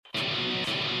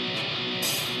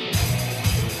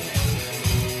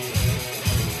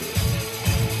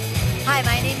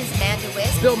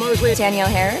Bill Moseley, Danielle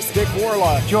Harris, Dick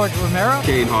Warlock, George Romero,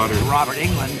 Kane Hodder, Robert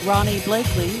England, Ronnie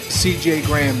Blakely, CJ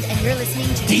Graham. and you're listening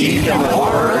to Deep in the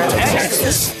Horror of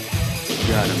Texas.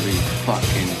 You gotta be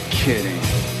fucking kidding.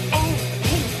 Oh,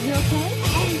 hey, you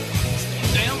okay?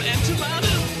 Damn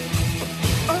enchilada.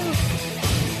 Oh,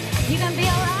 you gonna be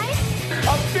alright?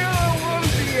 I'm feeling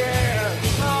woozy, yeah.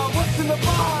 What's in the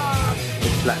box?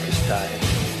 It's black as time.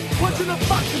 What's in the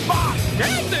fucking box?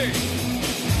 Candy.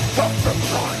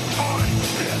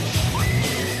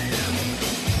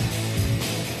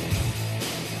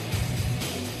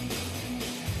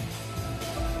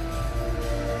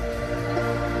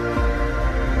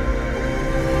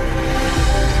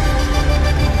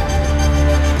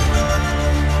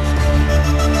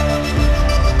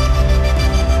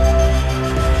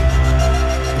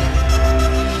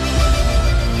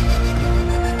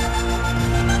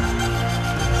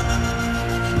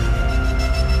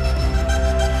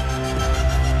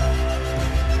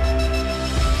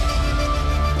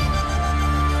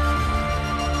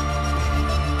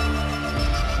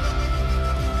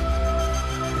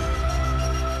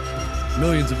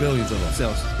 Millions of billions of them.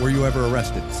 Cells. Were you ever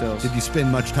arrested? Cells. Did you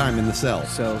spend much time in the cell?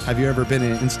 Cells. Have you ever been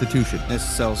in an institution? It's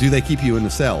cells. Do they keep you in the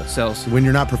cell? Cells. When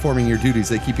you're not performing your duties,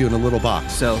 they keep you in a little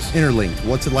box. Cells. Interlinked.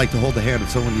 What's it like to hold the hand of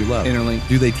someone you love? Interlinked.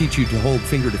 Do they teach you to hold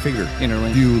finger to finger?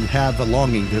 Interlinked. Do you have a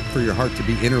longing for your heart to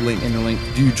be interlinked?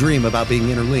 Interlinked. Do you dream about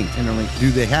being interlinked? Interlinked. Do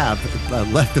they have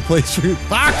left a place for you?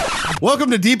 Fuck!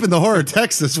 Welcome to Deep in the Horror,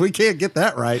 Texas. We can't get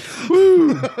that right.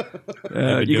 Woo!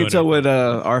 You can tell what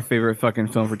our favorite fucking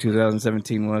film for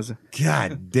 2017 was.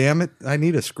 God damn it. I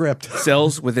need a script.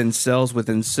 Cells within cells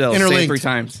within cells. Say it Interlinked. 3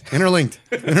 times. Interlinked.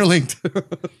 Interlinked.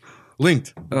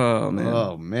 Linked. Oh man.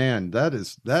 Oh man, that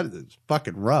is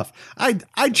fucking rough.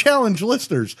 I challenge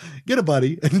listeners, get a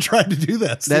buddy and try to do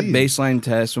that. That scene. baseline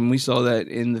test, when we saw that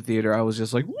in the theater, I was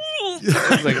just like, I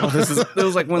was like, it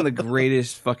was like one of the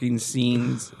greatest fucking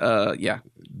scenes. Yeah.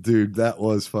 Dude, that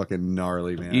was fucking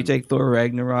gnarly, man. You take Thor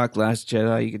Ragnarok, Last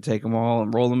Jedi, you could take them all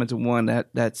and roll them into one.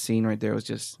 That scene right there was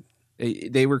just,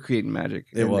 they were creating magic.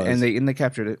 It was. and they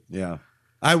captured it. Yeah.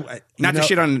 Not to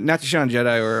shit on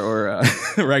Jedi or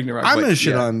Ragnarok. I'm but gonna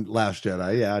shit yeah. on Last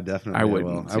Jedi. Yeah, definitely. I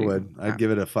wouldn't. I would. I'd give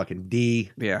it a fucking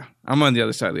D. Yeah, I'm on the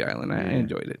other side of the island. I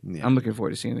enjoyed it. Yeah. I'm looking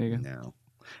forward to seeing it again. No.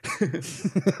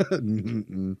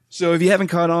 So if you haven't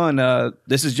caught on,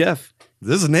 this is Jeff.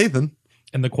 This is Nathan.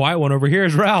 And the quiet one over here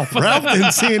is Ralph. Ralph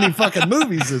didn't see any fucking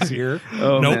movies this year.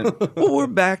 Oh Nope. man. Well, we're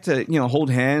back to hold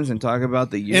hands and talk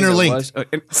about the year Interlinked.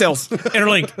 that was. Cells.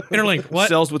 Interlinked. What?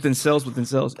 Cells within cells within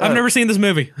cells. I've never seen this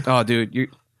movie. Oh, dude, put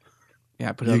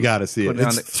it You on, got to see it. put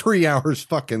on It's 3 hours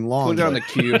fucking long. Put it on the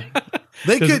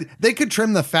but queue. they could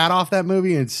trim the fat off that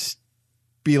movie and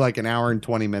be like an hour and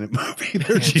 20-minute movie.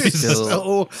 There's just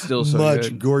Still so much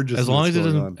good. gorgeous. As long as it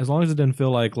didn't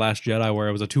feel like Last Jedi, where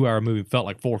it was a 2-hour movie, it felt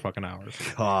like 4 fucking hours.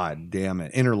 God damn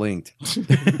it! Interlinked.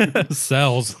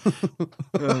 Cells.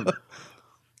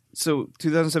 So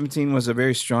 2017 was a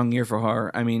very strong year for horror.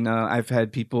 I mean, I've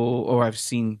had people, or I've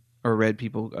seen or read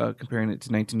people comparing it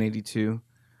to 1982.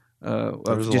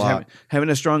 There's Of a lot. having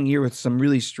a strong year with some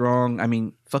really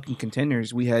strong, fucking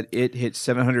contenders. We had it hit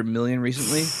 700 million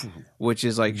recently, which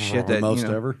is like shit that most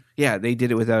ever. Yeah, they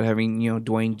did it without having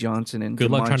Dwayne Johnson and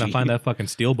Good luck trying to Jumanji. find that fucking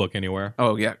steelbook anywhere.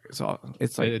 Oh yeah, it's like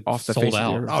It's off the sold face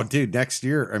out. of the earth. Oh, dude! Next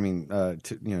year,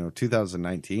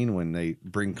 2019, when they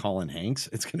bring Colin Hanks,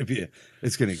 it's gonna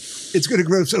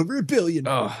gross over $1 billion.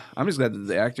 Oh, I'm just glad that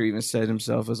the actor even said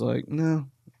himself was like, no.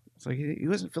 It's like he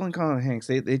wasn't feeling Colin Hanks.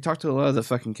 They talked to a lot of the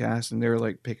fucking cast, and they were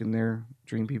like picking their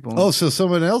dream people. Oh, so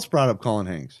someone else brought up Colin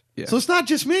Hanks. Yeah. So it's not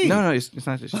just me. No, it's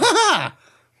not just. Ha!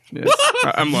 Yes.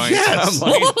 I'm lying. Yes!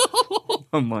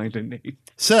 I'm lying to Nate.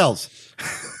 Cells.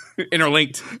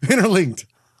 Interlinked. Interlinked.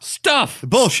 Stuff.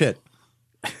 Bullshit.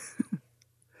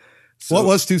 So What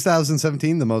was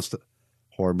 2017? The most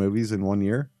horror movies in 1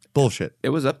 year? Bullshit. it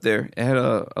was up there. It had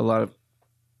a lot of.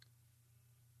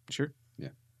 Sure.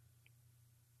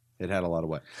 It had a lot of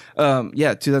what?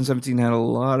 2017 had a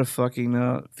lot of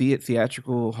fucking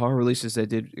theatrical horror releases that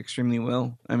did extremely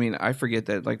well. I mean, I forget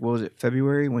that. Like, what was it?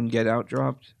 February when Get Out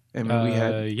dropped. I mean, we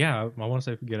had. I want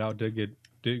to say Get Out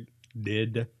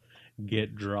did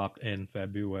get dropped in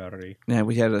February. Yeah,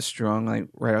 we had a strong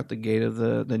right out the gate of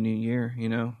the new year.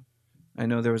 I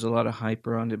know there was a lot of hype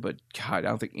around it, but God, I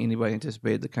don't think anybody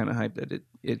anticipated the kind of hype that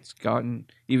it's gotten.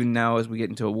 Even now, as we get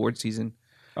into award season.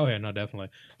 Oh yeah, no, definitely.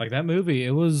 Like that movie,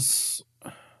 it was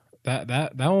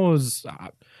that one was.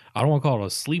 I don't want to call it a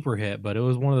sleeper hit, but it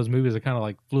was one of those movies that kind of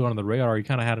like flew under the radar. You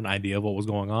kind of had an idea of what was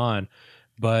going on,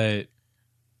 but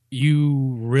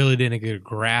you really didn't get a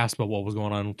grasp of what was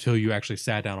going on until you actually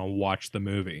sat down and watched the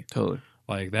movie. Totally.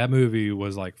 Like that movie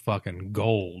was like fucking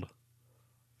gold.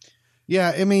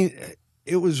 Yeah, I mean,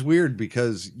 it was weird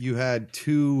because you had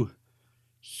two,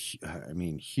 I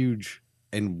mean, huge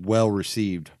and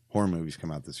well-received horror movies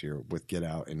come out this year with Get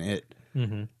Out and It.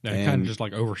 Mm-hmm. And kind of just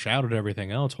like overshadowed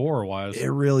everything else horror wise. It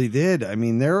really did. I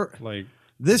mean, like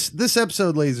this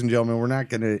episode, ladies and gentlemen, we're not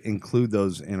going to include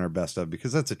those in our best of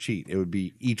because that's a cheat. It would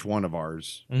be each one of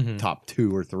ours top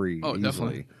 2 or 3 Oh, easily.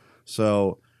 definitely.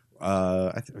 So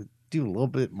I do a little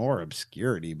bit more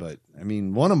obscurity, but I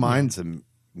mean, one of mine's a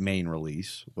main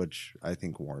release, which I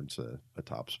think warrants a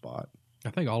top spot. I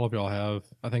think all of y'all have.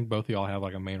 I think both of y'all have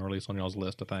like a main release on y'all's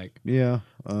list. I think. Yeah.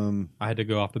 I had to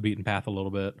go off the beaten path a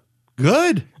little bit.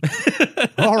 Good.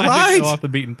 All I right. did go off the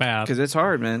beaten path. Because it's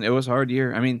hard, man. It was a hard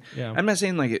year. I mean, Yeah. I'm not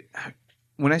saying like it.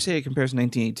 When I say it compares to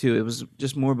 1982, it was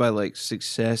just more by like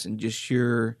success and just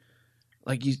sheer,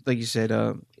 like you said,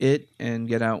 It and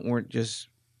Get Out weren't just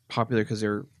popular because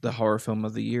they're the horror film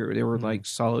of the year. They were like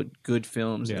solid, good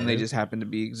films, Yeah. and they just happened to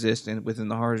be existent within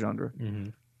the horror genre. Mm-hmm.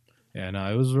 Yeah,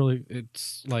 no, it was really.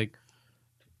 It's like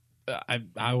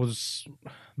I was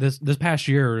this past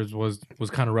year was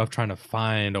kind of rough trying to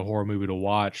find a horror movie to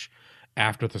watch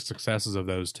after the successes of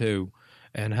those two,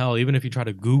 and hell, even if you try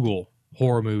to Google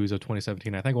horror movies of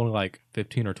 2017, I think only like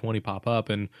 15 or 20 pop up,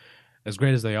 and as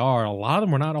great as they are, a lot of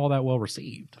them were not all that well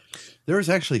received. There was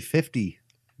actually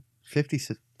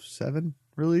 57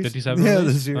 released. 57, Yeah,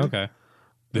 released? this year. Okay,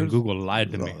 then Google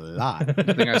lied to me. A lot. I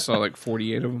think I saw like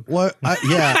 48 of them. What?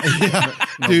 Yeah.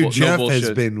 No Dude, Jeff has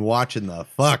bullshit. been watching the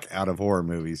fuck out of horror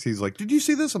movies. He's like, "Did you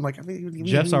see this?" I'm like, "I mean,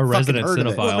 Jeff's our resident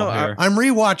cinephile Well, no, here. I'm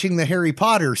rewatching the Harry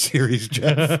Potter series,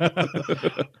 Jeff.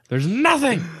 There's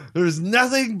nothing. There's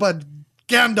nothing but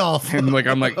Gandalf. And I'm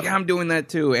like, yeah, I'm doing that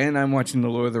too, and I'm watching the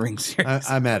Lord of the Rings series.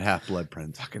 I'm at Half Blood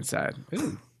Prince. Fucking sad.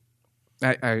 Ooh,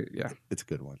 Yeah, it's a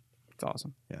good one. it's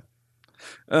awesome. Yeah.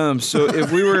 So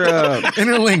if we were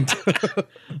Interlinked.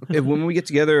 when we get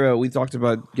together, we talked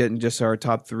about getting just our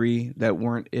top 3 that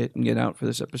weren't It and Get Out for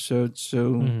this episode.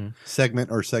 So Segment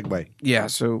or segue? yeah,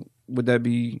 so would that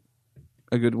be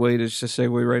a good way to just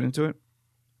segue right into it?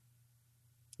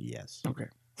 Yes. Okay.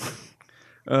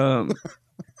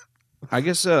 I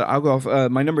guess I'll go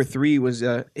off. My number 3 was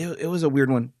it was a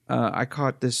weird one. I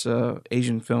caught this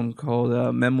Asian film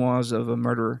called Memoirs of a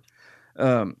Murderer.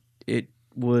 It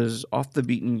was off the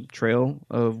beaten trail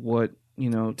of what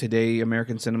today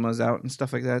American cinema is out and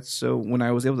stuff like that. So when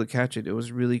I was able to catch it, it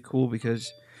was really cool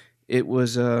because it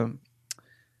was a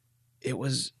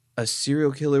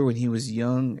serial killer when he was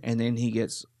young, and then he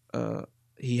gets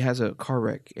he has a car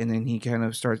wreck, and then he kind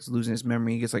of starts losing his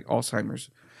memory. He gets like Alzheimer's.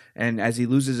 And as he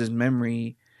loses his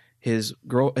memory, his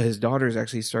daughter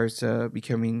actually starts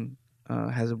becoming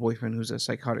has a boyfriend who's a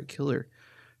psychotic killer.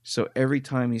 So every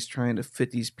time he's trying to fit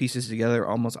these pieces together,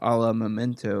 almost a la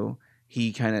Memento,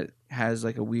 he kind of has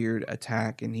like a weird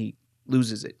attack, and he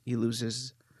loses it. He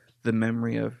loses the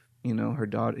memory of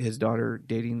his daughter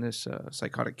dating this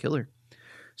psychotic killer.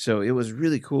 So it was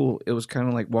really cool. It was kind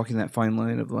of like walking that fine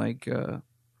line of like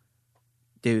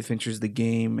David Fincher's The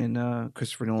Game and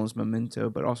Christopher Nolan's Memento,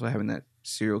 but also having that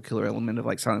serial killer element of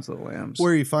like Silence of the Lambs.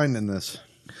 Where are you finding this?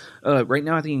 Right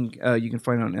now, I think you can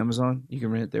find it on Amazon. You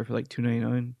can rent it there for like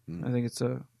 $2.99. I think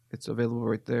it's available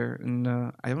right there, and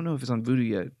I don't know if it's on Vudu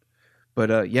yet.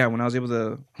 But yeah, when I was able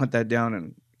to hunt that down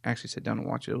and actually sit down and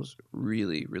watch it, it was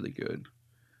really, really good.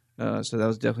 So that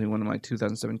was definitely one of my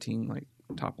 2017 like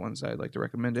top ones I'd like to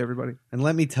recommend to everybody. And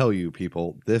let me tell you,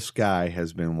 people, this guy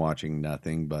has been watching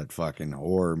nothing but fucking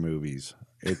horror movies.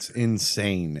 It's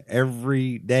insane.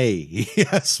 Every day he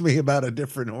asks me about a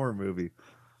different horror movie.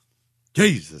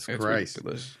 Jesus It's Christ.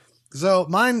 ridiculous. So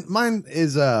mine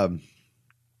is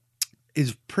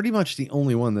pretty much the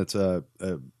only one that's a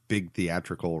big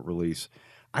theatrical release.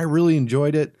 I really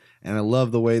enjoyed it, and I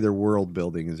love the way their world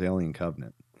building is Alien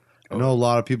Covenant. I know a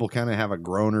lot of people kind of have a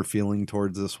groaner feeling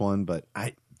towards this one, but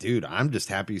I'm just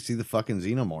happy to see the fucking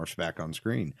Xenomorphs back on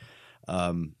screen.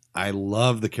 I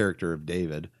love the character of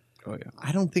David. Oh yeah.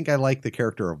 I don't think I like the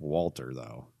character of Walter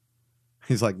though.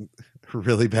 He's like a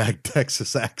really bad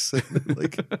Texas accent.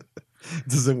 Like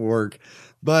doesn't work.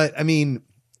 But I mean,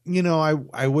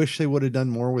 I wish they would have done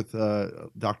more with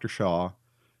Dr. Shaw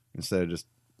instead of just,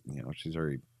 she's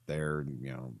already there.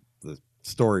 And, the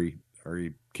story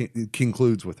already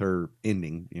concludes with her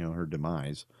ending, her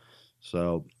demise.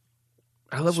 So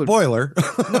I love what spoiler.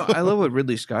 No, I love what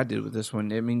Ridley Scott did with this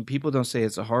one. I mean, people don't say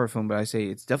it's a horror film, but I say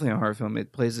it's definitely a horror film.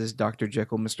 It plays this Dr.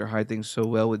 Jekyll, Mr. Hyde thing so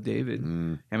well with David.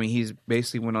 I mean, he's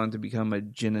basically went on to become a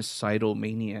genocidal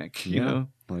maniac, you know?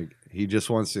 Like he just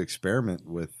wants to experiment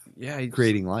with Yeah,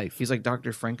 creating life. He's like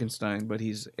Dr. Frankenstein, but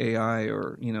he's AI,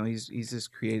 or he's this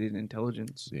created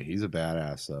intelligence. Yeah, he's a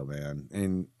badass though,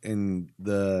 man. And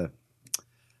the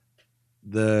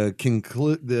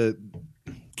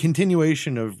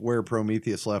continuation of where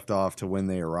Prometheus left off to when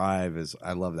they arrive is,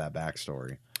 I love that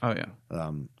backstory. Oh yeah.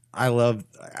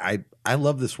 I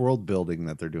love this world building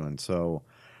that they're doing. So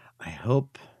I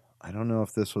don't know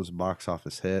if this was a box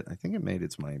office hit. I think it made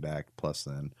its money back plus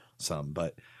then some,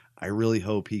 but I really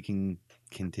hope he can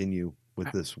continue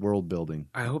with this world building.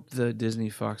 I hope the Disney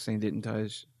Fox thing didn't tie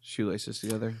his shoelaces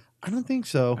together. I don't think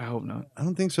so. I hope not. I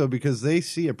don't think so, because they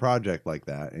see a project like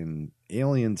that, and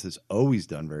Aliens has always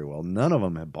done very well. None of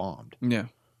them have bombed. Yeah.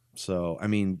 So, I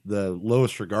mean, the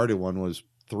lowest regarded one was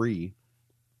 3.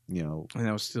 And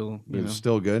that was still, It was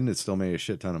still good, and it still made a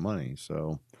shit ton of money.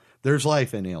 So, there's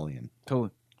life in Alien. totally.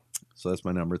 So that's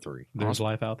my number 3. There's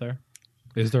life out there.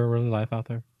 Is there really life out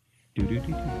there?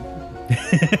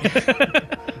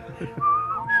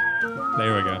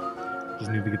 There we go.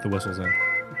 Just need to get the whistles in.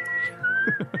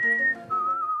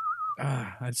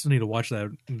 I just need to watch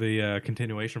the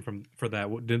continuation for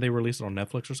that. Did they release it on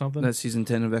Netflix or something? That's season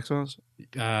 10 of X-Files?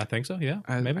 I think so. Yeah,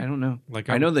 I maybe. I don't know. Like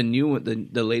I know the new one,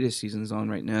 the latest season's on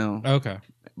right now. Okay.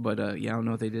 But yeah, I don't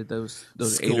know if they did those 8 or 10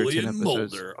 Scully episodes. and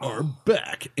Mulder are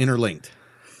back, interlinked.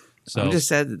 So I'm just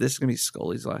sad that this is gonna be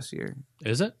Scully's last year.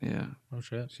 is it? Yeah, Oh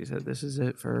shit. she said this is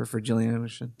it for Gillian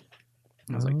Anderson.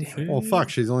 I was like, damn. shit. Well, fuck,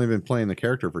 she's only been playing the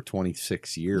character for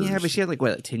 26 years. Yeah, but she had like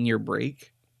what, a 10-year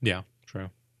break. Yeah, true.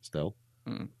 Still.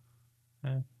 Mm.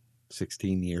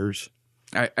 16 years.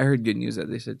 I heard good news that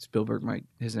they said Spielberg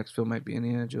his next film might be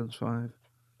Indiana Jones 5.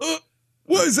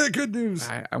 Why is that good news?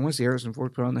 I want to see Harrison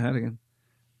Ford put on the hat again.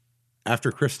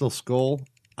 After Crystal Skull,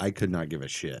 I could not give a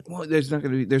shit. Well, there's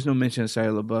no mention of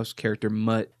Shia LaBeouf's character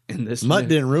Mutt in this. Mutt one.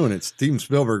 didn't ruin it. Steven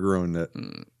Spielberg ruined it.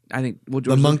 I think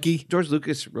The monkey? George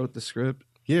Lucas wrote the script.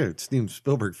 Yeah, Steven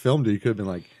Spielberg filmed it. He could have been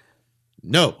like,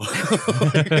 no.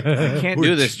 I can't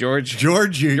do this, George.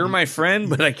 George, You're my friend,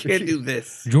 but I can't do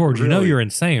this. George, you know Really? you're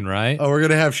insane, right? Oh, we're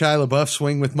going to have Shia LaBeouf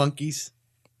swing with monkeys?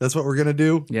 That's what we're going to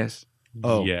do? Yes.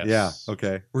 Oh, Yes. yeah.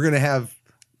 Okay. We're going to have...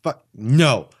 Fuck.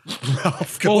 No.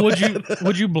 Ralph, go Well, ahead.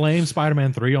 would you blame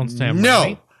Spider-Man 3 on Sam No.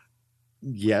 Raimi?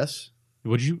 Yes.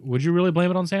 Would you really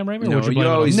blame it on Sam Raimi? Or No, would you you blame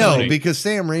always- it on No, Sony? because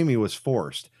Sam Raimi was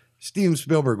forced. Steven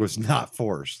Spielberg was not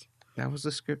forced. That was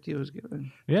the script he was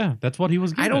given. Yeah, that's what he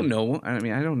was given. I don't know. I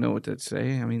mean, I don't know what to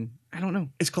say. I mean, I don't know.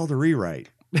 It's called a rewrite.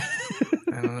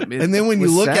 I don't know. And then when you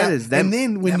What's look sad at- is that, and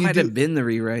then when that you might do- have been the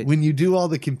rewrite. When you do all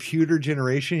the computer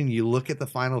generation and you look at the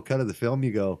final cut of the film,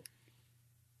 you go,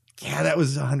 yeah, that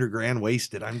was $100,000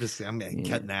 wasted. I'm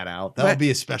cutting that out. That'll But-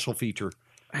 be a special feature.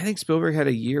 I think Spielberg had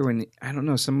a year when I don't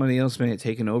know, somebody else may have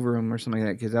taken over him or something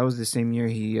like that, because that was the same year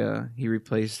he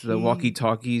replaced the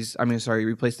walkie-talkies. I mean, sorry, he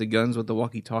replaced the guns with the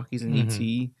walkie-talkies in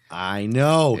E.T. I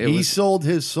know. It He was- sold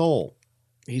his soul.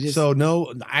 He just So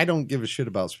no, I don't give a shit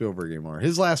about Spielberg anymore.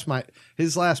 His last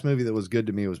movie that was good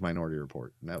to me was Minority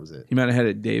Report, and that was it. he might have had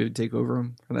a David take over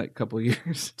him for that couple of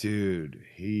years. Dude,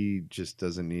 he just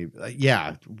doesn't need.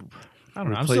 Yeah, I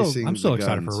don't know. replacing I'm still the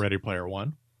excited guns. for Ready Player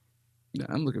One. Yeah,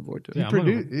 I'm looking forward to it. Yeah, I'm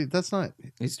looking That's not.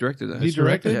 He's directed that. He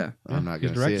directed. Yeah. I'm not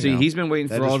He's going to see it. See, now. he's been waiting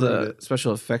That for all just ruined the it.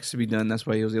 special effects to be done. That's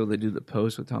why he was able to do the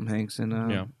post with Tom Hanks and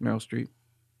Yeah. Meryl Streep.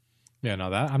 Yeah, no,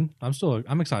 that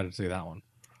I'm excited to see that one.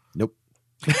 Nope.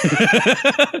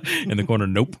 In the corner,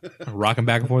 nope. Rocking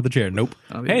back and forth the chair, nope.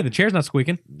 Oh, yeah. Hey, the chair's not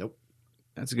squeaking. Nope.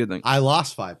 That's a good thing. I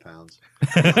lost 5 pounds.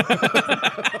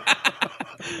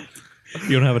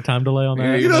 You don't have a time delay on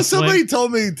that? You know, Miss Lynn? somebody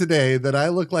told me today that I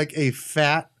look like a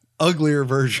fat, uglier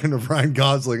version of Ryan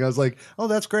Gosling. I was like, oh,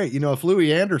 that's great. You know, if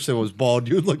Louis Anderson was bald,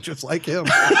 you'd look just like him.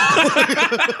 Like,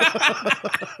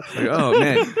 oh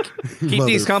man, keep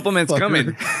these compliments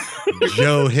coming.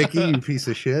 Joe Hickey, you piece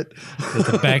of shit. It's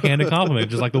a backhanded compliment,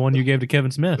 just like the one you gave to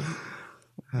Kevin Smith.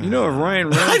 You know, if Ryan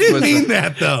Reynolds I didn't was mean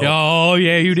that, though. Oh,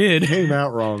 yeah, you did. Came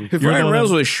out wrong. if You're Ryan the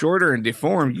Reynolds one was shorter and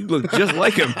deformed, you look just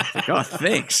like him. Like, oh,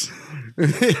 thanks.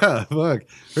 Yeah, fuck.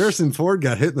 Harrison Ford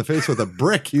got hit in the face with a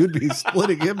brick. You'd be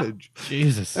splitting image.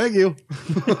 Jesus. Thank you.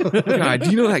 God,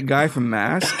 do you know that guy from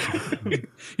Mask?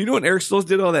 You know when Eric Stoltz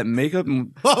did all that makeup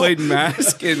and played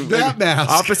Mask and That Mask.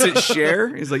 opposite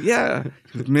Cher? He's like, yeah,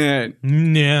 man,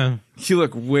 Yeah. you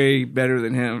look way better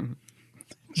than him.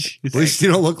 At least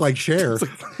you don't look like Cher.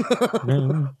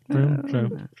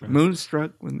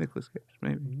 Moonstruck with Nicolas Cage,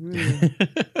 maybe.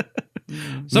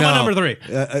 So my No. number 3.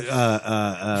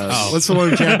 What's the one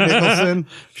with Jack Nicholson?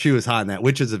 She was hot in that.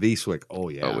 Witches of Eastwick. Oh,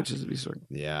 yeah. Oh, which is a sort.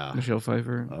 Yeah. Michelle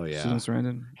Pfeiffer. Oh, yeah. Susan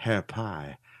Sarandon. Hair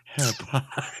pie. Hair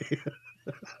pie.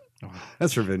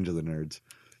 That's Revenge of the Nerds.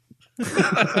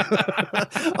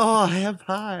 Oh, hair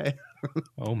pie.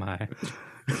 Oh my.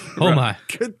 Oh my.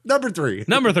 Number 3.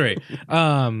 Number 3.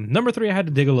 Number 3, I had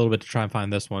to dig a little bit to try and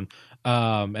find this one.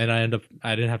 And I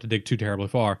didn't have to dig too terribly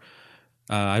far.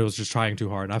 I was just trying too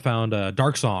hard. And I found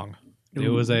Dark Song. It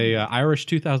was a Irish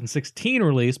 2016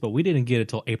 release, but we didn't get it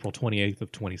till April 28th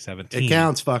of 2017. It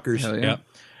counts, fuckers. Hell yeah. Yep.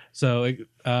 So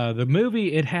the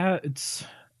movie,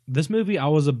 this movie, I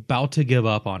was about to give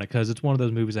up on it because it's one of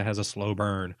those movies that has a slow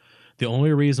burn. The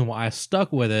only reason why I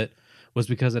stuck with it was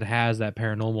because it has that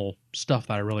paranormal stuff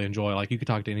that I really enjoy. Like, you could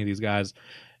talk to any of these guys.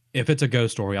 If it's a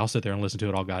ghost story, I'll sit there and listen to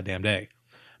it all goddamn day.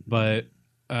 But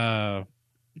the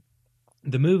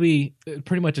movie,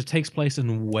 pretty much, it takes place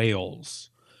in Wales.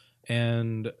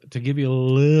 And to give you a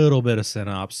little bit of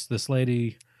synopsis, this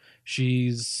lady,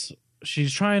 she's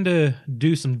trying to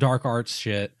do some dark arts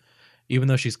shit, even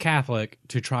though she's Catholic,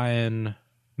 to try and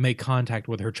make contact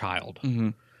with her child. Mm-hmm.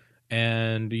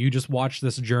 And you just watch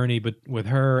this journey with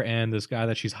her and this guy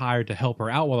that she's hired to help her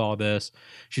out with all this.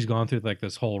 She's gone through like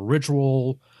this whole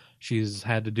ritual. She's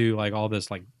had to do like all this,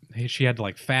 like she had to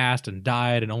like fast and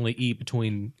diet and only eat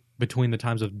between the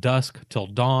times of dusk till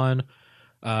dawn.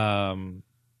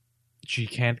 She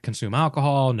can't consume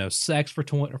alcohol, no sex for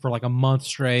like a month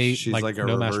straight. She's like a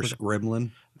no reverse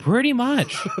gremlin. Pretty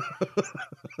much.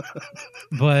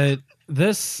 But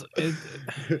this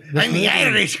I'm the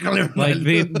Irish gremlin. like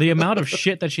the amount of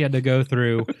shit that she had to go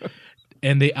through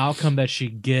and the outcome that she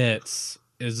gets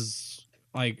is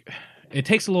like, it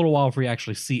takes a little while for you to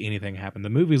actually see anything happen. The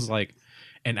movie's like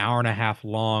an hour and a half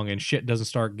long and shit doesn't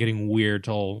start getting weird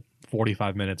till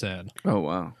 45 minutes in. Oh,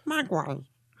 wow.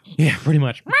 Yeah, pretty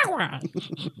much.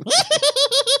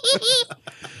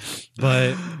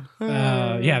 But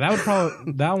yeah,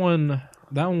 that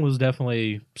one was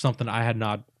definitely something I had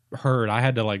not heard. I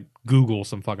had to like Google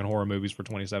some fucking horror movies for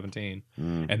 2017,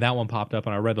 and that one popped up,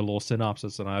 and I read the little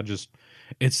synopsis, and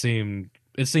it seemed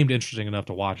interesting enough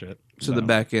to watch it. So the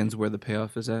back end's where the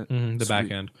payoff is at? The back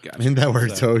end. Gotcha. Isn't that where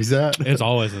it's always at? It's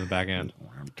always in the back end.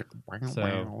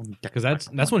 So, because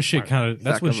that's when shit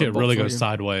Back of a really goes Volkswagen.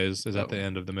 sideways is at the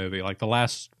end of the movie, like the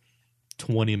last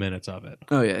 20 minutes of it.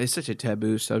 Oh, yeah. It's such a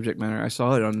taboo subject matter. I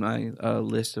saw it on my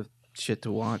list of shit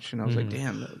to watch, and I was like,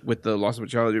 damn, with the loss of a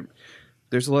child,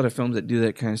 there's a lot of films that do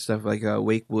that kind of stuff. Like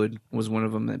Wakewood was one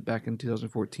of them that back in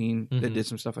 2014 that did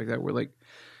some stuff like that, where like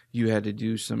you had to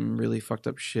do some really fucked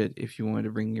up shit if you wanted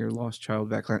to bring your lost child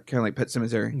back, kind of like Pet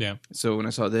Sematary. Yeah. So when I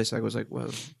saw this, I was like, whoa.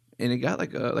 And it got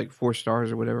like 4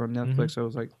 stars or whatever on Netflix. So I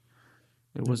was like,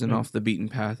 it wasn't off the beaten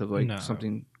path of like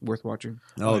something worth watching.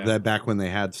 Oh, yeah. that back when they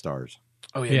had stars.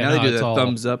 Oh yeah, Yeah, now no, they do it's the all-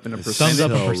 thumbs up and a It's percentage.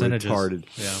 Thumbs up so and percentages. retarded.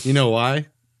 Yeah. You know why?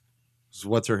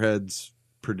 What's her head's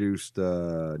produced?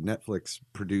 Netflix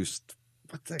produced.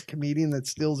 What's that comedian that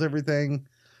steals everything?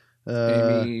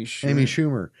 Amy Schumer. Amy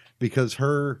Schumer, because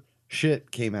her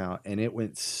shit came out and it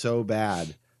went so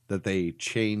bad that they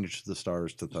changed the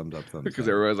stars to thumbs up, thumbs Because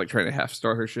down. everyone was like trying to half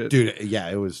star her shit. Dude, yeah,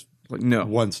 it was Like no,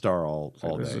 1 star all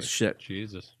this day, is shit.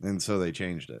 Jesus. and so they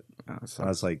changed it. So I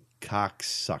was like,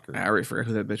 cocksucker. I already forgot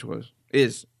who that bitch was.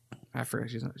 I forgot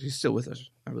she's not. She's still with us,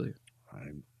 I believe.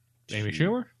 Amy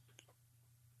Schumer?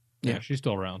 Yeah. She's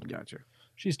still around. Gotcha.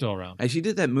 She's still around. And she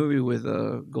did that movie with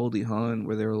Goldie Hawn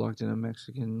where they were locked in a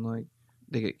Mexican, like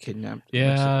they get kidnapped. in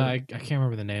Yeah, Mexico. I can't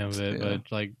remember the name of it, Yeah.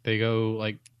 but like they go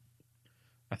like,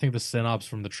 I think the synopsis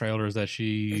from the trailer is that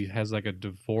she has like a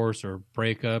divorce or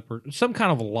breakup or some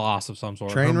kind of loss of some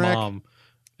sort. Train her wreck? mom,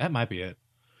 that might be it.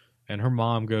 And her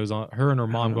mom goes on. Her and her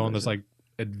mom know go on what this is it. like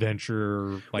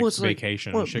adventure, like Well, it's like-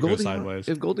 vacation, well, and shit Goldie goes Hawn- sideways.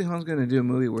 If Goldie Hawn's gonna do a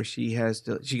movie where she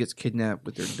gets kidnapped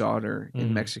with her daughter in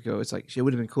Mhm. Mexico, it's like it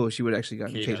would have been cool if she would have actually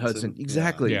gotten Kate Kate Hudson. Hudson.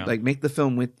 Exactly. Yeah. Like make the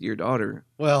film with your daughter.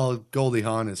 Well, Goldie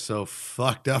Hawn is so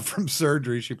fucked up from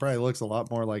surgery. She probably looks a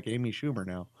lot more like Amy Schumer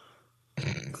now.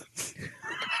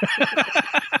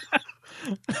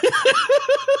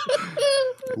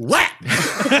 What?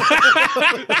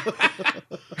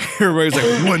 Everybody's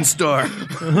like 1 star.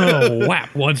 Oh,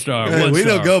 whap! 1 star. Hey, 1 we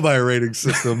star. don't go by a rating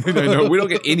system. I know we don't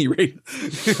get any rating.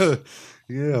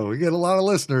 Yeah, we get a lot of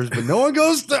listeners, but no one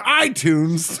goes to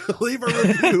iTunes to leave a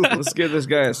review. Let's give this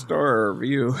guy a star or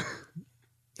review.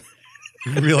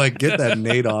 You'd be like, get that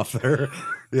Nate off there.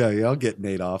 Yeah, I'll get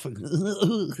Nate off.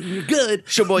 You're good.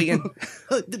 Sheboygan.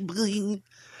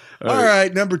 All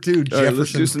right, number 2, All right,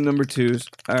 let's Jefferson. do some number 2s.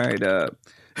 All right.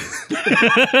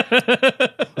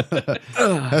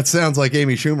 That sounds like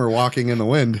Amy Schumer walking in the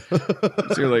wind.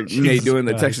 So you're like Nate doing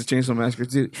the Christ. Texas Chainsaw Massacre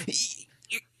too.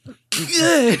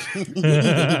 Good.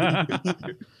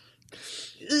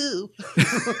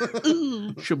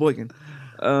 Sheboygan.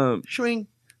 Swing.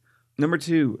 Number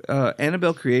 2,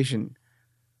 Annabelle Creation.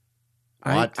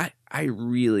 What? I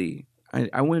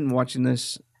went watching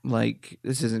this like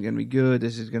this isn't going to be good.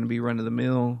 This is going to be run of the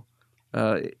mill.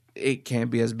 It can't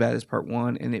be as bad as part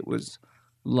one, and it was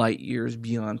light years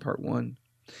beyond part one.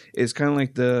 It's kind of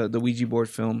like the Ouija board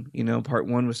film. You know, part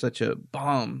one was such a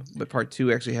bomb, but part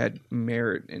two actually had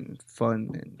merit and fun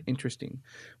and interesting.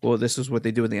 Well, this is what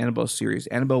they do with the Annabelle series.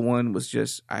 Annabelle 1 was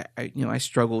just I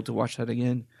struggled to watch that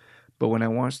again, but when I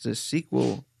watched the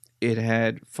sequel, it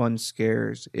had fun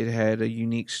scares, it had a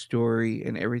unique story,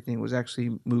 and everything was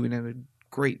actually moving at a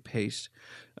great pace.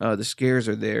 The scares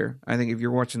are there. I think if you're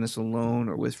watching this alone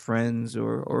or with friends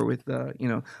or with a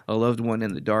loved one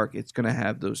in the dark, it's gonna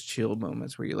have those chill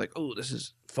moments where you're like, oh, this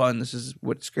is fun. This is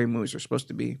what scary movies are supposed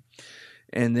to be.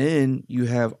 And then you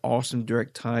have awesome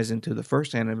direct ties into the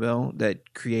first Annabelle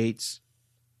that creates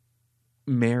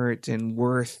merit and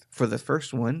worth for the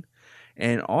first one.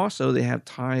 And also they have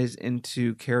ties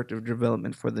into character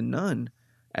development for the nun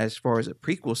as far as a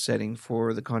prequel setting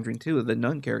for The Conjuring 2, the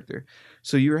nun character.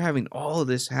 So you're having all of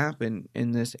this happen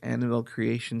in this Annabelle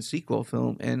Creation sequel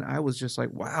film, and I was just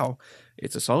like, wow,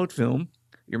 it's a solid film.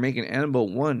 You're making Annabelle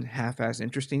 1 half-ass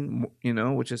interesting,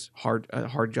 which is a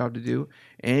hard job to do,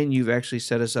 and you've actually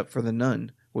set us up for The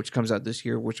Nun, which comes out this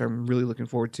year, which I'm really looking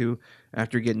forward to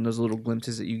after getting those little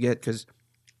glimpses that you get, because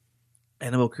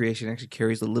Annabelle Creation actually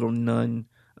carries the little nun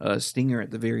stinger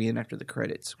at the very end after the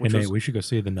credits. And hey, we should go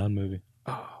see the Nun movie.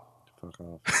 Oh, Fuck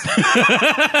off.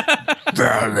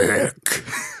 Vralik.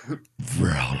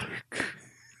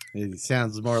 It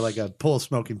sounds more like a pole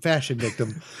smoking fashion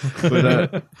victim.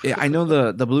 But yeah, I know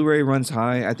the Blu-ray runs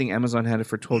high. I think Amazon had it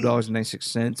for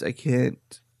 $12.96.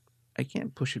 I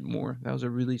can't push it more. That was a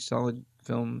really solid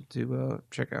film to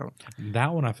check out.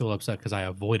 That one I feel upset because I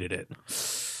avoided it.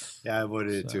 Yeah, I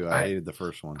avoided it too. I hated the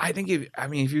first one. I think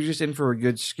if you're just in for a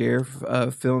good scare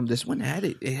film, this one had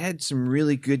it. It had some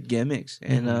really good gimmicks,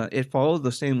 and it followed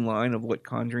the same line of what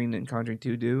Conjuring and Conjuring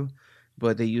 2 do,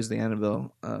 but they used the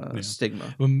Annabelle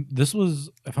stigma. This was,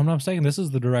 if I'm not mistaken, this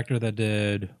is the director that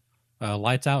did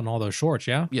Lights Out and all those shorts.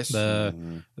 Yeah, yes.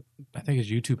 I think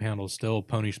his YouTube handle is still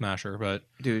Pony Smasher, but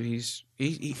dude,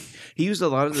 he used a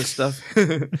lot of the stuff.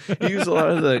 He used a lot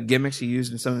of the gimmicks he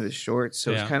used in some of his shorts,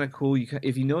 so it's kind of cool.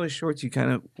 If you know his shorts, you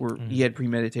kind of were he had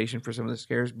premeditation for some of the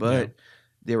scares, but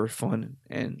they were fun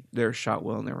and they were shot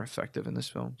well and they were effective in this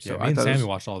film. So me and Sammy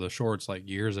watched all the shorts like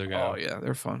years ago. Oh yeah,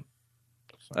 they're fun.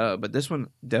 But this one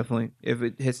definitely, if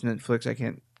it hits Netflix, I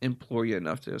can't implore you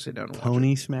enough to sit down and watch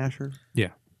Pony Smasher? Yeah.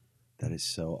 That is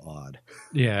so odd.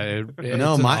 Yeah.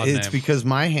 It's because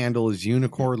my handle is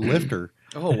Unicorn Lifter.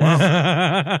 Oh,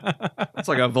 wow. It's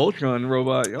like a Voltron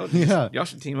robot. Y'all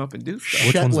should team up and do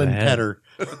stuff. Shetland Petter.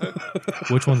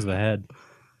 Which one's the head?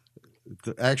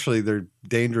 Actually, they're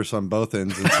dangerous on both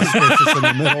ends and suspicious in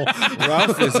the middle.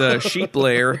 Ralph is a sheep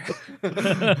layer.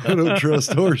 I don't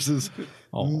trust horses.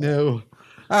 Oh. No.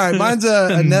 All right, mine's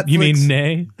a Netflix. You mean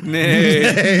nay?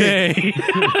 Nay.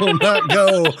 Will not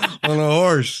go on a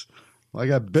horse. I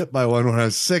got bit by one when I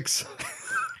was 6.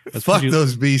 Fuck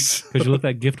those beasts. Because you let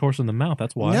that gift horse in the mouth.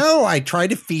 That's why. No, I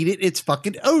tried to feed it its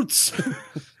fucking oats.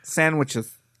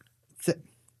 Sandwiches.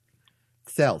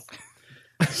 Cells.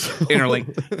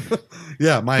 Interlinked.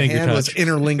 Yeah, my hand was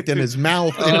interlinked in his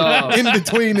mouth in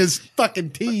between his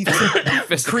fucking teeth,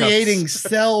 creating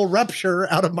cell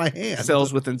rupture out of my hand.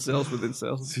 Cells within cells within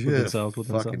cells. Yeah, cells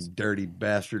within fucking cells. dirty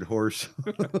bastard horse.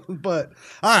 But,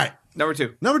 all right. Number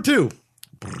 2.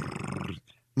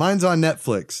 Mine's on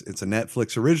Netflix. It's a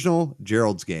Netflix original,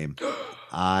 Gerald's Game.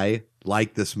 I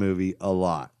like this movie a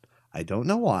lot. I don't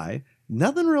know why.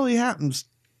 Nothing really happens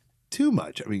too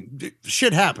much. I mean,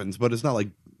 shit happens, but it's not like,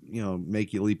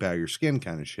 make you leap out of your skin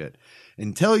kind of shit.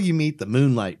 Until you meet the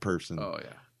Moonlight person. Oh,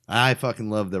 yeah. I fucking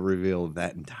love the reveal of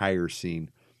that entire scene.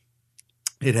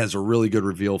 It has a really good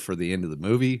reveal for the end of the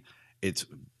movie. It's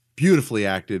beautifully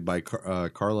acted by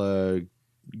Carla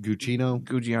Gugino,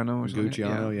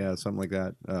 yeah, something like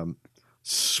that.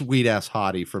 Sweet ass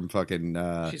hottie from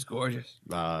fucking she's gorgeous.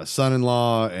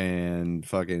 Son-in-Law and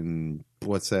fucking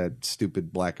what's that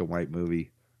stupid black and white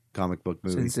comic book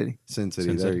movie? Sin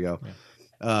City. There you go.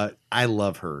 Yeah. I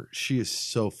love her. She is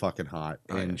so fucking hot,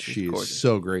 and she is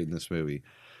so great in this movie.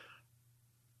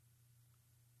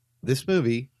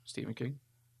 Stephen King.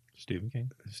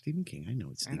 I know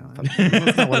it's Stephen.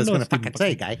 That's not what I was going to fucking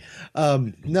say, guy.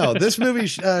 No, this movie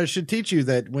should teach you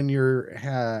that when you're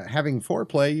having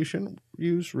foreplay, you shouldn't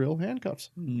use real handcuffs.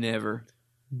 Never.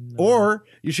 No. Or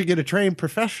you should get a trained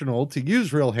professional to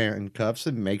use real handcuffs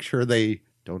and make sure they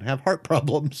don't have heart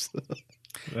problems.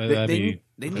 They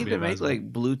need to make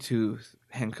like Bluetooth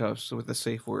handcuffs with a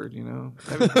safe word, We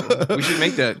should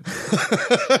make that.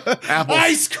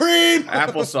 Ice cream!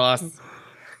 Applesauce.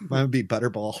 Mine would be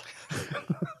Butterball.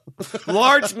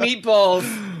 Large meatballs.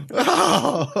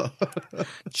 Oh.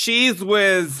 Cheese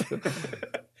whiz.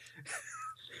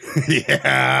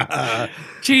 Yeah.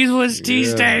 Cheese whiz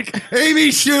cheesesteak. Amy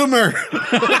Schumer.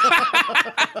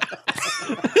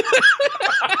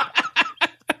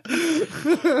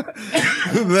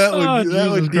 that Jesus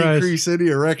would Christ. decrease any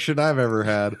erection I've ever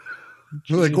had.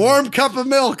 Like warm cup of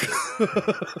milk.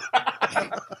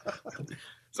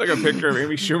 It's like a picture of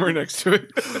Amy Schumer next to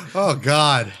it. Oh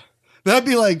God. That'd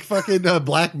be like fucking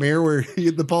Black Mirror where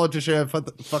the politician had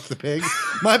fuck the pig.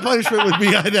 My punishment would be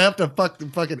I'd have to fuck the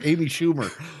fucking Amy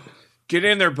Schumer. Get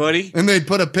in there, buddy. And they'd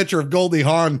put a picture of Goldie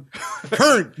Hawn,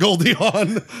 current Goldie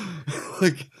Hawn.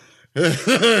 Like, you'd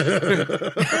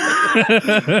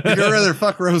rather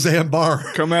fuck Roseanne Barr.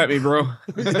 Come at me, bro.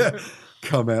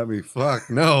 Come at me. Fuck.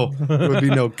 No. It would be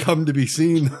no come to be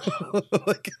seen.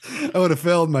 Like, I would have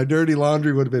failed. My dirty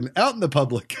laundry would have been out in the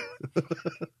public.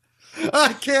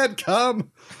 I can't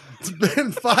come. It's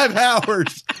been 5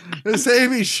 hours. This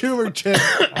Amy Schumer chick.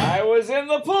 I was in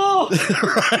the pool.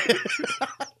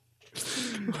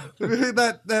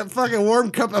 That fucking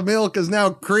warm cup of milk is now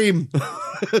cream.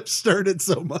 I've stirred it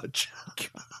so much. God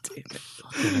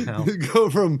damn it. Go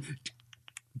from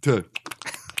to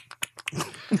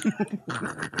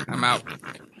I'm out.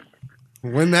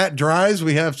 when that dries,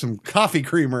 we have some coffee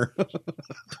creamer.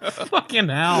 Fucking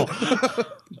hell.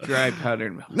 Dry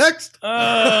powdered milk. Next.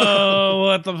 Oh,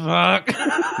 what the fuck?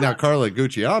 Now Carla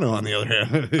Gucciano, on the other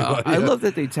hand. I love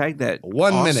that they tagged that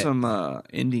 1 minute. awesome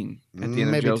ending at the end of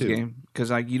Maybe Joe's 2. game,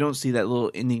 because like you don't see that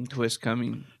little ending twist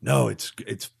coming. No, it's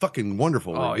fucking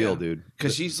wonderful Oh, reveal, yeah. dude.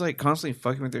 Because she's like constantly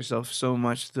fucking with herself so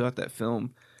much throughout that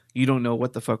film. You don't know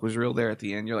what the fuck was real there at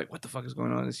the end. You're like, what the fuck is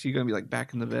going on? Is she gonna be like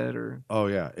back in the bed or? Oh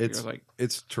yeah, it's You're like-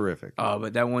 it's terrific. Oh,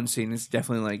 but that one scene is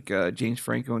definitely like James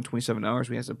Franco in 27 Hours.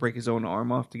 Where he has to break his own arm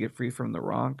off to get free from the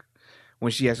Rock.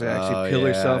 When she has to actually peel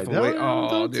herself away.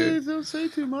 Oh, dude, Don't say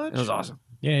too much. it was awesome.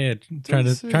 Yeah, trying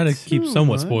to keep too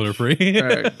somewhat much. spoiler free.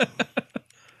 Right.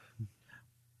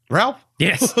 Ralph?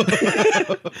 Yes.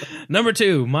 Number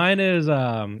 2, mine is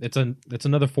it's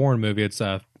another foreign movie. It's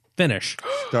Finnish.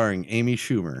 Starring Amy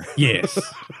Schumer. Yes.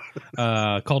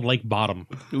 Called Lake Bottom.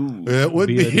 Ooh. It would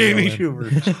be Amy B-O-D-O-M.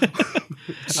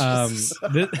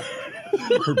 Schumer. Thi-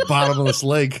 Her bottomless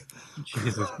lake.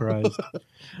 Jesus Christ.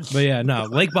 But yeah, no,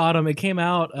 Lake Bottom. It came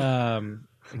out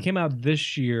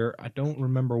this year. I don't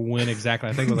remember when exactly.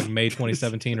 I think it was like May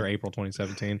 2017 or April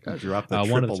 2017. Drop the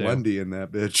one of triple the two. Lundy in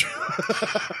that bitch.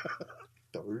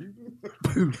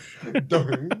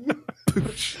 Darn.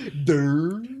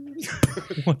 Darn.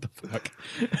 What the fuck?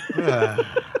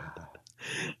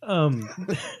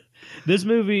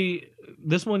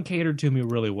 This one catered to me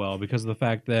really well because of the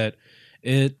fact that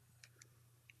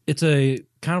it's a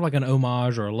kind of like an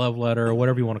homage or a love letter or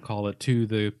whatever you want to call it to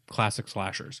the classic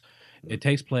slashers. It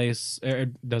takes place.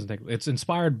 It doesn't take. It's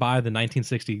inspired by the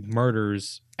 1960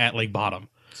 murders at Lake Bottom,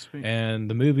 Sweet. and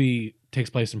the movie takes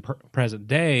place in present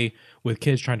day with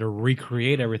kids trying to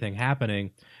recreate everything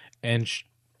happening, and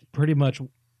pretty much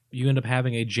you end up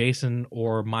having a Jason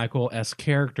or Michael-esque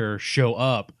character show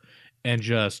up and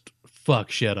just fuck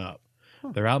shit up.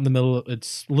 They're out in the middle.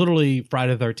 It's literally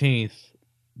Friday the 13th,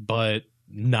 but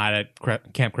not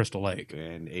at Camp Crystal Lake.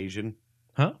 And Asian.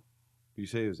 Huh? You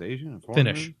say it was Asian? Or foreign?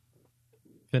 Finnish?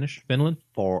 Finland? Finnish.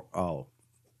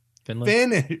 Finland?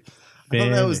 I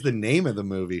thought that was the name of the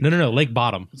movie. No. Lake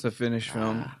Bottom. It's a Finnish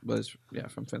film, but it's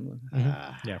from Finland.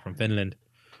 Yeah, from Finland.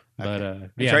 But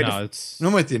tried to it's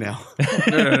I'm with you now.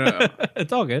 No.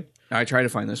 it's all good. I tried to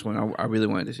find this one. I really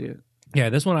wanted to see it. Yeah,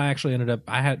 this one I actually ended up.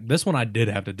 This one I did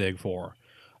have to dig for,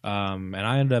 and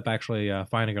I ended up actually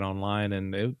finding it online,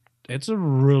 and it's a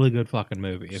really good fucking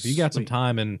movie. If you got some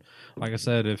time, and like I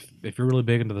said, if you're really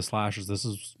big into the slashers, this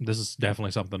is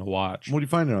definitely something to watch. What do you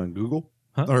find it on Google?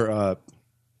 Huh? Or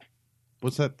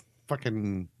what's that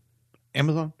fucking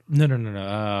Amazon?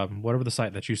 No. Whatever the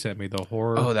site that you sent me, the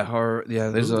horror. Oh, that horror. Yeah,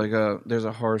 there's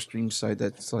a horror stream site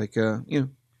that's like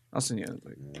I'll send you.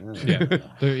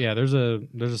 There's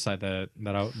a site that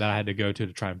I had to go to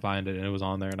try and find it, and it was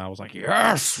on there, and I was like,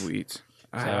 yes, Sweet.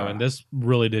 So, and this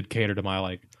really did cater to my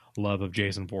like love of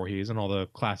Jason Voorhees and all the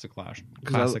classic slashers.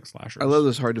 I love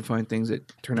those hard to find things that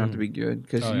turn out to be good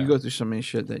because Oh, you yeah. go through so many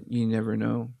shit that you never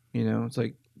know. You know, it's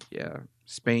like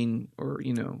Spain or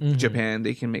Japan,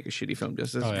 they can make a shitty film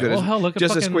just as good Well, hell, look at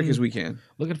just as quick fucking- as we can.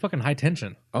 Look at fucking High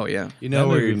Tension. Oh yeah. You know That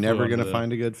where movie you're flew never under going to the-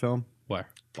 find a good film? Where?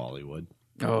 Bollywood.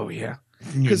 Oh yeah.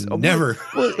 You never.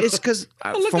 Well, it's because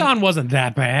Look On wasn't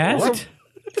that bad. What?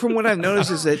 from what I've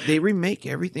noticed is that they remake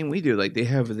everything we do. Like they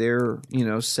have their,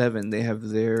 Seven. They have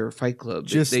their Fight Club.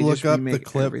 Just they look up the remake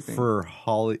clip everything. for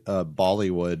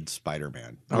Bollywood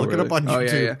Spider-Man. Oh, Look really? it up on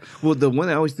YouTube. Oh, yeah. Well, the one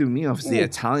that always threw me off is the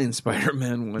Italian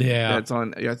Spider-Man one. Yeah. That's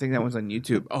on. I think that one's on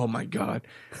YouTube. Oh my god,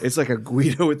 it's like a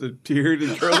Guido with a beard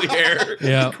and curly hair.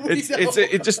 Yeah.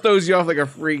 It just throws you off like a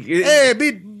freak. Hey,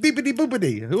 beepity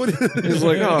boopity. It's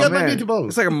like, oh Got my man, meatballs.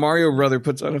 it's like a Mario brother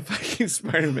puts on a fucking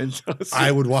Spider-Man.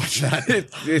 I would watch that.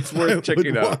 It's worth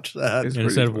checking out. Watch that. It's And pretty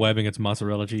instead of fun. webbing, it's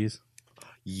mozzarella cheese.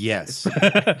 Yes.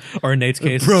 Or in Nate's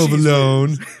case,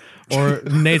 Provolone. or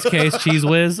in Nate's case, cheese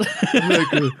whiz.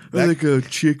 like a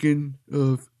chicken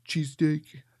cheesesteak.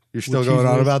 You're still With going cheese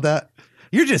on whiz? about that?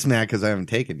 You're just mad because I haven't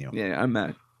taken you. Yeah, I'm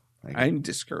mad. Thank you. I'm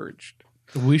discouraged.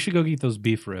 We should go get those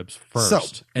beef ribs first.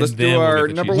 So, and let's do then we'll our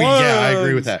get the number cheese. one. Yeah, I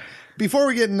agree with that. Before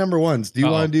we get in number ones, do you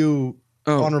Uh-oh. want to do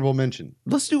Oh. honorable mention?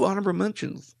 Let's do honorable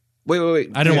mentions. Wait.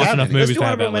 I didn't Do you watch have enough any? Let's movies do to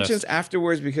have honorable that mentions list.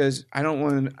 afterwards because I don't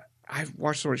want to. I've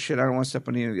watched so much shit. I don't want to step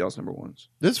on any of y'all's number ones.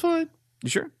 That's fine. You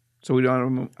sure? So we do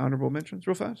honorable mentions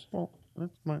real fast. Well,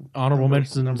 that's fine. Honorable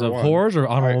mentions number of one. horrors or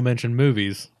honorable All right. mention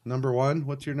movies? Number one.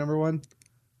 What's your number one?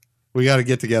 We got to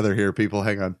get together here, people.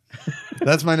 Hang on.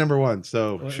 That's my number one.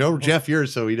 So show Jeff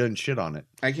yours so he doesn't shit on it.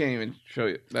 I can't even show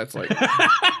you. That's like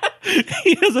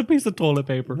He has a piece of toilet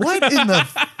paper. What in the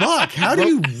fuck? How do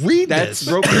you read that's this?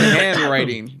 broken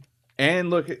handwriting. And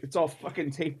look, it's all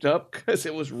fucking taped up because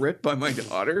it was ripped by my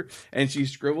daughter and she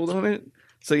scribbled on it.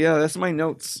 So yeah, that's my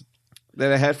notes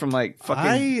that I had from like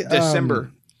fucking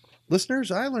December.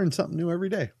 Listeners, I learn something new every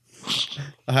day.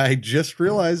 I just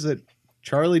realized that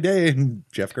Charlie Day and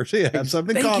Jeff Garcia have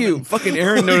something in Thank common. you. Fucking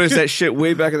Aaron noticed that shit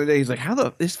way back in the day. He's like, how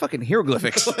the this fucking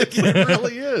hieroglyphics. Like, it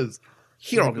really is.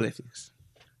 Hieroglyphics.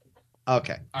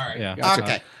 Okay. All right. Yeah.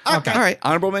 Gotcha. Okay. All right.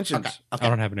 Honorable mentions. I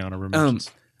don't have any honorable mentions.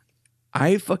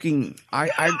 I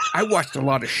watched a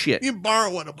lot of shit. You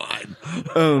borrow one of mine.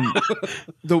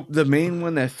 The main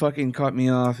one that fucking caught me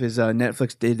off is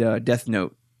Netflix did Death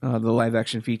Note, the live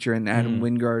action feature, and Adam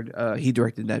Wingard he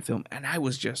directed that film, and I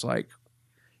was just like,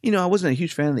 I wasn't a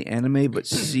huge fan of the anime, but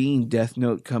seeing Death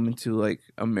Note come into like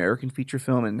American feature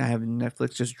film and having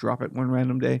Netflix just drop it one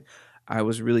random day, I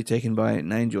was really taken by it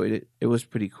and I enjoyed it. It was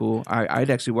pretty cool. I'd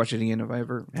actually watch it again if I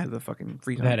ever had the fucking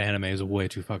free time. That anime is way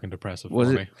too fucking depressive Was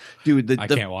for it? me. Dude, I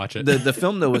can't watch it. The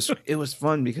film though was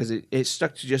fun because it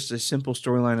stuck to just a simple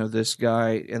storyline of this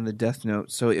guy and the Death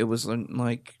Note. So it was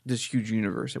like this huge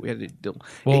universe that we had to deal.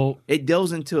 Well- it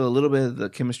delves into a little bit of the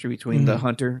chemistry between the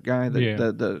hunter guy, Yeah.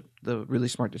 the really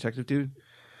smart detective dude.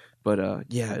 But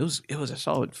yeah, it was a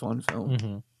solid fun film.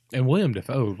 Mm-hmm. And William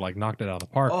Dafoe like knocked it out of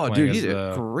the park. Oh, playing dude, as he did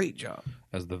the, a great job.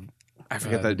 as the I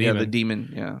forget the that. demon. Yeah, the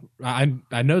demon. Yeah.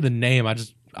 I know the name.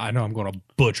 I know I'm going to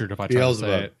butcher it if I try to say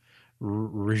Beelzebub. it.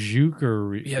 Rajuk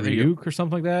or Yeah, there you Ryuk or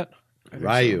something like that.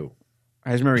 Ryu.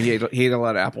 I just remember he ate a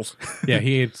lot of apples. Yeah,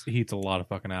 he eats a lot of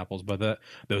fucking apples. But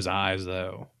those eyes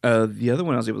though. The other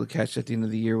one I was able to catch at the end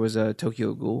of the year was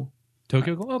Tokyo Ghoul.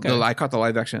 Tokyo Ghoul. Okay. I caught the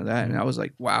live action of that, and I was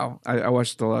like, "Wow!" I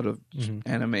watched a lot of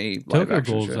anime live Tokyo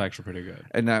action Ghoul shit. is actually pretty good.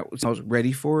 And I was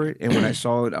ready for it. And when I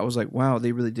saw it, I was like, "Wow!"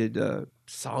 They really did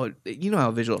solid. You know how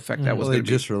visual effect that was. Well, they Gonna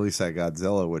just released that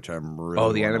Godzilla, which I'm really be.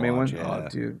 Oh, the wanna anime watch, one. yeah. Oh,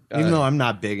 dude. Even though I'm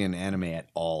not big in anime at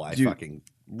all, I Dude. fucking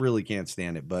really can't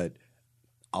stand it. But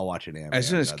I'll watch an anime. as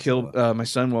soon on as Godzilla. my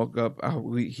son woke up,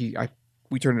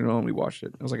 we turned it on. We watched it.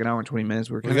 It was like an hour and 20 minutes.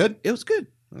 We were Was it good? It was good.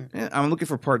 Yeah, I'm looking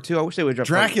for part 2. I wish they would drop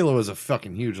Dracula was a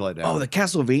fucking huge letdown. Oh, the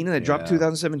Castlevania that dropped Yeah.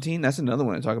 2017. That's another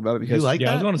one to talk about because you like Yeah,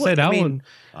 I that? was going to Well, say that I mean, one.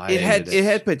 I it hated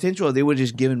had potential. They would have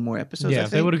just given more episodes. Yeah, I if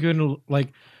they think. would have given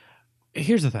like.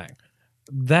 Here's the thing.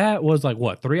 That was like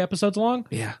what 3 episodes long?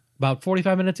 Yeah. About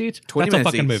 45 minutes each. 20 That's a minutes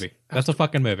fucking each. movie. That's a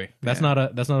fucking movie. That's not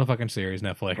a fucking series.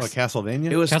 Netflix. What,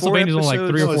 Castlevania? It was 4 Castlevania's only like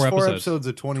episodes, 3 or No, it's 4 4 episodes.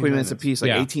 of 20 20 minutes a piece, like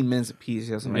Yeah. 18 minutes a piece.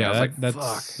 Yeah, something. Yeah, I was like, that's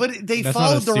fuck. But they That's not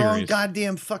a followed the wrong series.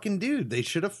 goddamn fucking dude. They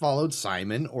should have followed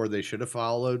Simon, or they should have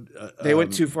followed. They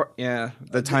went too far. Yeah,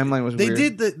 the timeline was They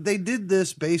weird. They did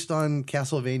this based on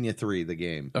Castlevania 3, the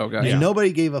game. Oh, God. And Yeah.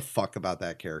 nobody gave a fuck about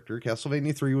that character.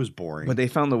 Castlevania 3 was boring. But they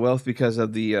found the wealth because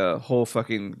of the whole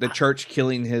fucking the church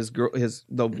killing his girl,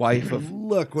 the wife of.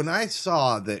 Look, when I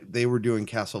saw that they were doing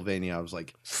Castlevania, I was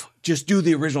like, Just do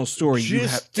the original story.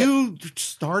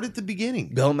 start at the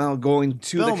beginning. Belmont going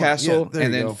to Belmont, the castle yeah, there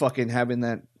and you then go. fucking having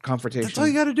that confrontation. That's all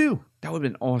you got to do. That would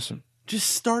have been awesome.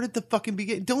 Just start at the fucking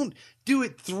beginning. Don't do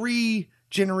it 3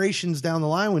 generations down the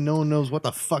line when no one knows what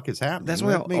the fuck is happening. That's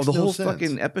why That makes the no whole sense.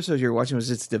 fucking episode you're watching was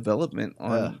its development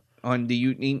on the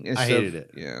Union. I hated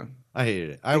it. Yeah, I hated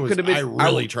it. I could've been- I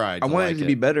really tried. I to wanted like it to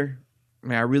be better. I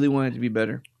mean, I really wanted it to be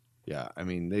better. Yeah, I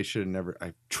mean, they should have never.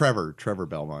 Trevor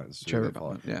Belmont. Is who Trevor they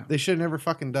call it. Belmont, yeah. They should have never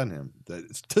fucking done him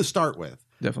to start with.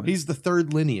 Definitely. He's the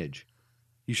third lineage.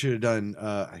 He should have done.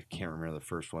 I can't remember the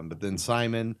first one, but then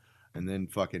Simon, and then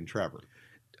fucking Trevor.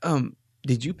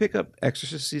 Did you pick up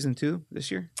Exorcist season 2 this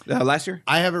year? Last year?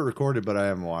 I have it recorded, but I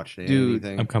haven't watched Dude,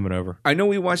 anything. I'm coming over. I know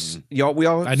we watched y'all. We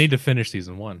all. I need to finish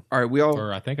season 1. All right, we all.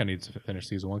 Or I think I need to finish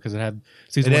season 1 because it had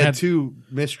It season 1 had had 2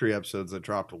 mystery episodes that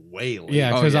dropped way late.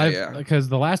 Yeah, Oh, because yeah.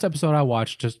 the last episode I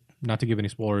watched, just not to give any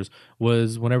spoilers,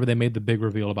 was whenever they made the big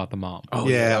reveal about the mom. Oh,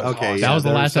 yeah, that was okay. awesome. yeah, that was the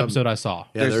there last some- episode I saw.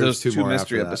 Yeah, There's those 2 more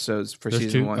mystery after that. episodes for There's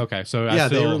season 2. 1. Okay, so Yeah, I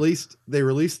still, they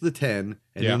released the 10,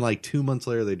 and Yeah. then like 2 months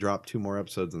later they dropped 2 more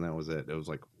episodes, and that was it. It was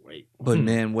like, wait, But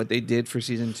man, what they did for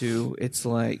season 2, it's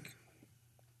like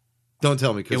don't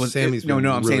tell me because Sammy's no. been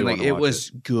I'm really saying like wanting to it watch was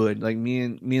good. Like me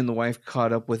and the wife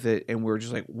caught up with it, and we were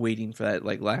just like waiting for that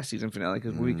like last season finale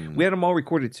because we had them all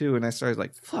recorded too. And I started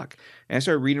like fuck, and I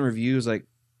started reading reviews like,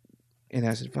 and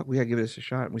I said fuck, we gotta give this a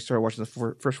shot. And we started watching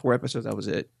the first 4 episodes. That was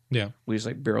it. Yeah. We just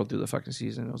like barreled through the fucking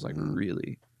season. It was like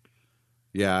really,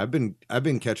 Yeah, I've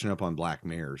been catching up on Black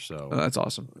Mirror, so that's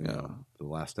awesome. you Yeah. know, the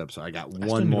last episode I got I still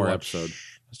one need to more watch- episode.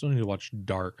 I still need to watch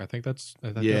Dark. I think that's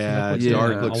Yeah, Netflix.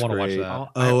 Dark Yeah. looks I want to watch great. that.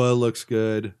 Oa looks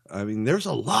good. I mean, there's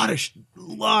a lot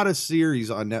of series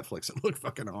on Netflix that look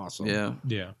fucking awesome. Yeah.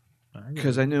 Yeah.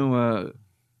 Because I know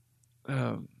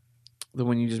the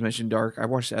one you just mentioned, Dark. I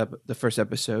watched the first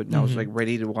episode and I was like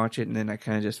ready to watch it, and then I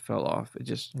kind of just fell off. It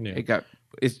just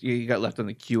you got left on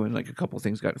the queue, and like a couple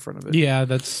things got in front of it. Yeah,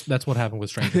 that's what happened with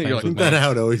Stranger You're Things. like, with Isn't that me.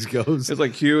 how it always goes? It's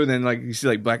like queue, and then like you see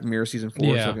like Black Mirror season 4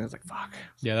 or Yeah. something. It's like fuck.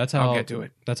 Yeah, that's I'll how get to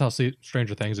it. That's how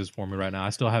Stranger Things is for me right now.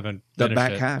 I still haven't The finished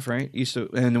back it. half, right? Used to,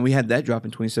 and then we had that drop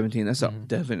in 2017. That's a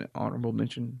definite honorable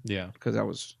mention Yeah. because that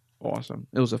was awesome.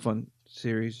 It was a fun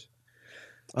series.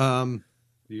 You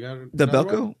got The another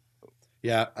Belko. one?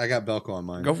 Yeah, I got Belko on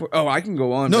mine. Go for. Oh, I can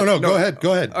go on. No, but- go ahead.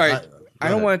 Go ahead. All right. I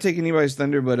don't ahead. want to take anybody's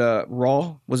thunder, but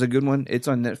Raw was a good one. It's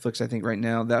on Netflix, I think, right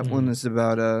now. That one is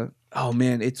about oh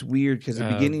man, it's weird because the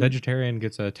beginning vegetarian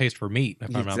gets a taste for meat.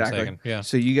 If I'm not mistaken. Yeah.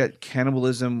 So you got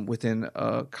cannibalism within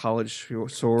a college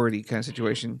sorority kind of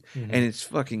situation, and it's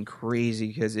fucking crazy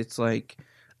because it's like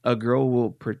a girl will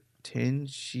pretend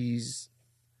she's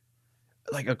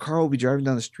like a car will be driving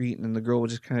down the street, and then the girl will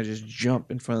just kind of just jump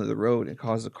in front of the road and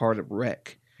cause the car to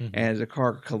wreck. And as the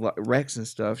car wrecks and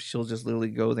stuff, she'll just literally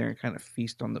go there and kind of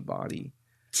feast on the body,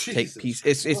 take piece.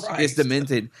 It's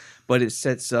demented, but it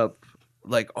sets up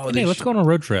like Hey, let's go on a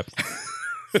road trip.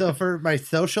 So for my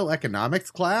social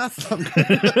economics class,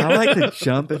 I like to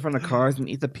jump in front of cars and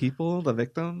eat the people, the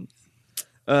victims.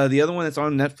 The other one that's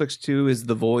on Netflix too is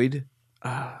The Void.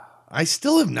 I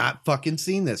still have not fucking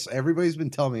seen this. Everybody's been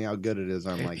telling me how good it is.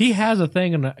 I'm like, He has a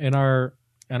thing in our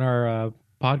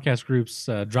podcast group's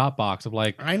Dropbox of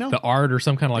like I know. the art or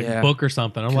some kind of like Yeah. book or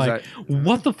something. I'm 'Cause like,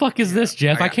 what the fuck is this,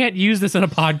 Jeff? I can't use this in a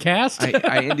podcast.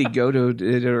 I Indiegogo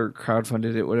did it or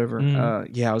crowdfunded it, whatever.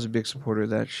 Yeah, I was a big supporter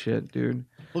of that shit, dude.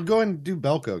 well, go and do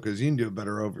Belko because you can do a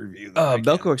better overview. Than I can.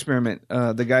 Belko Experiment,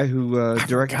 the guy who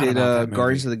directed about that movie.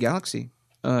 Guardians of the Galaxy.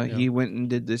 He went and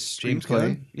did this James screenplay.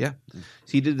 Gunn? Yeah, so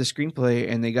he did the screenplay,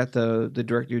 and they got the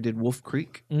director who did Wolf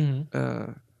Creek.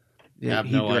 I have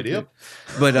he no directed idea. it.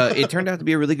 But it turned out to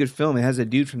be a really good film. It has a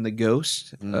dude from The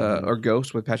Ghost, or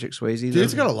Ghost with Patrick Swayze. Dude,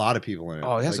 it's got a lot of people in it.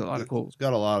 Oh, it has a lot of cool- It's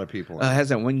got a lot of people. In It it. has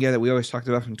that one guy that we always talked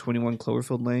about from 21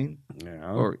 Cloverfield Lane.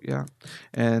 Yeah.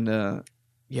 And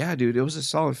yeah, dude, it was a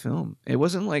solid film. It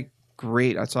wasn't like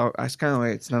great. I was kind of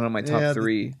like, it's not on my top Yeah,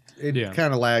 3. It Yeah.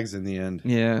 kind of lags in the end.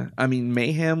 Yeah, I mean,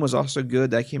 Mayhem was also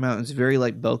good. That came out. And it's very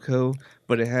like Belko,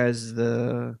 but it has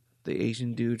the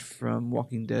Asian dude from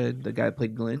Walking Dead, the guy who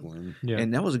played Glenn, Yeah.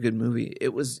 and that was a good movie.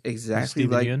 It was exactly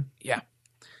Steven like Yeun?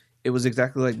 it was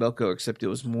exactly like Belko, except it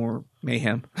was more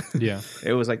mayhem. Yeah.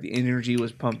 It was like the energy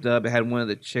was pumped up. It had one of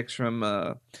the chicks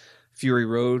from Fury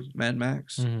Road, Mad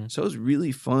Max. So it was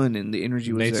really fun, and the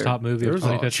energy was Nate's there. top movie There of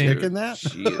was a 2015. chick in that.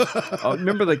 Shit. Oh,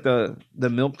 remember like the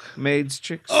milkmaids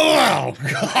chicks? Oh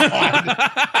God!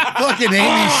 Fucking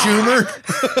Amy Schumer.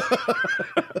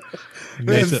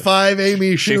 There's 5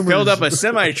 Amy She Schumers. filled up a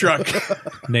semi truck.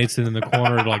 Nate's in the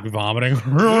corner like vomiting.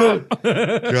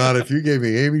 God, if you gave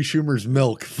me Amy Schumer's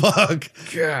milk, fuck.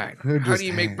 God, how just- do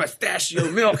you make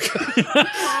pistachio milk?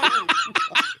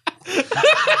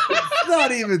 It's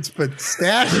not even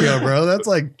pistachio, bro. That's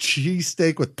like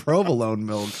cheesesteak with provolone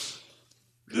milk.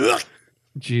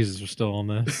 Jesus, we're still on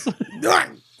this.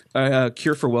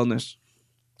 Cure for Wellness.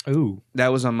 Ooh. That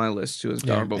was on my list too as an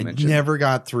honorable I mention. never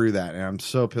got through that, and I'm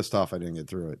so pissed off I didn't get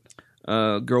through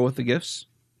it. Girl with the Gifts.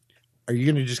 Are you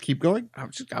going to just keep going? I'll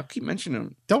keep mentioning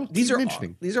them. Don't These keep are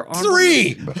mentioning. these are honorable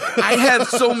 3. I have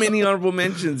so many honorable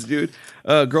mentions, dude.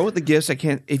 Girl with the Gifts. I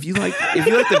can't. If you like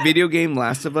the video game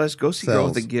Last of Us, go see Girl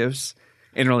with the Sells. Gifts.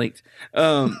 Interlinked.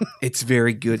 It's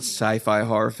very good sci-fi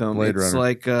horror film. Blade It's Runner.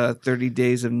 like 30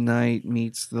 Days of Night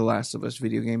meets The Last of Us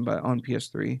video game, but on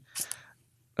PS3.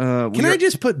 Can I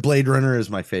just put Blade Runner as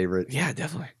my favorite? Yeah,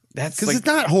 definitely. That's Because like, it's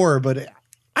not horror, but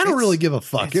I don't It's- really give a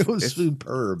fuck. it's- It was it's-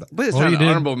 superb. but it's Well, not you an did-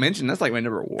 honorable mention. That's like my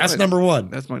number one. That's number one.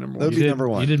 That's my number That would one. be number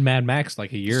one. You did Mad Max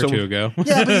like a year So- or two ago.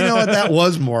 Yeah, but you know what? That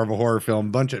was more of a horror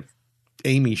film. Bunch of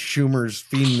Amy Schumer's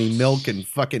feeding me milk and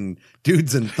fucking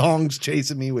dudes in thongs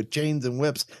chasing me with chains and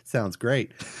whips. Sounds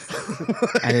great.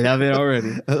 I love it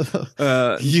already.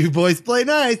 You boys play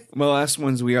nice. My last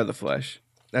one's We Are the Flesh.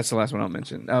 That's the last one I'll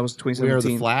mention. That was 2017. We Are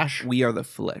the Flash? We Are the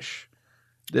Flesh.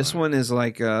 This one is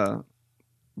like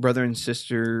brother and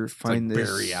sister It's find like this.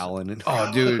 Barry Allen. And,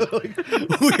 Oh, dude.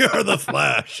 We Are the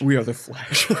Flash. We Are the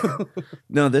Flash.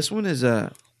 No, this one is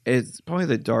it's probably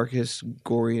the darkest,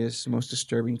 goriest, most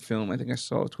disturbing film I think I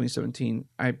saw of 2017.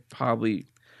 I'm probably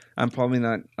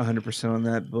not 100% on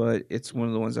that, but it's one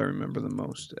of the ones I remember the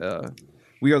most.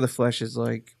 We Are the Flesh is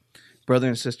like brother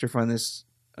and sister find this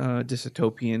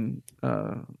dystopian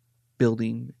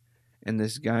building, and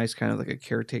this guy's kind of like a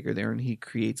caretaker there, and he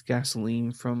creates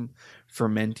gasoline from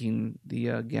fermenting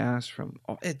the gas from.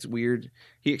 Oh, it's weird.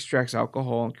 He extracts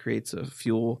alcohol and creates a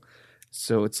fuel.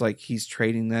 So it's like he's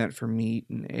trading that for meat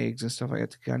and eggs and stuff like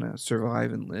that to kind of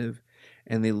survive and live.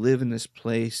 And they live in this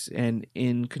place, and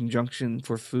in conjunction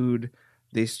for food,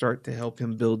 they start to help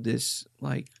him build this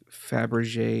like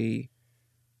Fabergé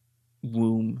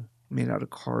womb made out of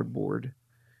cardboard.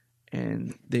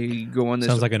 And they go on this.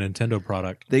 Sounds like a Nintendo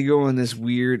product. They go on this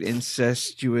weird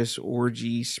incestuous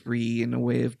orgy spree in a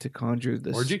way of to conjure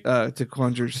this Orgy? To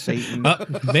conjure Satan.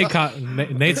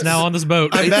 Nate's now on this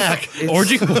boat. I'm back.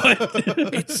 Orgy? What?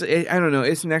 I don't know.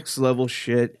 It's next level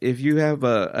shit. If you have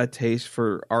a taste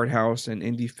for art house and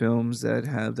indie films that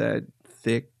have that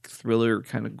thick thriller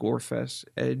kind of gore fest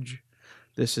edge,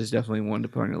 this is definitely one to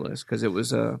put on your list because it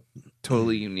was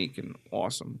totally unique and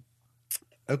awesome.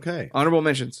 Okay. Honorable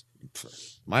mentions.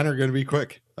 Mine are going to be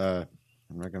quick. I'm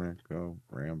not going to go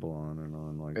ramble on and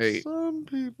on like Hey, some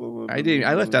people. I did.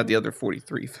 I left out the other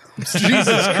 43 films. Jesus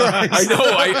Christ.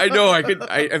 I know. I could.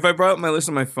 If I brought up my list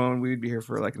on my phone, we would be here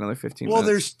for like another 15 Well, minutes.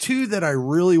 there's two that I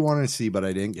really want to see, but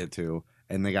I didn't get to,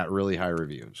 and they got really high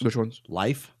reviews. Which ones?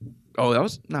 Life Oh, that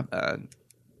was not bad.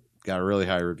 got a really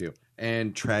high review,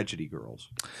 and Tragedy Girls.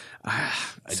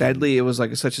 Sadly, it was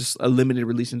like such a limited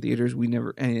release in theaters.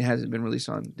 And it hasn't been released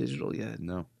on digital yet.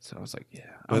 No, So I was like, yeah,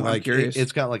 but I'm like curious.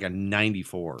 it's got like a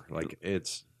 94. Like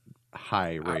it's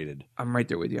high rated. I'm right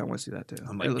there with you. I want to see that too.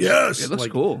 I'm It like, looks, yes, it looks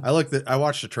Like, cool. I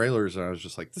watched the trailers and I was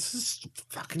just like, this is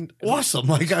fucking awesome.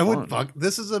 Like I would fun.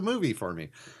 this is a movie for me.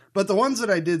 But the ones that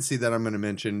I did see that I'm going to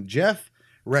mention, Jeff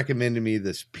recommended me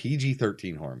this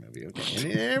PG-13 horror movie. Okay,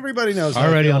 and everybody knows how I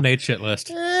Already feel. on Nate's shit list.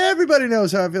 Everybody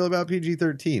knows how I feel about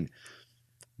PG-13.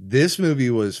 This movie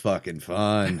was fucking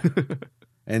fun.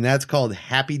 And that's called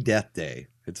Happy Death Day.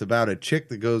 It's about a chick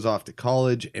that goes off to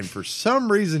college, and for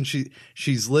some reason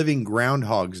she's living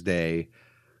Groundhog's Day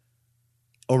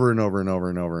over and over and over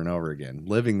and over and over again,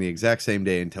 living the exact same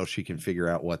day until she can figure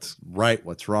out what's right,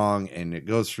 what's wrong, and it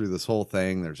goes through this whole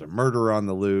thing. There's a murderer on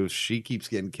the loose. She keeps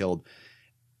getting killed,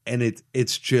 and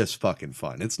it's just fucking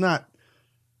fun. It's not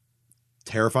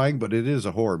terrifying, but it is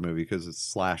a horror movie because it's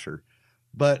slasher.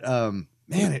 But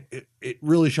man, it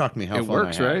really shocked me how It fun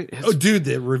works, I had. right? Oh, dude,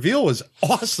 the reveal was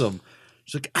awesome.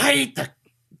 She's like, I ate the.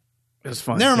 It was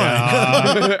fun. Never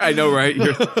mind. I know, right?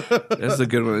 That's a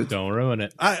good one. Don't ruin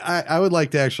it. I would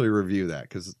like to actually review that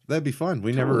because that'd be fun.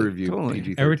 We never Totally, reviewed totally.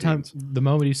 PG-13s. Every time, the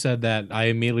moment you said that, I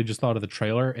immediately just thought of the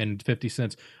trailer and 50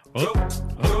 Cent's.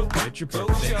 Oh, it's your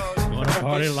birthday. You want to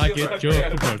party like it's your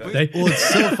birthday? Well, it's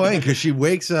so funny because she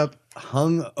wakes up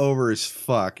hung over as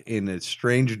fuck in a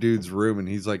strange dude's room, and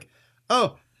he's like,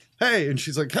 "Oh, hey," and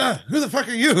she's like, "Who the fuck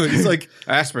are you?" And he's like,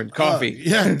 Aspirin, coffee.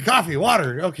 yeah, coffee,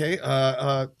 water. Okay,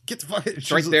 get the fuck.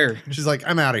 It's right there. She's like,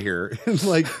 "I'm out of here." And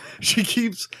like,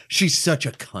 she's such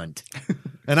a cunt.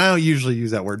 And I don't usually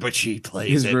use that word, but she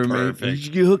plays His it roommate.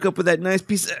 perfect. You hook up with that nice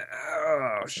piece of.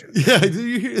 Oh, shit. Yeah, do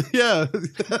you hear? Yeah.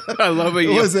 I love it.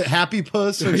 Was it Happy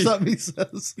Puss or something he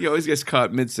says? He always gets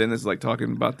caught mid sentence, like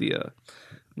talking about the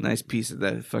nice piece of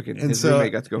that fucking And his so-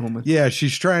 roommate got to go home with. Yeah,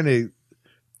 she's trying to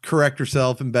correct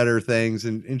herself and better things,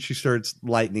 and she starts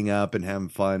lightening up and having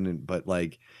fun. But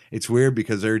like, it's weird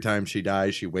because every time she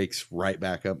dies, she wakes right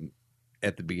back up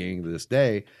at the beginning of this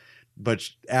day. But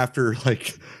after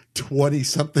like 20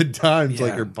 something times,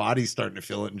 like Yeah. her body's starting to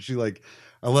feel it, and she like,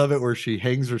 I love it where she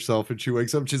hangs herself and she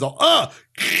wakes up and she's all,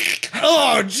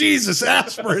 oh Jesus,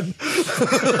 aspirin.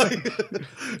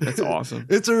 That's awesome.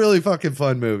 It's a really fucking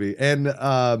fun movie. And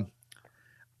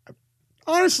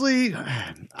Honestly,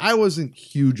 I wasn't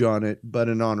huge on it, but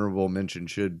an honorable mention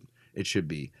should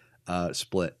be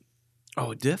Split.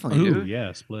 Oh, definitely, Ooh, dude.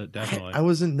 yeah, Split, definitely. I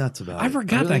wasn't nuts about it. I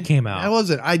forgot Really? that came out. I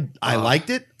wasn't. I liked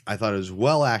it. I thought it was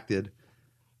well acted,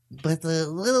 but the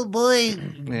little boy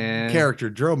Yeah. character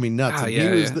drove me nuts. Oh, and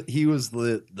yeah, he was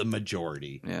the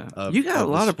majority. Yeah, of- you got of a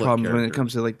the lot of Split problems when it character.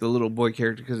 comes to like the little boy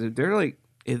character because if they're like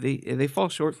if they fall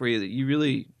short for you, that you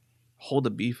really hold a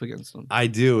beef against them. I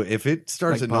do. If it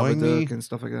starts like annoying me, and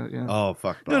stuff like that. Yeah. oh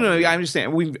fuck. no, Bobby. I'm just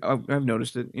saying I've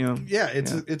noticed it. You know. Yeah,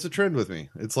 it's a trend with me.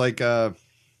 It's like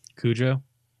Cujo.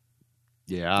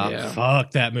 Yeah.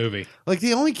 Fuck that movie. like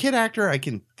the only kid actor I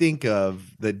can think of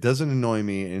that doesn't annoy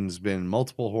me and has been in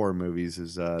multiple horror movies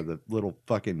is the little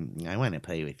fucking I want to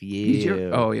play with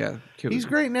you. Oh yeah. He's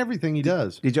great in everything he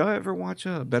does. Did y'all ever watch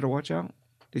Better Watch Out?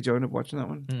 Did y'all end up watching that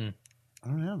one? I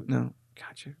don't have it. No.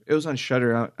 Gotcha. It was on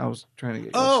Shutter. I was trying to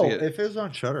get y'all Oh, to see it. if it was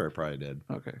on Shutter, I probably did.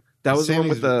 Okay. That was the one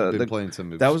with Sammy's been the playing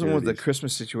some. that was the one with the obscurities.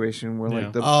 Christmas situation where Yeah.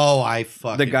 like the Oh, I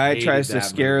fucking the guy hated tries to that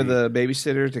scare movie. the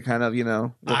babysitter to kind of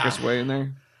work his way in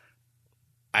there.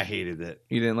 I hated it.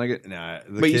 You didn't like it? Nah,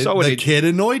 But you saw what the it- kid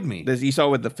annoyed me. You saw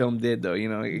what the film did, though. You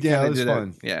know, it Yeah, kinda it was did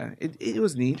fun. Yeah, it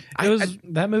was neat.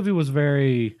 That movie was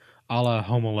very a la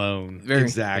Home Alone. Very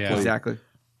Exactly. Yeah. exactly.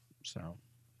 So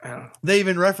I don't know. They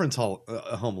even reference Home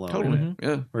Alone, Totally. Mhm.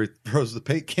 Yeah. where he throws the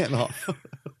paint can off.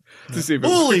 To see if it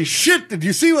Holy shit! Did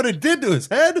you see what it did to his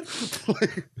head?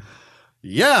 Like,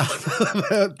 yeah,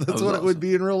 that's was what it would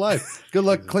be in real life. Good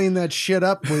luck cleaning that shit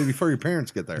up before your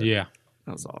parents get there. yeah,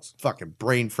 that was awesome. Fucking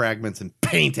brain fragments and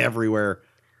paint everywhere.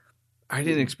 I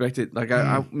didn't expect it. Like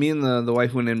me and the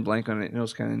wife went in blank on it, and it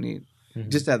was kind of neat. Mhm.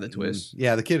 Just to have the twist.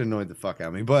 Yeah, the kid annoyed the fuck out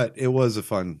of me, but it was a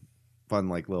fun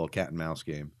like little cat and mouse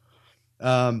game.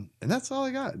 And that's all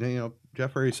I got. You know,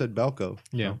 Jeff already said Belko.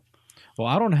 yeah. Well,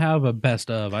 I don't have a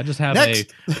best of. I just have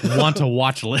Next. a want to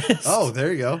watch list. Oh,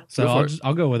 there you go. So Go for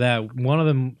I'll go with that. One of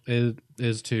them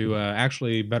is to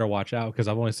actually better watch out because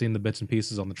I've only seen the bits and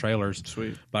pieces on the trailers.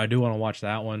 Sweet. But I do want to watch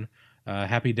that one.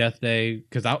 Happy Death Day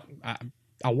because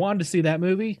I wanted to see that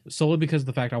movie solely because of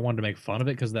the fact I wanted to make fun of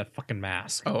it because of that fucking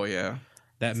mask. Oh yeah.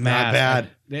 That not mask. bad.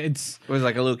 It's It was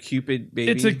like a little Cupid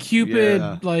baby. it's a Cupid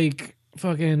Yeah. like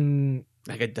fucking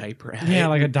like a diaper. yeah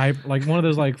like a diaper like one of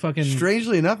those like fucking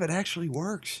Strangely enough, it actually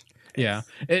works. yeah.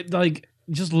 It like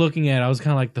just looking at it, I was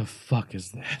kind of like the fuck is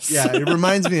this? Yeah, it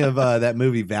reminds me of that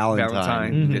movie Valentine.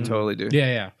 Valentine. Mhm. It totally do.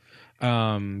 Yeah.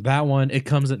 That one, It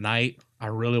Comes at Night. I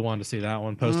really wanted to see that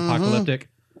one. Post-apocalyptic.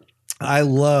 I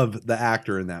love the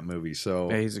actor in that movie, so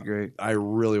Yeah, he's a great. I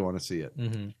really want to see it.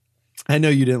 Mm-hmm. I know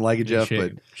you didn't like it, Jeff,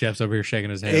 but Jeff's over here shaking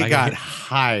his head. it I got could,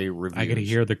 high reviews. I could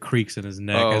hear the creaks in his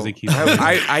neck Oh, as he keeps.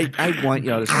 I want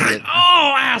y'all to see it.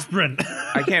 Oh, aspirin!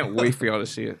 I can't wait for y'all to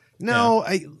see it. No,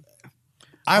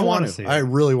 I want wanna to. see it. I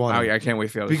really want Oh to. yeah, I can't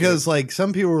wait for y'all to Because see like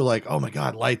some people were like, "Oh my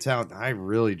god, Lights Out." I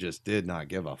really just did not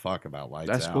give a fuck about it. Lights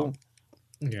That's Out. cool.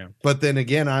 Yeah. But then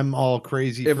again, I'm all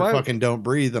crazy If for I- fucking Don't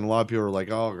Breathe, and a lot of people are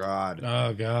like, "Oh god."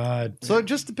 Oh God. So it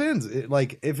just depends.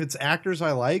 Like if it's actors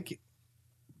I like,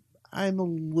 I'm a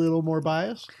little more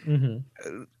biased.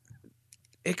 Mm-hmm.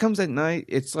 It Comes at Night.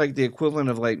 It's like the equivalent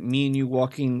of like me and you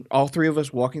walking, all three of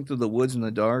us walking through the woods in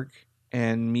the dark,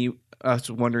 and us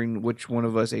wondering which one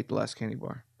of us ate the last candy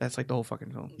bar. That's like the whole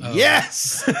fucking film.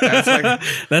 Yes. That's like-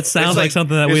 that sounds It's like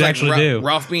something that it's we'd like actually Ra- do.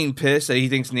 Ralph being pissed that he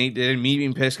thinks Nate did it, me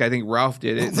being pissed 'cause I think Ralph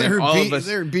did it. And then There'd all be- of us,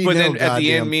 there'd be but no then at the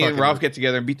goddamn end, me and fucking- Ralph get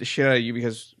together and beat the shit out of you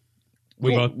because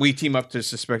we team up to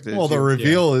suspect it. Well, the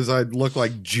reveal is I'd look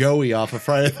like Joey off of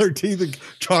Friday the 13th, a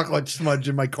chocolate smudge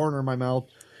in my corner of my mouth.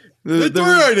 That's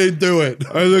why I didn't do it.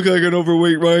 I look like an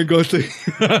overweight Ryan Gosling.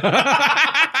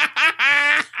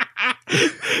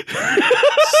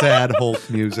 Sad Hulk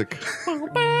music.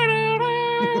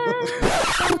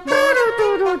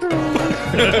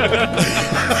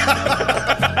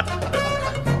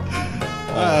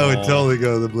 I would totally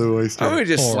go to the Blue Oyster. I would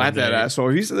just Poor slap that Nate. asshole.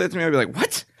 If you said that to me, I'd be like,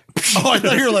 "What?" Oh, I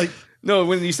thought you were like, No,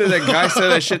 when you said that guy said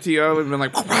that shit to you, I would have been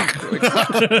like,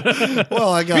 well,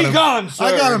 I got "Be him. gone, sir."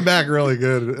 I got him back really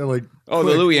good. Like, Oh,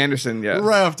 quick. the Louis Anderson, yeah.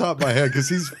 Right off the top of my head, because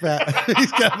he's fat.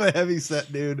 He's kind of a heavy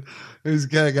set dude. He's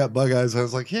kind of got bug eyes. I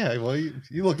was like, yeah, well, you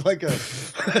look like a.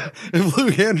 If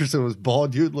Luke Anderson was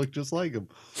bald, you'd look just like him.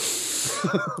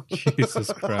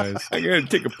 Jesus Christ. I gotta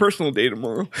take a personal day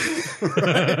tomorrow.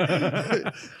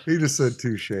 He just said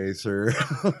touche, sir.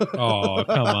 Oh,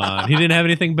 come on. He didn't have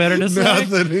anything better to say?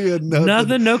 Nothing. He had nothing.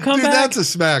 Nothing? No Dude, comeback? that's a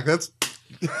smack. That's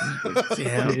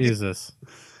Damn. Jesus.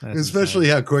 That's especially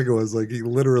how quick it was. Like he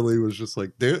literally was just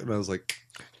like, dude, and I was like,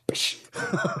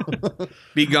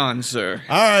 Be gone, sir.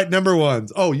 All right, number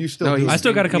ones. Oh, you still? No, do he's- I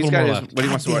still got a couple he's got more his- left. What he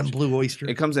wants to Goddamn watch. Blue Oyster.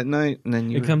 It comes at night, and then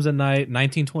you. It comes at night.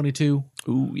 1922.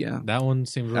 Ooh, yeah. That one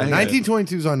seems really good.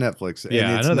 1922 is on Netflix, and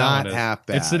Yeah, it's I know that not one is. half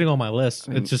bad. It's sitting on my list.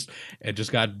 It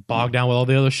just got bogged down with all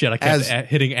the other shit I kept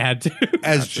hitting add to.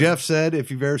 As Jeff said,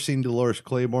 if you've ever seen Dolores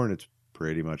Claiborne, it's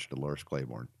pretty much Dolores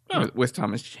Claiborne With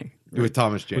Thomas Jane. with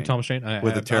Thomas Jane. With Thomas Jane,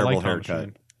 With a terrible like Thomas haircut.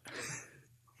 Jane.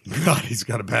 God, he's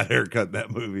got a bad haircut in that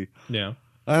movie. Yeah,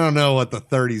 I don't know what the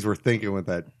 30s were thinking with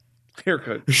that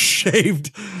Haircut.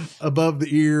 shaved above the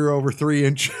ear over 3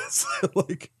 inches.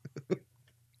 Like,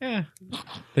 yeah.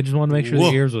 They just wanted to make sure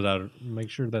Whoa. the ears was out. Make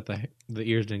sure that the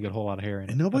ears didn't get a whole lot of hair in it.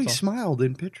 and nobody That's all. smiled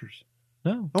in pictures.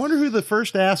 No. I wonder who the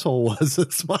first asshole was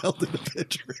that smiled in the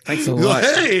picture. Thanks a lot.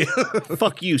 Hey,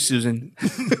 Fuck you, Susan.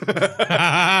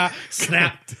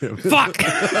 Snap. Damn it. Fuck.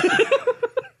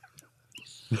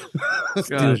 God.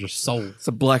 Steals your soul. It's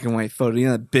a black and white photo. You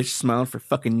know that bitch smiled for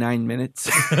fucking 9 minutes.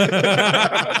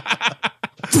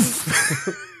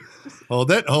 Hold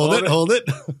it, hold it, hold it.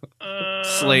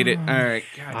 Slate it. All right.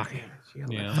 God Fuck. damn it. You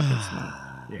got Yeah. that fucking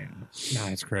smile. Yeah.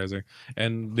 Nah, it's crazy.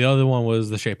 And the other one was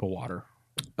The Shape of Water.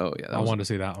 Oh yeah, I wanted to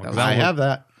see that one. that 'cause was- I that one, have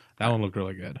that. that one looked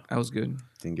really good. that was good.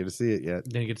 Didn't get to see it yet.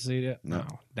 Didn't get to see it yet? No.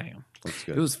 Damn. Looks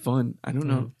good. It was fun. I don't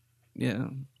know. Mm-hmm. Yeah.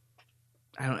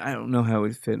 I don't know how it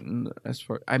would fit in as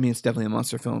far. I mean, it's definitely a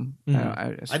monster film.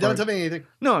 Mhm. I don't tell me anything.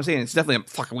 No, I'm saying it's definitely a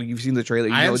fucking. Well, you've seen the trailer.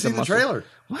 You I know haven't it's a seen the monster- trailer.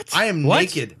 What? I am What?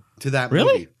 naked to that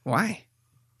Really? movie. Why?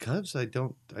 Because I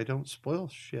don't spoil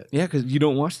shit. Yeah, because you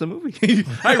don't watch the movie.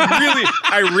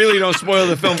 I really don't spoil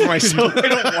the film for myself. I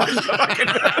don't watch the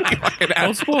fucking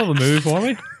Don't spoil the movie for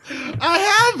me. I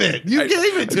have it. You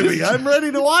gave it to me. I'm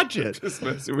ready to watch it.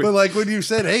 But like when you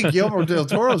said, "Hey, Guillermo del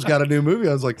Toro's got a new movie,"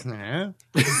 I was like, "Nah,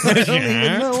 I don't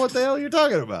even know what the hell you're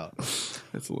talking about."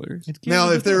 That's hilarious. Now,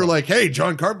 if they were like, "Hey,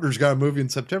 John Carpenter's got a movie in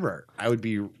September," I would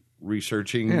be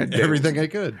researching Yeah, everything I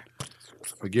could.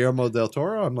 But Guillermo del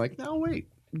Toro, I'm like, "No, wait.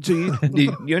 So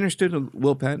you understood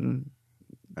Will Patton?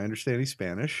 I understand he's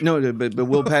Spanish." No, but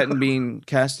Will Patton being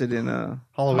casted in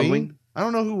Halloween. I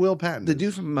don't know who Will Patton The is.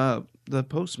 dude from the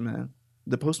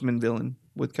Postman villain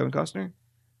with Kevin Costner.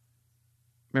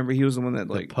 Remember, he was the one that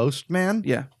The like Postman.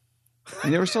 yeah.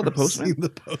 You never saw the Postman? Seen the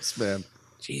Postman.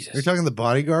 Jesus. You're talking the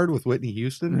Bodyguard with Whitney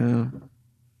Houston, No.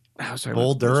 Oh, sorry,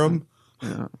 Bull about the Durham.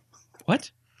 Postman.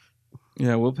 What?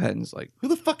 Yeah, Will Patton's like Who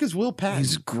the fuck is Will Patton?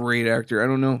 he's a great actor. I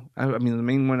don't know. I mean, the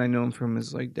main one I know him from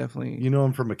is like definitely, You know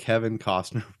him from a Kevin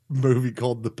Costner movie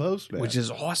called The Postman, which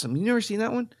is awesome. You never seen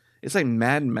that one? It's like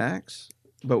Mad Max,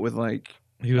 but with like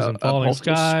He was in A Falling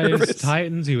Postal Skies, Service.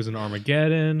 Titans. He was in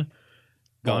Armageddon,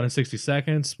 Gone in 60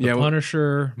 Seconds, The Yeah, well-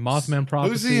 Punisher, Mothman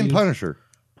Prophecy. who's he in Punisher?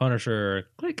 Punisher.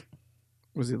 Click.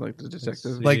 was he like the detective?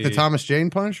 see. Like the Thomas Jane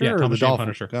Punisher Yeah, or Thomas the Jane Dolph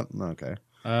Punisher.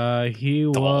 Okay, He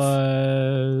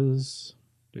was.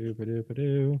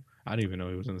 Doo-ba-doo-ba-doo. I didn't even know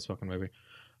he was in this fucking movie.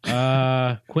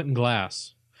 Quentin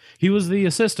Glass. He was the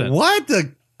assistant. what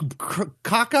the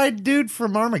cockeyed dude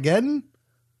from Armageddon?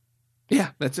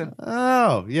 Yeah, that's it.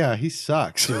 Oh yeah, he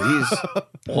sucks. He's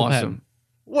awesome.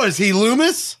 What is he,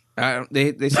 Loomis? They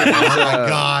said he's, Oh my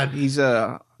God. he's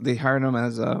they hired him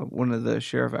as one of the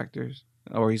sheriff actors,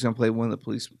 or he's gonna play one of the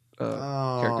police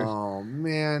characters. Oh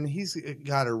man, he's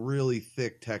got a really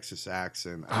thick Texas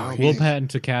accent. I don't Will think- Patton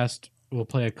to cast will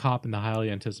play a cop in the highly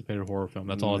anticipated horror film.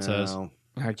 That's all it says. No.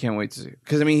 I can't wait to see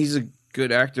because I mean he's a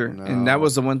good actor, and that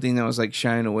was the one thing that was like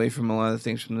shying away from a lot of the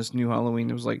things from this new Halloween.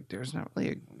 It was like there's not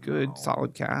really a good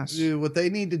solid cast. Dude, what they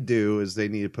need to do is they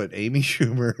need to put Amy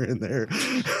Schumer in there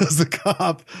as the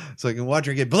cop so I can watch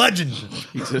her get bludgeoned.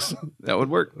 Jesus, that would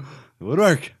work. It would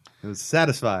work. It would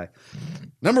satisfy.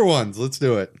 Number ones, let's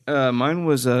do it. Mine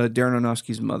was Darren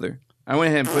Aronofsky's Mother. I went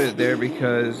ahead and put it there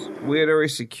because we had already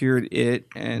secured it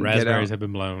and Get Raspberries Out. have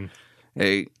been blown.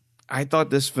 Hey, I thought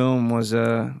this film was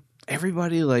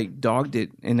everybody like dogged it,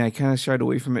 and I kind of shied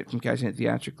away from it from catching it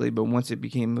theatrically. But once it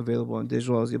became available on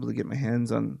digital, I was able to get my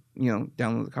hands on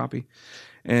download the copy.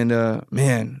 And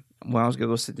man, when I was gonna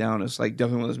go sit down, it's like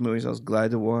definitely one of those movies I was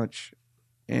glad to watch,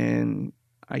 and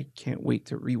I can't wait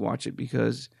to rewatch it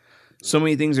because so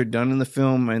many things are done in the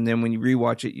film, and then when you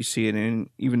rewatch it, you see it in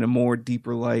even a more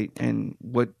deeper light. And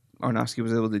what Aronofsky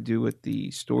was able to do with the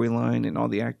storyline and all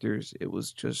the actors, it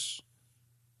was just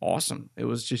awesome. It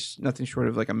was just nothing short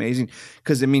of like amazing.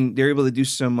 Because I mean, they're able to do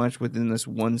so much within this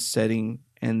one setting,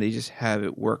 and they just have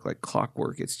it work like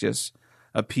clockwork. It's just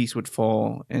a piece would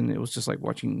fall, and it was just like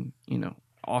watching.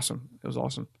 Awesome. It was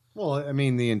awesome. Well, I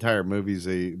mean, the entire movie's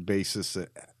a basis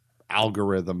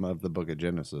algorithm of the Book of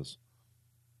Genesis.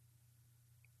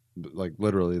 Like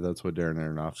literally, that's what Darren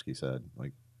Aronofsky said.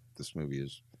 Like this movie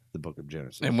is the Book of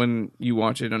Genesis. And when you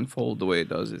watch it unfold the way it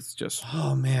does, it's just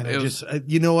oh man, it was-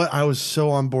 you know what? I was so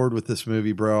on board with this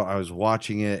movie, bro. I was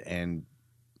watching it and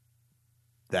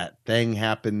that thing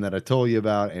happened that I told you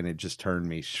about, and it just turned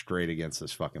me straight against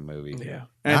this fucking movie. yeah.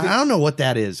 And I don't know what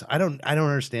that is. I don't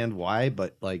understand why,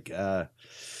 but like,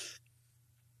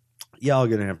 y'all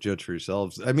gonna have to judge for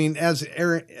yourselves. I mean, as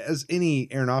any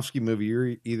Aronofsky movie,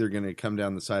 you're either gonna come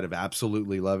down the side of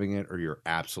absolutely loving it, or you're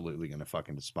absolutely gonna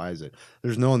fucking despise it.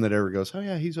 There's no one that ever goes, "Oh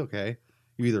yeah, he's okay."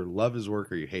 You either love his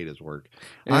work or you hate his work.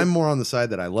 And I'm more on the side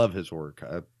that I love his work.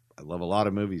 I love a lot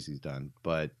of movies he's done,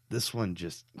 but this one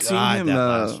just Seeing God, him, that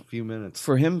last few minutes.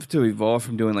 for him to evolve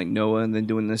from doing like Noah and then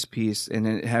doing this piece and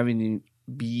then having to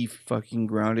be fucking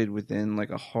grounded within like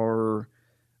a horror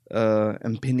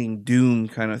impending doom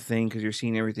kind of thing because you're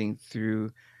seeing everything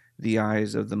through the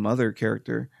eyes of the mother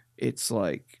character. It's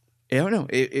like, I don't know,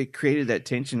 it created that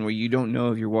tension where you don't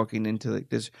know if you're walking into like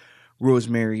this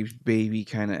Rosemary's Baby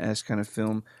kind of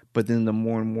film, but then the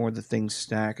more and more the things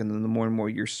stack, and then the more and more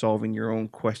you're solving your own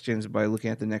questions by looking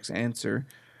at the next answer.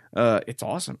 It's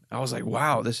awesome. I was like,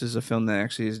 wow, this is a film that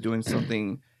actually is doing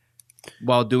something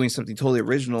while doing something totally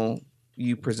original.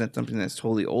 You present something that's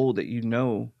totally old that you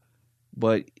know,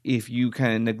 but if you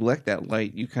kind of neglect that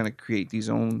light, you kind of create these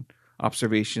own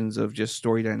observations of just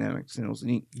story dynamics, and it was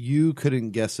neat. You couldn't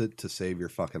guess it to save your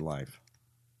fucking life.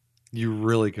 You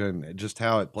really couldn't. Just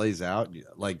how it plays out.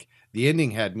 Like, the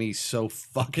ending had me so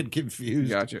fucking confused.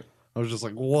 Gotcha. I was just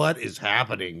like, what is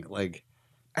happening? Like,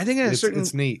 I think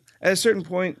it's neat. At a certain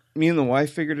point, me and the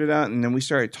wife figured it out, and then we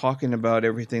started talking about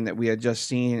everything that we had just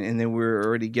seen, and then we were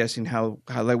already guessing how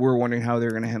like we were wondering how they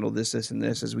were going to handle this, and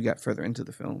this as we got further into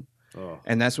the film. Oh.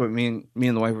 And that's what me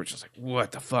and the wife were just like,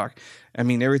 what the fuck? I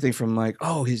mean, everything from like,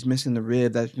 oh, he's missing the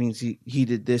rib. That means he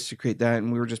did this to create that.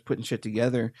 And we were just putting shit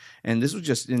together. And this was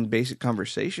just in basic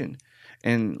conversation.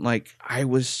 And like, I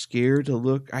was scared to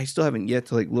look. I still haven't yet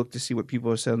to like look to see what people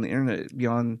have said on the internet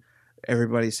beyond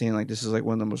everybody saying like, this is like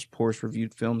one of the most poorest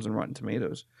reviewed films on Rotten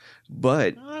Tomatoes.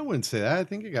 But I wouldn't say that. I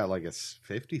think it got like a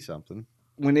 50 something.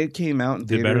 when it came out in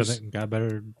Did theaters, got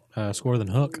better score than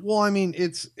Hook. Well, I mean,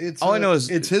 it's All I know is-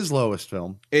 it's his lowest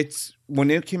film. it's when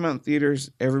it came out in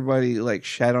theaters, everybody like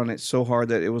shat on it so hard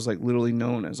that it was like literally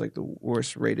known as like the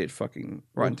worst rated fucking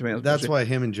Rotten Tomatoes. That's why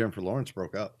him and Jennifer Lawrence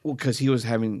broke up. Well, because he was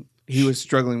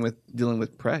struggling with dealing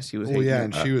with press. He was Well, hating yeah, it.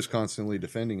 and she was constantly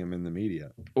defending him in the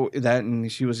media. That,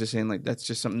 and she was just saying like that's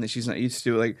just something that she's not used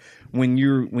to. Like when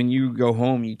you go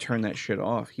home, you turn that shit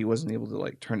off. He wasn't able to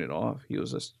like turn it off. He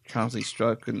was just constantly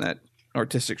stuck in that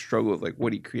artistic struggle of like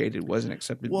what he created wasn't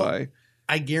accepted Well, by.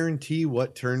 I guarantee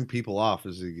what turned people off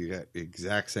is the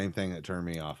exact same thing that turned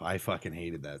me off. I fucking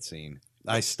hated that scene.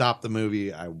 I stopped the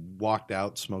movie. I walked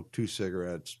out, smoked 2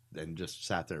 cigarettes, and just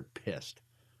sat there pissed.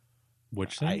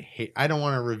 Which thing? I don't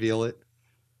want to reveal it.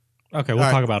 Okay, we'll All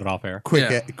talk right. about it off air.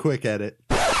 Quick edit.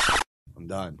 I'm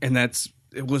done. And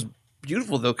it was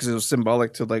beautiful though because it was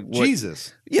symbolic to like what.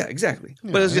 Jesus. Yeah, exactly.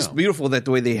 Yeah, but it's I just know. beautiful that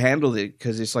the way they handled it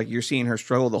because it's like you're seeing her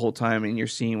struggle the whole time and you're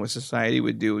seeing what society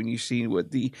would do and you see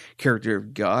what the character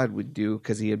of God would do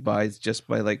because he abides just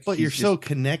by like. But he's you're just- so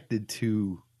connected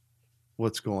to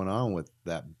what's going on with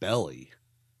that belly.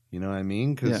 You know what I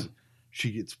mean? Because Yeah.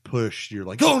 she gets pushed. You're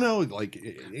like, oh no! Like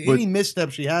any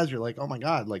misstep she has, you're like, oh my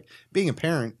god! Like being a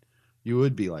parent, you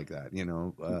would be like that. You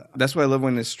know? That's why I love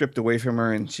when it's stripped away from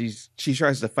her and she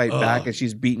tries to fight back and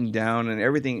she's beaten down and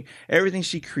everything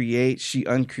she creates, she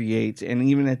uncreates. And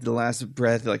even at the last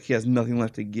breath, like he has nothing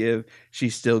left to give, she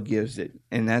still gives it.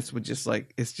 And that's what just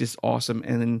like, it's just awesome.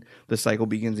 And then the cycle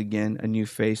begins again, a new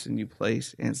face, a new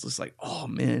place. And it's just like, oh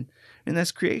man. And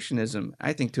that's creationism,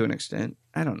 I think to an extent.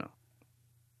 I don't know.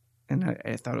 And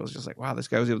I thought it was just like, wow, this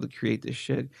guy was able to create this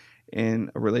shit in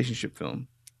a relationship film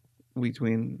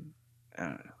between, I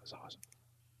don't know, it was awesome.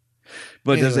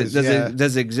 But Anyways,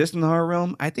 does it exist in the horror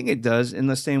realm? I think it does in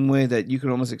the same way that you could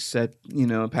almost accept,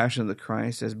 Passion of the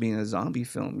Christ as being a zombie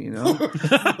film,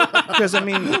 Because, I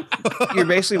mean, you're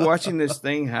basically watching this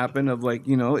thing happen of like,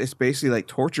 it's basically like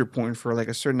torture porn for like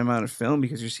a certain amount of film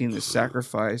because you're seeing the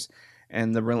sacrifice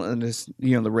and the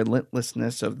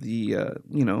relentlessness of the,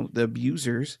 the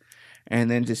abusers. And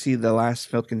then to see the last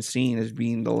fucking scene as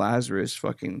being the Lazarus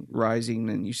fucking rising,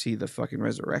 and you see the fucking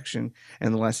resurrection,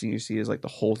 and the last thing you see is like the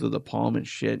hole through the palm and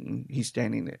shit, and he's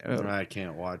standing there. I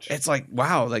can't watch. It's like,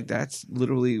 wow, like that's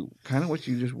literally kind of what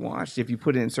you just watched if you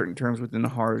put it in certain terms within the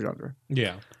horror genre.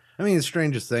 Yeah. I mean, the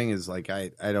strangest thing is like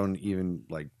I don't even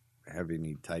like have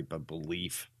any type of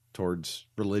belief towards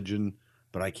religion,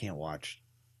 but I can't watch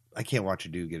a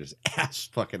dude get his ass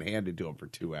fucking handed to him for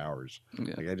 2 hours.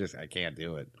 Yeah. Like I can't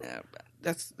do it. Yeah,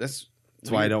 that's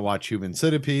That's why I don't watch Human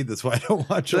Centipede. That's why I don't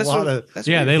watch a That's lot what- of. that's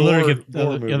Yeah, what- they gore- literally get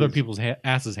gore other movies. people's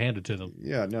asses handed to them.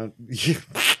 Yeah, no.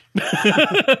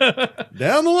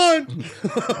 Down the line.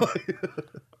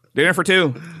 Dinner for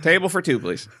two. Table for two,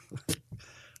 please.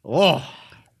 Oh,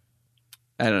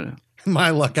 I don't know. my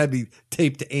luck, I'd be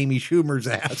taped to Amy Schumer's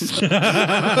ass.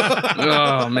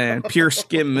 Oh man, pure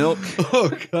skim milk.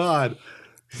 Oh God.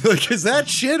 Like, is that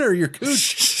shit or your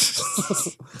cooch?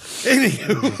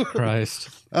 Anywho, Christ.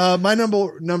 my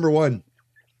number one.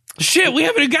 Shit, we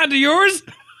haven't gotten to yours?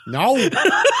 No.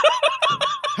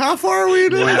 How far are we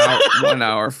into this? 1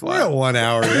 hour We're at flat. 1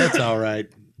 hour. That's all right.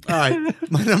 All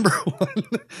right. My number one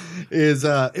is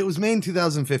it was made in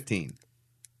 2015,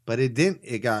 but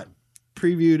it got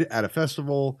previewed at a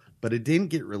festival, but it didn't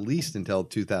get released until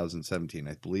 2017,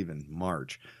 I believe in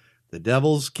March. The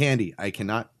Devil's Candy. I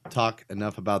cannot talk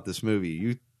enough about this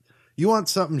movie. You want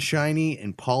something shiny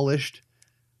and polished?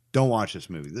 Don't watch this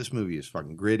movie. This movie is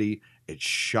fucking gritty. It's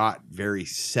shot very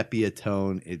sepia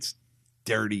tone. It's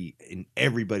dirty, and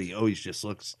everybody always just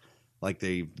looks like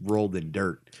they rolled in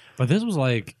dirt. But this was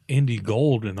like indie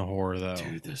gold in the horror, though.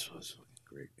 Dude, this was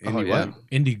great. Oh, Andy, yeah. what?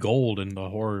 Indie gold in the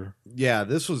horror. Yeah,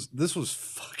 this was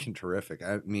fucking terrific.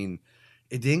 I mean,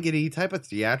 it didn't get any type of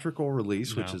theatrical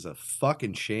release, which No. is a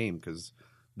fucking shame because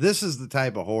this is the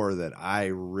type of horror that I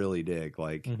really dig.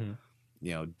 Like, Mhm.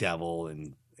 you know, devil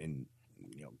and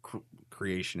you know,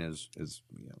 creation is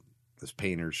you know, this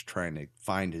painter's trying to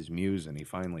find his muse, and he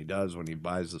finally does when he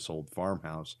buys this old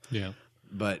farmhouse. Yeah.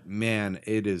 But man,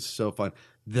 it is so fun.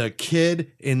 The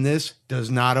kid in this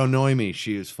does not annoy me.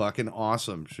 She is fucking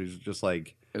awesome. She's just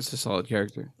like, It's a solid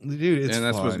character, dude, it's and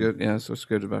that's fun. what's good. Yeah, that's what's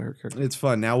good about her character. It's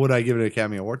fun. Now, would I give it a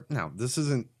Academy Award? No, this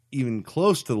isn't even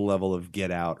close to the level of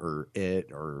Get Out or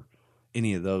It or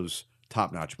any of those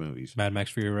top-notch movies. Mad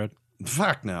Max Fury Road.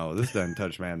 Fuck no. This doesn't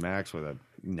touch Mad Max with a...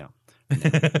 No.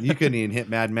 You couldn't even hit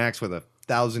Mad Max with a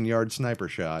 1,000-yard sniper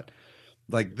shot.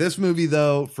 Like, this movie,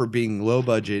 though, for being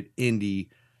low-budget, indie,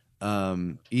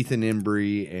 Ethan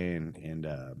Embry and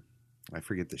I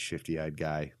forget the shifty-eyed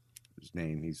guy. His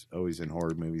name. He's always in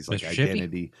horror movies like Mr. Shippy?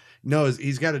 Identity. No,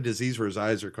 he's got a disease where his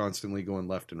eyes are constantly going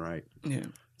left and right. Yeah,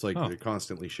 It's like Oh. they're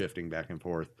constantly shifting back and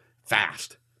forth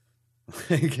fast.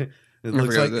 it I looks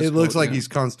forgot like this it looks quote, like yeah. he's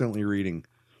constantly reading.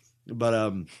 But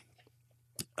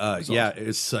That's yeah, awesome.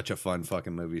 it's such a fun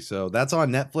fucking movie. So that's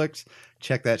on Netflix.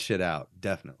 Check that shit out.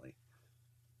 Definitely.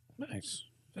 Nice.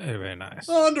 Very, very nice.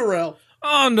 On to Ralph.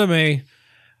 On to me.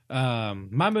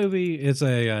 My movie is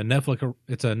a Netflix.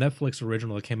 It's a Netflix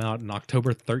original that came out on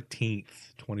October 13th,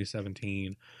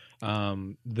 2017.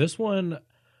 This one,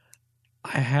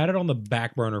 I had it on the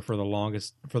back burner for the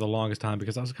longest time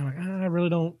because I was kind of like, I really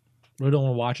don't want to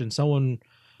watch it. And someone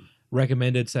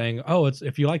recommended saying, "Oh, it's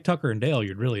if you like Tucker and Dale,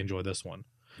 you'd really enjoy this one."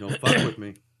 Don't fuck with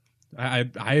me. I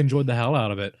enjoyed the hell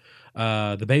out of it.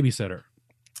 The Babysitter.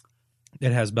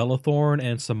 It has Bella Thorne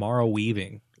and Samara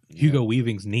Weaving, Hugo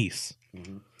Weaving's niece.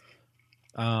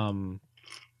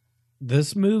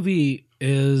 This movie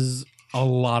is a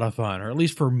lot of fun, or at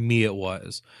least for me it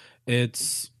was.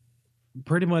 It's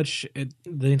pretty much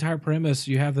the entire premise.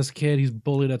 You have this kid, he's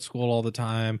bullied at school all the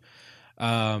time.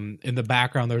 In the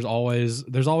background there's always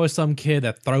some kid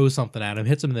that throws something at him,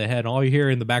 hits him in the head, and all you hear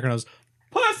in the background is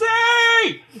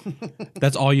pussy.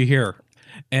 That's all you hear.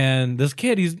 And this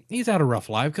kid, he's had a rough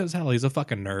life because hell, he's a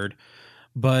fucking nerd.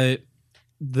 But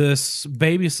this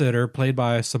babysitter, played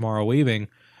by Samara Weaving,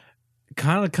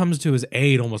 kind of comes to his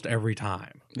aid almost every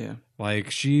time. yeah.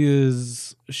 Like she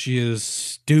is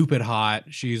stupid hot.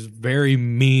 She's very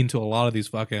mean to a lot of these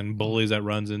fucking bullies that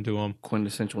runs into them.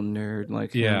 Quintessential nerd,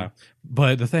 like Yeah. him.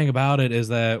 But the thing about it is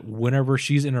that whenever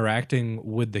she's interacting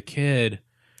with the kid,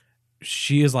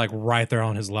 she is like right there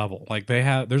on his level. Like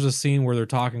there's a scene where they're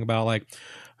talking about like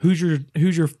who's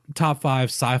your top 5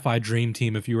 sci-fi dream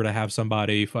team if you were to have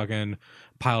somebody fucking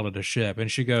pilot a ship,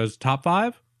 and she goes, top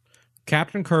 5?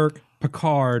 Captain Kirk,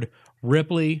 Picard,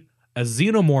 Ripley, a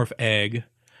xenomorph egg,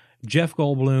 Jeff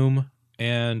Goldblum,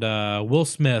 and Will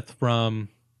Smith from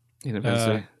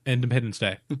Independence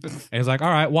Day. And he's like, all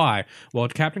right, why? Well,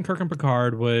 Captain Kirk and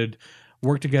Picard would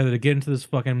work together to get into this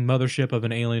fucking mothership of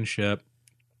an alien ship,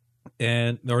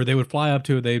 or they would fly up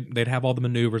to it. They'd have all the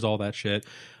maneuvers, all that shit.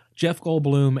 Jeff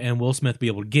Goldblum and Will Smith be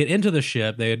able to get into the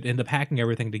ship. They'd end up hacking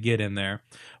everything to get in there.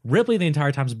 Ripley the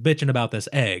entire time's bitching about this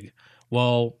egg.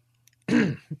 Well,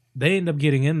 they end up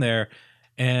getting in there,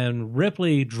 and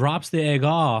Ripley drops the egg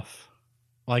off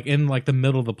like in like the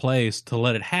middle of the place to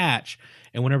let it hatch.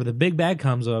 And whenever the big bad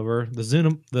comes over, the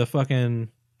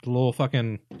little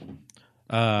fucking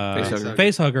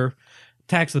face hugger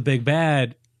attacks the big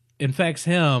bad, infects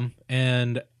him,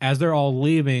 and as they're all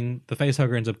leaving, the face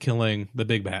hugger ends up killing the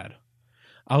big bad.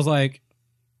 I was like,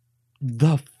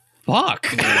 the fuck?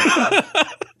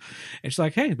 And she's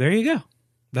like, hey, there you go.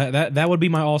 That would be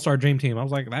my all-star dream team. I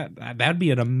was like, that'd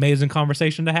be an amazing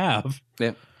conversation to have.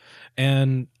 Yeah.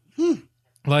 And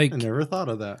like, I never thought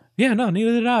of that. yeah, no,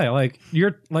 neither did I. Like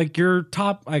your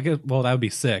top, I guess, well, that would be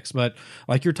 6, but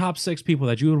like your top 6 people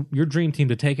that your dream team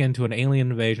to take into an alien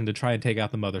invasion to try and take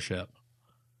out the mothership.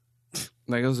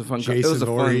 Like it was a fun. Jason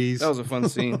Voorhees. That was a fun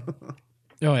scene.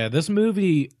 Oh yeah, this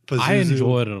movie I Pazuzu.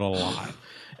 enjoyed it a lot,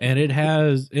 and it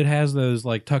has those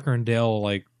like Tucker and Dale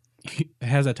like it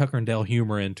has that Tucker and Dale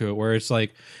humor into it, where it's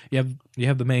like you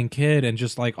have the main kid and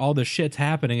just like all this shit's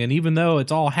happening, and even though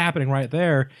it's all happening right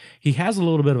there, he has a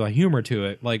little bit of a humor to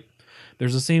it. Like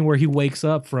there's a scene where he wakes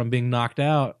up from being knocked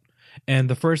out, and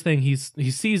the first thing he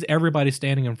sees everybody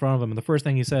standing in front of him, and the first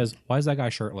thing he says, "Why is that guy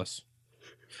shirtless?"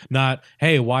 Not,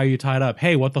 "Hey, why are you tied up?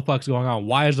 Hey, what the fuck's going on?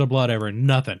 Why is there blood everywhere?"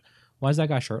 Nothing. Why is that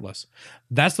guy shirtless?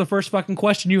 That's the first fucking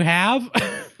question you have.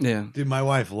 Yeah. Dude, my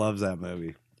wife loves that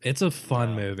movie. It's a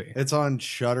fun movie. It's on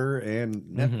Shudder and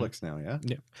Netflix now, yeah?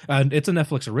 Yeah, and it's a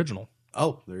Netflix original,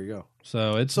 Oh, there you go.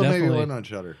 so it's So maybe definitely one on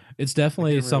Shudder. it's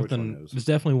definitely I can't remember which one something. it was. It's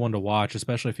definitely one to watch,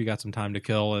 especially if you got some time to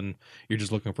kill and you're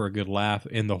just looking for a good laugh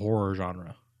in the horror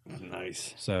genre.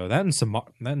 Nice. So that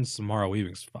and Samara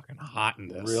Weaving's fucking hot in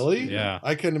this. Really? Yeah.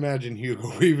 I couldn't imagine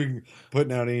Hugo Weaving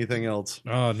putting out anything else.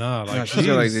 Oh no, Yeah, like she's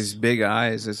got like these big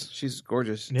eyes. She's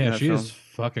gorgeous. in yeah, that she film. is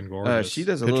fucking gorgeous. She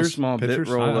does a little Pictures? small Pictures?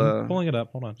 bit role. I'm pulling it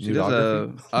up. Hold on. She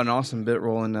does an awesome bit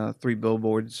role in 3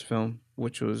 Billboards film,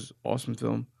 which was awesome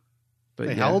film. But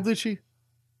Hey, yeah. how old is she?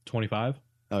 25.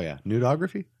 Oh, yeah.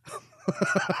 Nudography?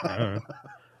 I don't know.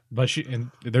 But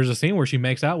there's a scene where she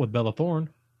makes out with Bella Thorne.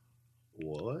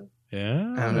 What? Yeah. I I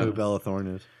don't don't know know. who Bella Thorne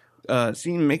is.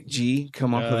 Seeing Mick G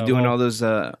come off of doing well- all those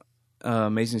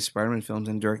Amazing Spider-Man films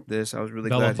and direct this, I was really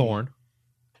Bella glad. Thorne.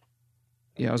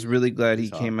 I was really glad he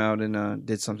Saw came out and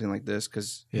did something like this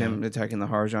because him attacking the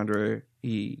horror genre,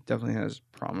 he definitely has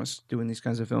promise doing these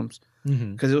kinds of films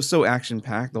Mm-hmm. because it was so action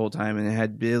packed the whole time and it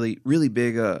had really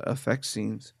big effect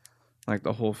scenes, like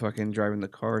the whole fucking driving the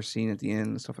car scene at the end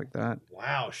and stuff like that.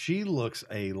 Wow, she looks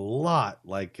a lot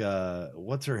like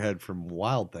what's her head from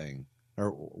Wild Thing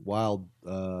or Wild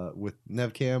with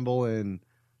Nev Campbell and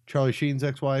Charlie Sheen's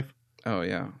ex-wife. Oh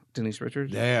yeah, Denise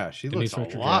Richards. Yeah, she Denise looks a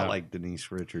Richards, lot yeah. like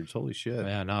Denise Richards. Holy shit!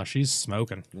 Yeah, no, she's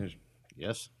smoking.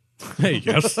 Yes. Hey,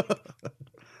 yes.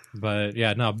 But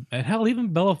yeah, no, and hell, even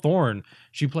Bella Thorne,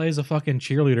 she plays a fucking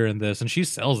cheerleader in this, and she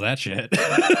sells that shit.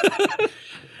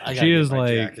 I She is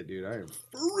like- jacket, dude. I am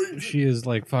free. She is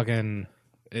like fucking.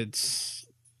 It's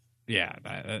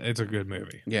a good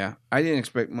movie. Yeah, I didn't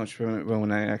expect much from it, but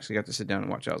when I actually got to sit down and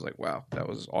watch it, I was like, "Wow, that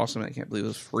was awesome!" I can't believe it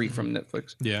was free from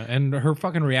Netflix. Yeah, and her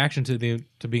fucking reaction to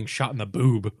being shot in the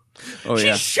boob. Oh She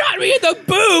yeah, shot me in the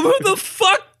boob. Who the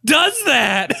fuck does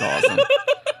that? it's awesome.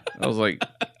 I was like,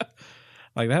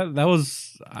 Like that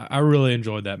was I really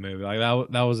enjoyed that movie. Like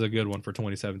that was a good one for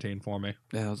 2017 for me.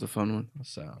 "Yeah, that was a fun one."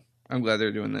 So I'm glad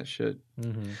they're doing that shit.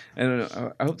 And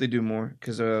I hope they do more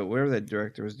because whatever that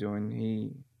director was doing,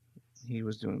 he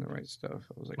was doing the right stuff.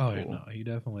 I was like, oh cool. yeah, no, he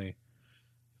definitely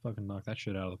fucking knocked that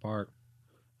shit out of the park.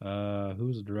 Who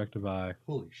was it directed by?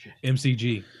 Holy shit!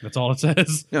 MCG. That's all it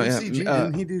says. No, yeah, CG,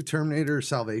 didn't he do Terminator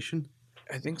Salvation?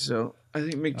 I think so. I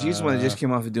think McGee's the one that just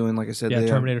came off of doing, like I said, Yeah, the,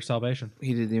 Terminator Salvation.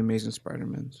 he did the Amazing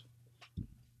Spider-Mans.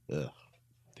 Ugh.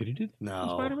 Did he do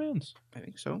No. Spider-Man's? I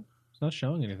think so. It's not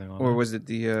showing anything on Or it. was it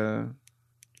the?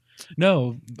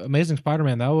 No, Amazing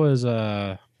Spider-Man. That was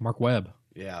Mark Webb.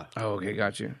 Yeah. Oh, okay,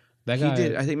 got you. That He guy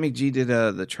did. I think McGee did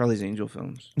the Charlie's Angel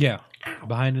films. Yeah.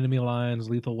 Behind Enemy Lines,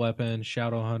 Lethal Weapon,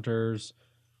 Shadow Hunters,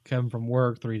 Kevin from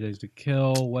Work, 3 Days to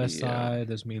Kill, West Yeah. Side,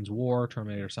 This Means War,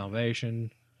 Terminator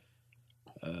Salvation.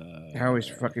 I always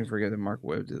fucking forget that Mark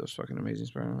Webb did those fucking Amazing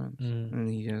Spider-Man, Mhm. and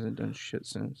he hasn't done shit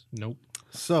since. Nope.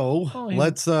 So Oh, he-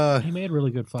 let's He made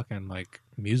really good fucking like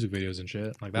music videos and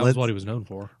shit. Like that was Let's- what he was known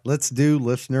for. let's do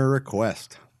listener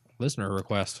request. Listener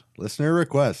request. Listener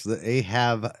request. They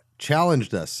have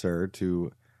challenged us, sir,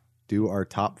 to do our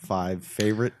top 5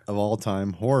 favorite of all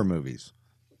time horror movies.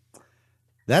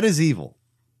 That is evil.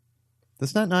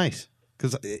 That's not nice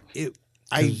because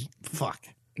fuck.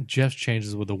 Jeff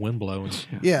changes with the wind blowing.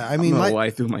 Yeah, I I mean, mean, my lie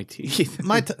through my teeth.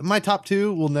 my top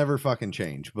 2 will never fucking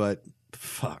change, but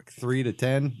fuck, 3 to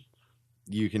 10,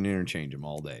 you can interchange them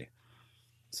all day.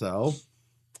 So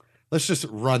let's just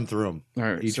run through them. All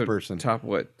right, Each so person. top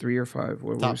what? 3 or 5?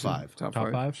 What were Top we saying? 5. Top Top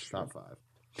 5. 5? Top 5.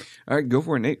 All right, go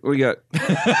for it, Nate. What do you got?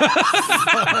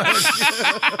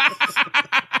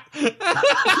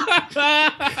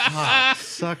 Ah,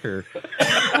 sucker.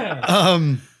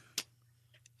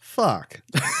 Fuck.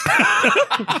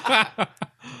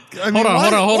 I mean, hold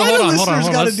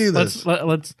on. Got to do this.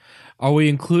 Let's. Are we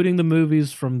including the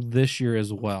movies from this year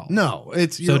as well? No,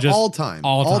 it's your just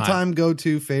all-time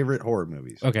go-to favorite horror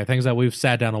movies. Okay, things that we've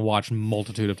sat down and watched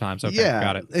multitude of times. Okay,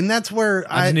 got it. And that's where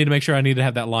I just need to make sure I need to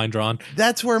have that line drawn.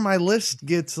 That's where my list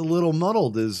gets a little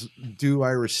muddled. Is do I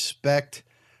respect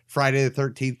Friday the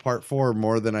 13th Part 4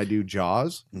 more than I do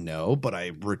Jaws? No, but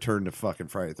I return to fucking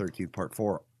Friday the 13th Part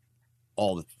 4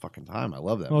 all the fucking time. I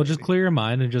love that. Well, just clear your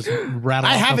mind and just rattle.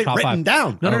 I off have the it top written five.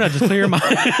 down. No, just clear your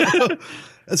mind.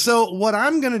 So what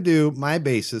I'm going to do, my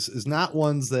basis is not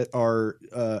ones that are,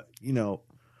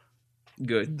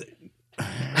 Good.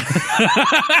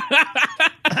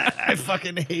 I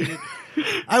fucking hate it.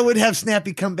 I would have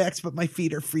snappy comebacks, but my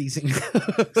feet are freezing.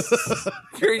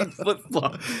 You're in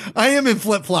flip-flop. I am in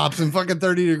flip-flops in fucking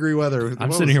 30-degree weather.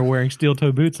 I'm sitting here wearing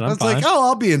steel-toe boots, and I'm It's fine. like, oh,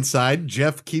 I'll be inside.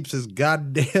 Jeff keeps his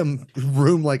goddamn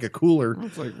room like a cooler. I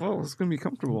was like, well, it's going to be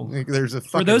comfortable. Like, there's a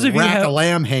fucking those of you rack who have- of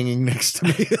lamb hanging next to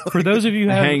me. For those of you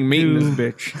who Hang meat in who-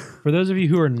 this bitch. For those of you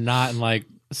who are not in like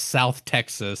South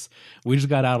Texas, we just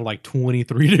got out of like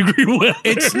 23-degree weather.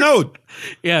 It snowed.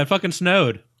 Yeah, it fucking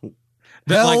snowed.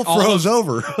 Hell Like, all froze of-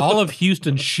 over. All of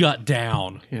Houston shut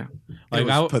down. Yeah. Like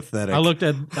was pathetic. I looked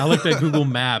at Google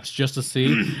Maps just to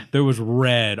see there was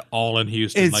red all in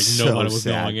Houston. It's like so nobody was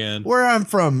sad. going in. Where I'm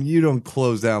from, you don't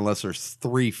close down unless there's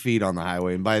 3 feet on the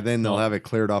highway, and by then they'll have it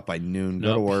cleared off by noon. Go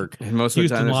to Nope. work. And most of the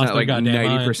time, Houston there's lost not their like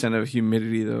goddamn 90% of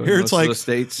humidity, though. Here in it's most of like the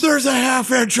states. there's a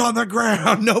half-inch on the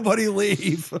ground. Nobody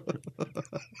leave.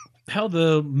 Hell,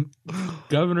 the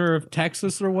governor of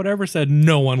Texas or whatever said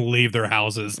no one leave their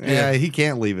houses. Yeah, he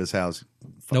can't leave his house.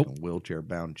 Nope. Fucking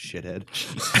wheelchair-bound shithead.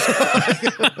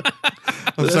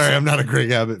 I'm sorry, I'm not a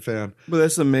Greg Abbott fan. But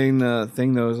that's the main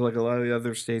thing, though, is like a lot of the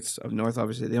other states up north,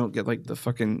 obviously, they don't get like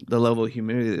the level of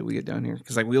humidity that we get down here.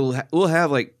 Because like we'll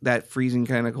have like that freezing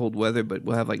kind of cold weather, but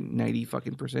we'll have like 90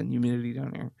 fucking % humidity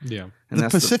down here. Yeah. And The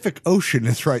Pacific Ocean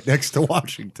is right next to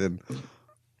Washington.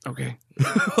 Okay.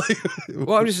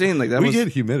 Well, I'm just saying, like that we was get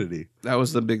humidity, that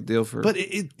was the big deal for. but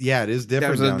it is that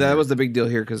different. was down that here. was the big deal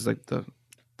here because like the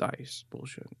ice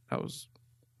bullshit. That was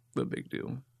the big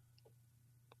deal.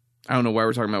 I don't know why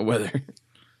we're talking about weather.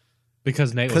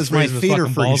 Because Nate was 'Cause my freezing his feet are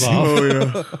fucking balls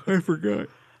freezing. off. Yeah, I forgot.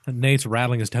 And Nate's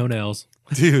rattling his toenails.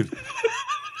 Dude.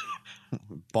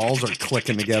 Balls are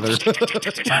clicking together.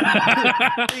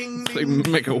 Like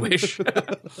make a wish.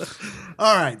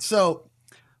 All right, so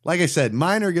like I said,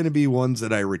 mine are going to be ones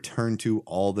that I return to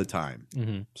all the time.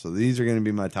 Mm-hmm. So these are going to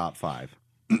be my top 5.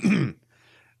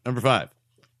 Number 5.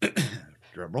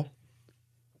 Drum roll.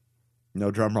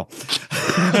 No drum roll.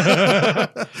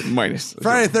 Minus.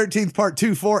 Friday the 13th, Part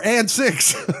 2, 4, and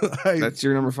 6. That's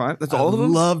your number 5. That's all of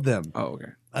them. Love them. Oh,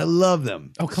 okay. I love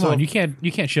them. Oh, come on. You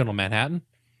can't shit on Manhattan.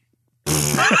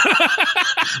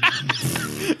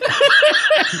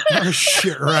 Oh,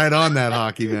 shit right on that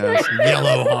hockey mask.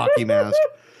 Yellow hockey mask.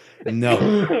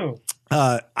 No.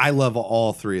 I love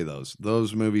all 3 of those.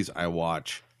 Those movies I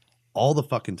watch all the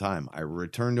fucking time. I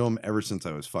return to them ever since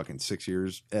I was fucking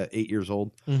 8 years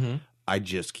old. Mm-hmm. I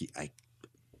just keep,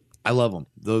 I love them.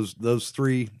 Those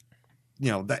 3,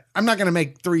 that I'm not going to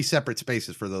make 3 separate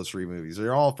spaces for those 3 movies.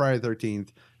 They're all Friday the 13th,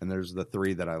 and there's the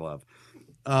 3 that I love.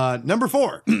 Number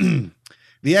 4,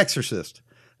 The Exorcist.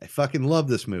 I fucking love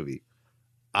this movie.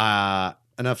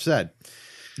 Enough said.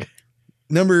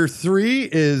 Number 3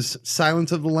 is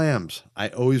Silence of the Lambs. I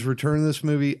always return to this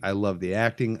movie. I love the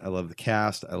acting. I love the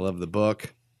cast. I love the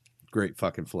book. Great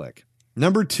fucking flick.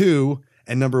 Number 2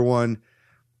 and number 1,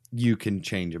 you can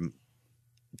change them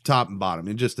top and bottom.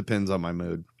 It just depends on my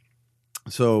mood.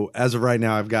 So as of right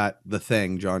now, I've got The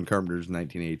Thing, John Carpenter's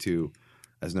 1982,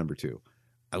 as number 2.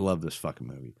 I love this fucking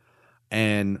movie.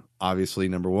 And obviously,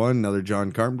 number 1, another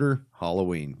John Carpenter,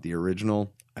 Halloween, the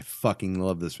original. I fucking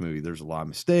love this movie. There's a lot of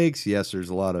mistakes. Yes,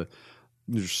 there's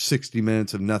 60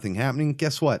 minutes of nothing happening.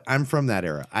 Guess what? I'm from that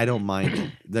era. I don't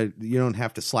mind it. You don't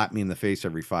have to slap me in the face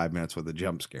every 5 minutes with a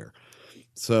jump scare.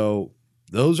 So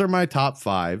those are my top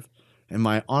 5. And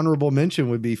my honorable mention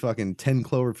would be fucking 10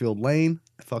 Cloverfield Lane.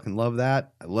 I fucking love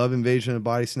that. I love Invasion of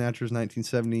Body Snatchers,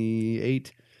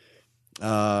 1978.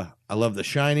 I love The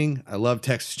Shining. I love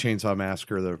Texas Chainsaw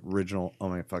Massacre, the original. Oh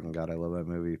my fucking God, I love that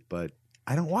movie. But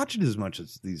I don't watch it as much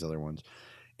as these other ones.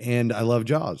 And I love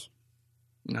Jaws.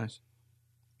 Nice.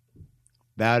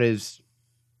 About as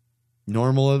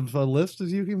normal of a list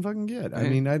as you can fucking get. I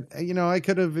mean, I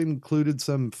could have included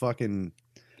some fucking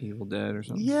Evil Dead or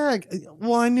something. Yeah.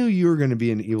 Well, I knew you were going to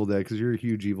be an Evil Dead because you're a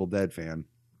huge Evil Dead fan.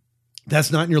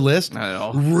 That's not in your list? Not at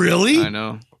all. Really? I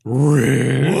know.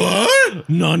 Really? What?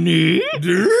 Nani? I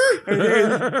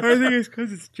think it's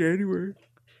because it's January.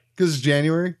 Because it's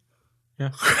January? Yeah.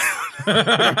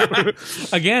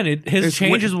 Again, his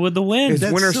changes with the wind. It's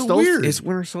That's winter so solstice. weird. It's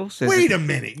winter solstice. Wait a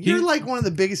minute. You're like one of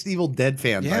the biggest Evil Dead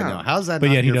fans I Yeah. know. How's that But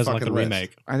not yet he your doesn't like fucking the list?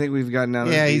 remake. I think we've gotten out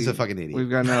of Yeah, the, he's a fucking idiot. We've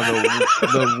gotten out of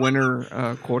the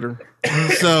winter quarter.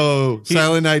 So,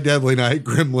 Silent Night, Deadly Night,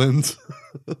 Gremlins.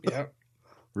 Yeah.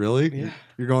 Really? Yeah.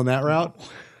 You're going that route?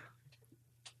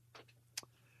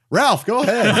 Ralph, go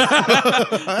ahead.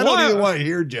 I don't even want to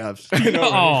hear Jeff's.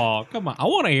 Oh, come on. I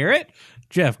want to hear it.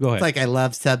 Jeff, go ahead. It's like I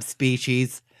love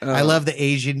subspecies. I love the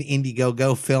Asian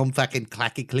Indiegogo film fucking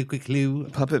Clacky Clucky Clue.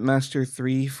 Puppet Master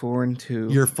 3, 4, and 2.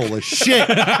 You're full of shit.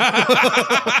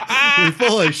 You're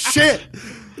full of shit.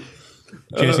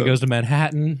 Jason Goes to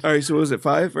Manhattan. All right, so what was it,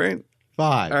 5, right?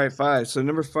 5. All right, 5. So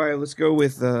number 5, let's go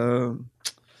with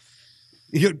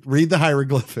You read the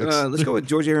hieroglyphics. let's go with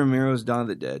George A. Romero's Dawn of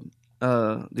the Dead,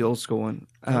 the old school one.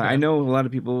 I know a lot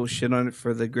of people shit on it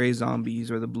for the gray zombies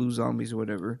or the blue zombies or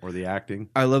whatever. Or the acting.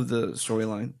 I love the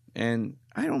storyline, and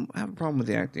I don't have a problem with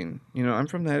the acting. You know, I'm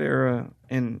from that era,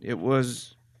 and it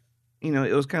was, you know,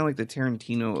 it was kind of like the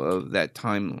Tarantino of that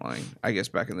timeline. I guess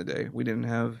back in the day, we didn't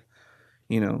have,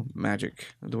 you know, magic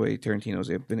the way Tarantino's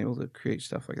been able to create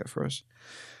stuff like that for us.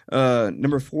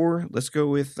 Number 4, let's go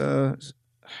with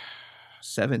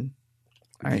 7.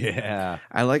 Yeah.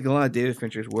 I like a lot of David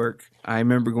Fincher's work. I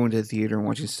remember going to the theater and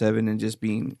watching 7 and just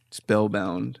being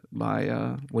spellbound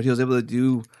by what he was able to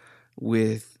do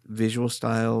with visual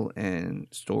style and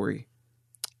story.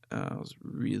 I was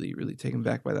really, really taken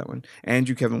back by that one.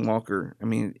 Andrew Kevin Walker. I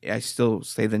mean, I still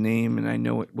say the name and I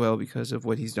know it well because of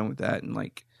what he's done with that and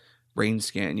like Brain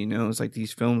Scan. You know, it's like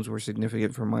these films were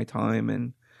significant for my time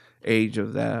and age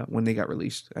of that when they got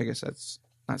released. I guess that's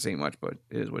not saying much, but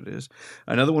it is what it is.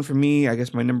 Another one for me, I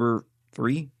guess my number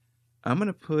 3, I'm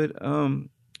gonna put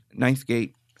Ninth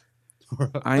Gate.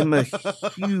 I'm a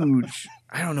huge,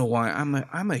 I don't know why,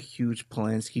 I'm a huge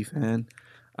Polanski fan.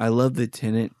 I love The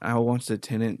Tenant. I watch The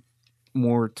Tenant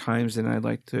more times than I'd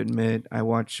like to admit. I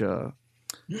watch The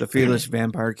Fearless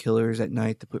Vampire Killers at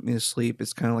night to put me to sleep.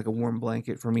 It's kind of like a warm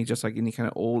blanket for me, just like any kind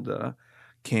of old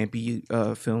campy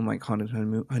film like Haunted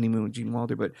Honeymoon with Gene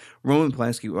Wilder. But Roman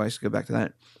Polanski, I used to go back to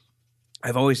that.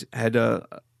 I've always had I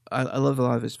love a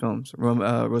lot of his films.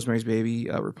 Rosemary's Baby,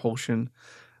 Repulsion.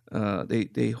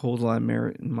 They hold a lot of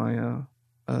merit in my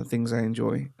things I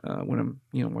enjoy when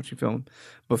I'm watching film.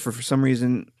 But for some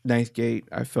reason, Ninth Gate,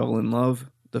 I fell in love.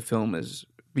 The film is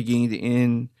beginning to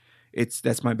end.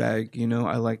 That's my bag.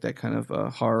 I like that kind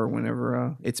of horror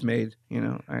whenever it's made.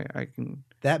 I can.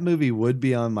 That movie would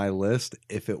be on my list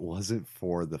if it wasn't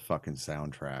for the fucking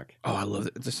soundtrack. Oh, I love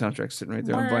it. The soundtrack's sitting right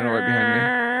there on vinyl right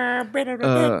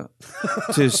behind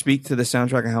me. To speak to the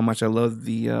soundtrack and how much I love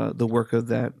the work of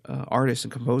that artist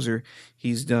and composer,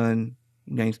 he's done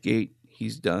Ninth Gate,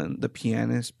 he's done The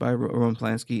Pianist by Roman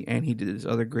Polanski, and he did this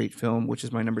other great film, which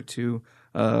is my number 2,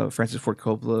 Francis Ford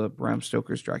Coppola, Bram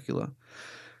Stoker's Dracula.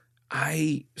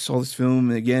 I saw this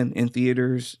film again in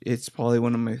theaters. It's probably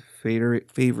one of my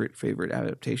favorite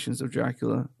adaptations of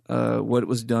Dracula. What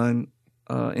was done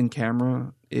in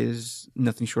camera is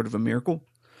nothing short of a miracle.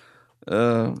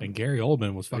 And Gary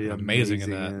Oldman was fucking amazing in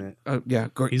that. Yeah,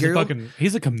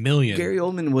 He's a chameleon. Gary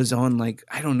Oldman was on like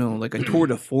a tour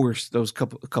de force those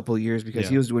couple of years because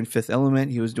he was doing Fifth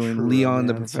Element, he was doing True Leon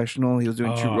the Romance. Professional, he was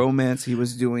doing True Romance, he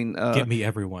was doing Get me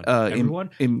everyone. everyone.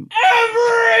 Everyone!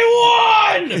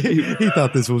 He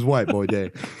thought this was White Boy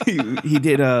Day. he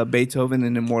did Beethoven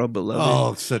and Immortal Beloved.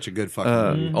 Oh, such a good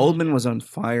fucking movie. Oldman was on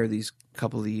fire these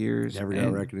couple of years. Never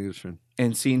got recognition.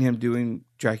 And seeing him doing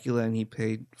Dracula, and he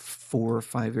played 4 or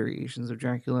 5 variations of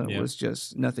Dracula, was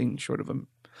just nothing short of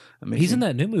amazing. He's in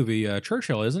that new movie,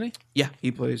 Churchill, isn't he? Yeah,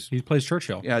 he plays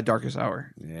Churchill. Yeah, Darkest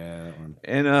Hour. Yeah, that one.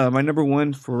 And my number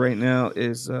 1 for right now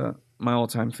is my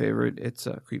all-time favorite. It's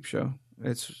Creepshow.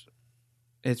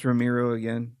 It's Romero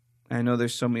again. I know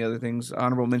there's so many other things.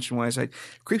 Honorable mention wise,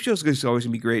 Creepshow is always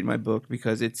gonna be great in my book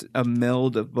because it's a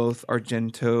meld of both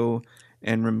Argento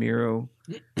and Romero.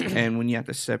 And when you have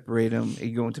to separate them,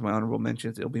 you go into my honorable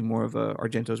mentions. It'll be more of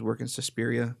Argento's work in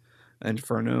Suspiria,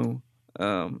 Inferno,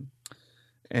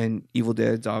 and Evil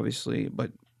Dead's obviously,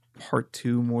 but part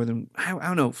 2 more than I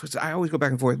don't know. I always go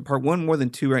back and forth. Part 1 more than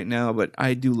 2 right now, but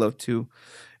I do love 2.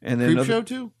 And then Creepshow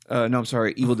 2? No, I'm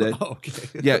sorry, Evil Dead.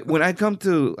 Okay. Yeah, when I come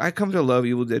to love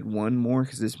Evil Dead 1 more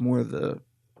because it's more of the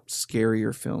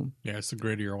scarier film, Yeah, it's the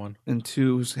grittier one. and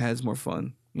 2 has more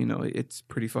fun. It's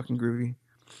pretty fucking groovy.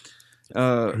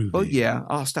 Oh yeah,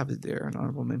 I'll stop it there on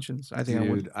honorable mentions. I think I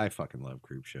would. Dude, I fucking love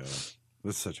Creepshow.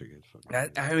 That's such a good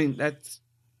fucking That's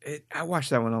it. I watch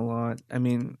that one a lot. I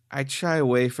mean, I'd shy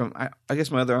away from. I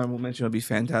guess my other honorable mention would be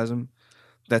Phantasm.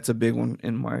 That's a big one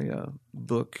in my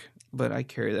book but I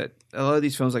carry that. A lot of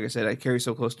these films, like I said, I carry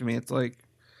so close to me. It's like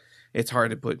it's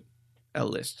hard to put a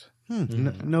list.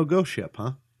 No ghost ship,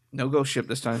 huh? No ghost ship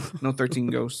this time. No 13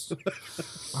 ghosts.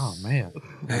 Oh man,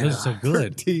 this is so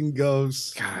good. 13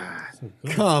 ghosts. God.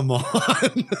 Come on.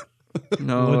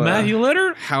 No. With Matthew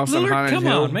Lillard, House on Lillard? Haunted Come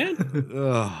Hill. on, man.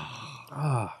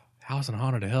 Ugh. House on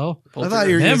Haunted Hill. I thought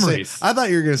you were gonna say, Memories. I thought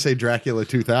you were going to say Dracula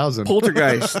 2000.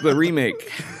 Poltergeist, the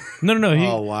remake. No. He,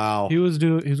 Oh wow. he was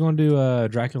going to do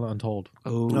Dracula Untold.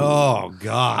 Oh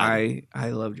god. I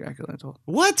love Dracula Untold.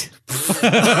 What?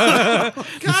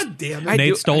 God damn it. I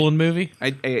Nate do- Stolen movie.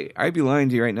 I'd be lying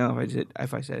to you right now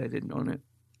if I said I didn't own it.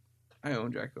 I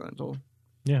own Dracula Untold.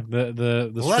 Yeah,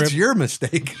 the Well, script. that's your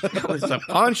mistake. That was a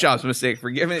pawn shop's mistake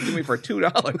for giving it to me for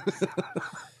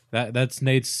 $2. That's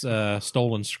Nate's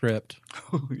stolen script.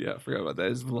 Yeah, I forgot about that.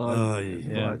 His vlog, Oh, his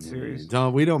yeah. vlog series.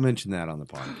 We don't mention that on the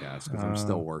podcast because I'm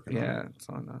still working on Yeah, it. it's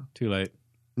on. Too late.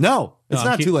 No, it's No,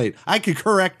 not keep- too late. I could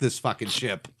correct this fucking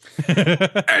ship.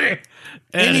 Edit.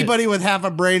 Anybody with half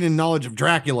a brain and knowledge of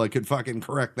Dracula could fucking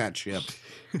correct that ship.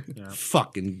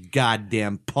 Fucking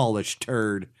goddamn Polish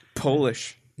turd.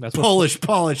 Polish. That's what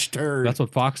Polish turd. that's what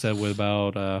Fox said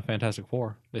about Fantastic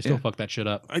Four. They still fuck that shit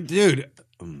up. Dude,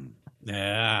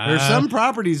 Yeah, there's some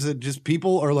properties that just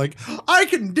people are like, I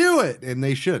can do it. And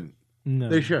they shouldn't. No.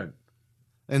 They shouldn't.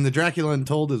 And the Dracula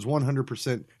Untold is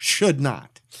 100% should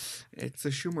not. It's a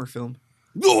Schumer film.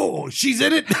 Oh, she's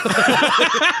in it.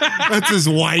 That's his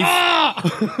wife.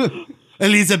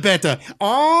 Elizabeth.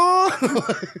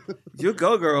 Oh, You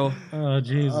go, girl. Oh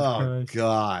Jesus oh Christ!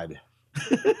 God.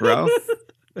 Ralph.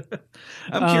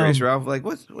 I'm curious, Ralph. Like,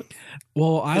 what?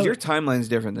 Well, Because your timeline's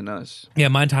different than us. Yeah,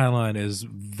 my timeline is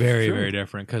very, very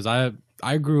different because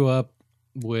I grew up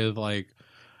with like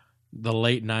the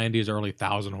late '90s, early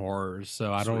 2000 horrors,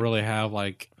 so I don't really have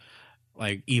like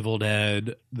Evil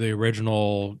Dead, the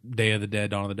original Day of the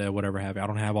Dead, Dawn of the Dead, whatever have you. I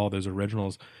don't have all those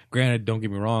originals. Granted, don't get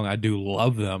me wrong, I do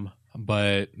love them,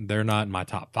 but they're not in my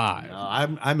top five. No,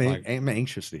 I'm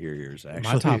anxious to hear yours.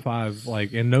 Actually, My top five,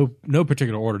 like in no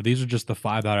particular order. These are just the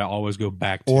five that I always go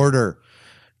back to. Order.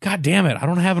 God damn it, I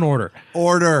don't have an order.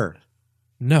 Order.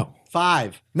 No.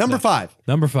 Five. Number five.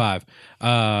 Number five,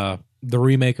 the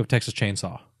remake of Texas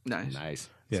Chainsaw. Nice. Nice.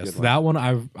 Yes, that one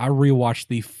I rewatched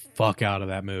the fuck out of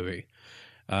that movie.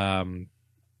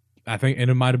 I think, and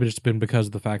it might have just been because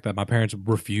of the fact that my parents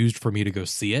refused for me to go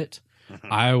see it.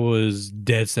 I was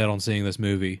dead set on seeing this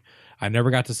movie. I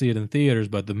never got to see it in theaters,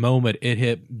 but the moment it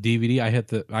hit DVD,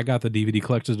 I got the DVD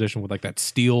collector's edition with like that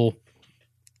steel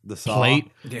The saw. plate,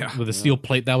 Yeah. with a steel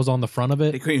plate that was on the front of They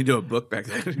it. couldn't even do a book back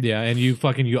then. Yeah, and you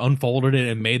unfolded it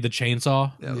and made the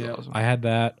chainsaw. That was awesome. I had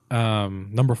that.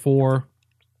 Number four,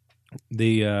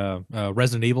 the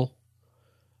Resident Evil.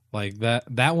 Like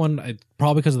that one,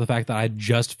 probably because of the fact that I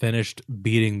just finished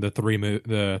beating the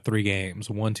three games,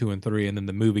 1, 2, and 3, and then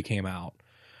the movie came out.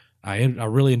 I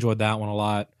really enjoyed that one a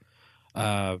lot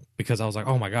because I was like,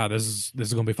 oh my god, this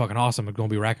is gonna be fucking awesome. It's gonna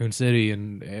be Raccoon City,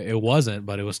 and it wasn't,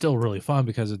 but it was still really fun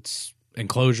because it's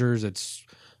enclosures, it's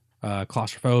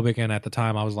claustrophobic, and at the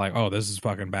time I was like, oh, this is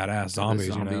fucking badass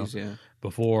zombies, Yeah.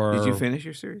 Before Did you finish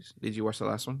your series? Did you watch the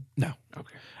last one? No.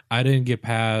 Okay. I didn't get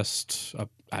past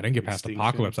Extinction?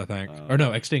 Apocalypse, I think. Or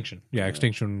no, Extinction. Yeah,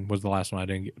 Extinction was the last one I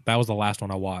didn't get. That was the last one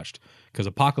I watched because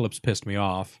Apocalypse pissed me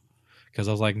off because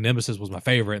I was like, Nemesis was my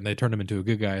favorite and they turned him into a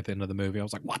good guy at the end of the movie. I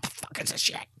was like, what the fuck is this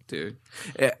shit? Dude.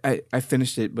 I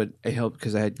finished it, but it helped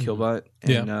because I had Killbot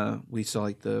and we saw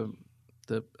like the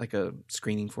like a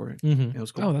screening for it. Mm-hmm. It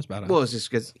was cool. Oh, that's badass. Well, it's just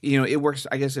because it works.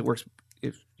 I guess it works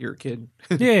if you're a kid.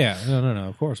 yeah. No.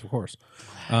 Of course.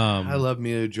 I love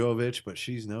Mila Jovovich, but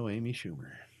she's no Amy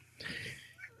Schumer.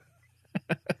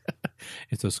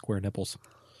 It's those square nipples.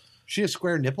 She has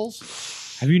square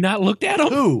nipples? Have you not looked at them?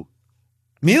 Who?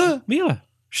 Mila? Mila.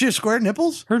 She has square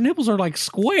nipples? Her nipples are like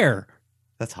square.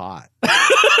 That's hot.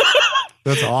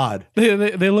 That's odd.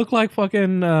 They look like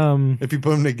fucking. If you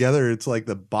put them together, it's like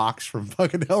the box from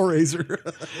fucking Hellraiser.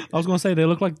 I was gonna say they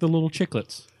look like the little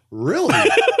chiclets. Really?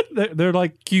 They're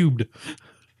like cubed.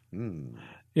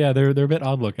 Yeah, they're a bit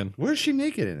odd looking. Where's she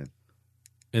naked in it?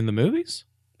 In the movies?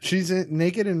 She's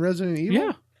naked in Resident Evil?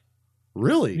 Yeah.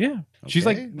 Really? Yeah. She's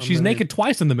Okay, like she's naked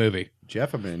twice in the movie.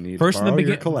 Jeff, I'm gonna need First to in the borrow your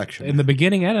beginning, collection. in the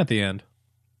beginning and at the end.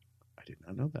 I did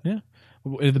not know that. Yeah.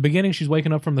 At the beginning, she's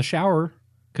waking up from the shower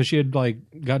because she had like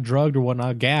got drugged or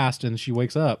whatnot, gassed, and she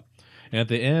wakes up. And at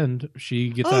the end, she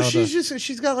gets out. Oh, of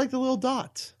she's got like the little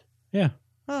dots. yeah.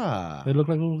 Ah, They look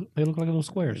like little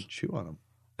squares. chew on them.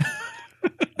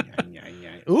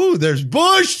 Ooh, there's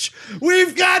Bush.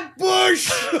 We've got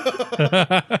Bush.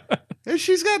 And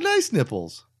she's got nice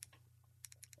nipples.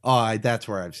 Oh, that's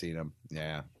where I've seen them.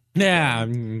 Yeah. Yeah.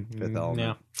 Fifth Element.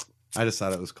 Yeah. I just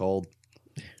thought it was cold.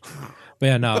 But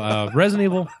yeah, no, Resident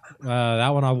Evil, that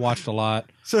one I've watched a lot.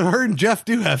 So her and Jeff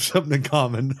do have something in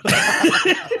common.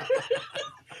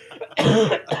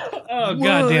 Oh,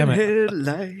 God damn it.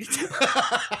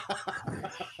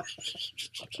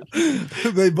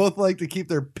 They both like to keep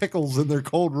their pickles in their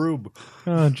cold room.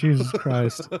 Oh, Jesus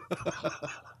Christ.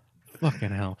 Fucking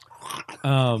hell.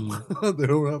 They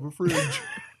don't have a fridge.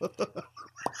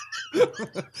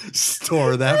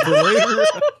 Store that for later.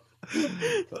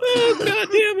 Oh, God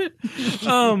damn it.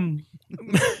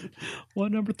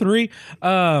 What, number 3?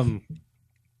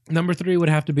 Number 3 would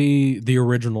have to be the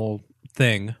original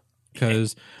thing.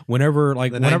 Because whenever,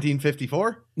 like, The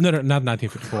 1954? No, not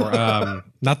 1954.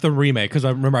 Not the remake. Because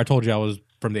I remember I told you I was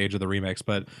from the age of the remakes,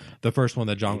 but the first one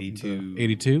that John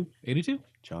 82. 82?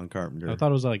 John Carpenter. I thought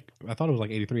it was like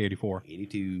 83, 84.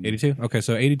 82. 82. Okay,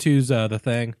 so 82's The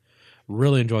Thing.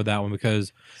 Really enjoyed that one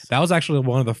because that was actually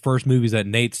one of the first movies that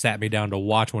Nate sat me down to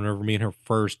watch whenever me and her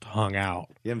first hung out.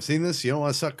 You haven't seen this? You don't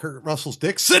want to suck Kurt Russell's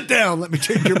dick? Sit down. Let me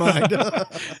change your mind.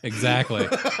 Exactly.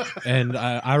 And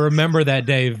I remember that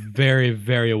day very,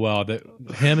 very well. That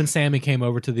him and Sammy came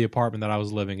over to the apartment that I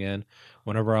was living in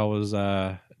whenever I was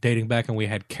dating Beck, and we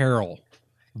had Carol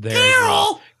there.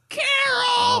 Carol!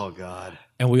 Oh, God.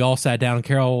 And we all sat down, and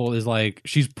Carol is like,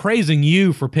 she's praising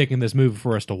you for picking this movie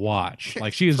for us to watch.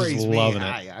 Like, she is just Praise me. loving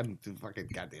it. I'm the fucking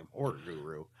goddamn horror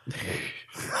guru.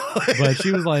 But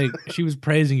she was like, she was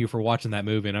praising you for watching that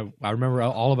movie. And I remember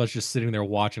all of us just sitting there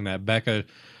watching that. Becca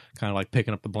kind of like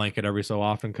picking up the blanket every so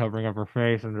often, covering up her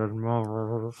face and just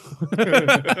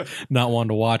not wanting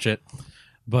to watch it.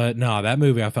 But no, that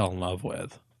movie I fell in love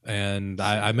with. And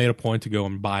I made a point to go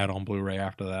and buy it on Blu-ray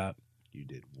after that. You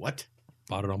did what?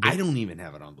 Bought it on Blu-ray. I don't even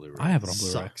have it on Blu-ray. I have it on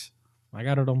Blu-ray. Sucks. I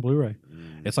got it on Blu-ray.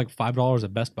 It's like $5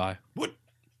 at Best Buy. What?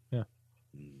 Yeah.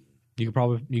 You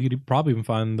could probably even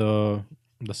find the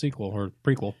sequel or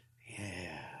prequel.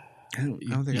 Yeah. I don't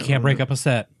think You I can't own break the- up a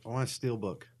set. I want a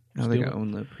steelbook. I don't think I Steelbook.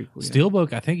 own the prequel. Yet.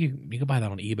 Steelbook, I think you could buy that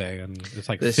on eBay and it's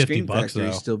like The $50 Screen Factory though.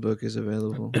 Steelbook is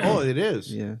available. Oh, it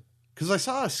is? Yeah, Because I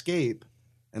saw Escape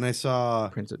and I saw...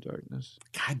 Prince of Darkness.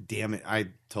 God damn it. I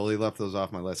totally left those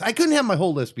off my list. I couldn't have my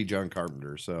whole list be John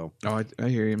Carpenter, so... Oh, I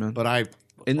hear you, man. But I...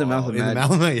 In the Mouth of In the Madness.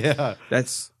 Mouth of Madness, yeah.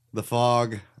 That's The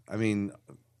Fog. I mean...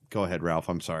 Go ahead, Ralph.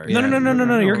 I'm sorry. No, Yeah,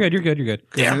 no. You're no. good. You're good.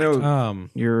 I know Um,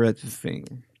 you're at the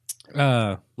thing.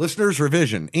 Listeners,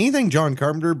 revision. Anything John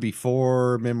Carpenter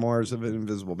before Memoirs of an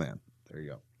Invisible Man. There you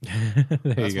go.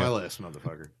 there That's you my go. list,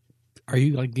 motherfucker. Are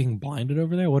you like getting blinded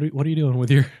over there? What are you doing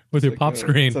with your pop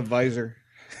screen? It's a visor.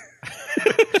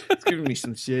 It's giving me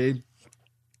some shade.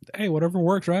 Hey, whatever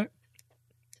works, right?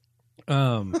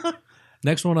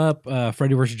 Next one up,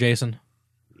 Freddy vs. Jason,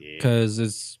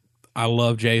 because I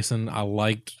love Jason. I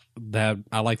like that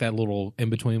little in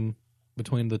between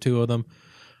the two of them.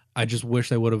 I just wish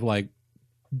they would have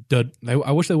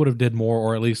I wish they would have did more,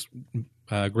 or at least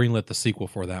greenlit the sequel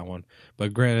for that one.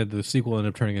 But granted, the sequel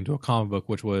ended up turning into a comic book,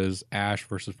 which was Ash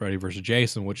versus Freddy versus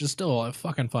Jason, which is still a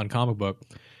fucking fun comic book.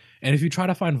 And if you try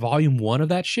to find volume 1 of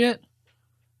that shit,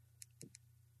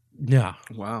 nah.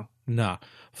 Wow. Nah.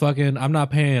 Fucking, I'm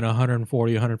not paying $140,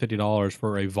 $150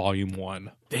 for a volume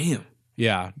 1. Damn.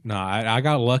 Yeah, nah. I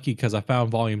got lucky because I found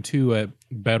volume 2 at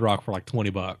Bedrock for like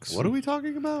 $20. What are we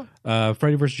talking about?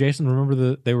 Freddy vs. Jason,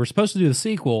 remember they were supposed to do the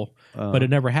sequel, but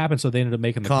it never happened, so they ended up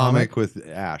making the comic. with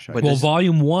Ash. But Well, does-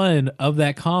 volume 1 of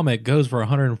that comic goes for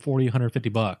 $140,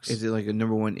 $150. Is it like a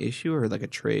number 1 issue or like a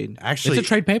trade? Actually, It's a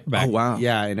trade paperback. Oh, wow.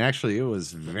 Yeah, and actually, it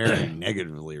was very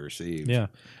negatively received. Yeah.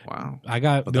 Wow. I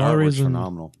got But the the only artwork's reason.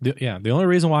 phenomenal. The only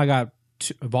reason why I got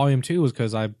volume 2 was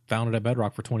because I found it at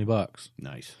Bedrock for $20.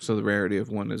 Nice. So the rarity of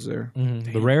 1 is there.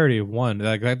 The rarity of 1.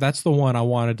 That's the one I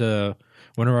wanted to.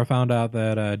 Whenever I found out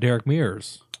that Derek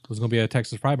Mears was going to be a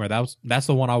Texas Pride Mayor, that's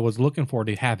the one I was looking for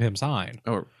to have him sign.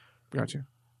 Oh, gotcha.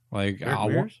 Like, Derek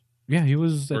Mears? yeah, he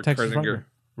was a Or Texas Pride Kersinger.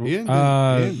 Mayor. He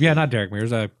didn't- Yeah, not Derek Mears,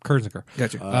 Kersinger.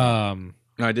 Gotcha. Um,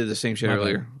 No, I did the same shit my bad.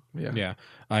 earlier. Yeah. yeah,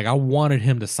 like I wanted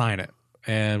him to sign it,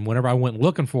 and whenever I went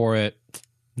looking for it,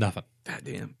 nothing. God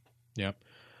damn. Yep.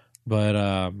 But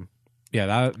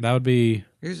yeah, that would be.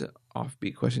 Here's an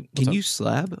offbeat question. What's Can up? you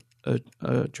slab a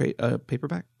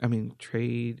paperback? I mean,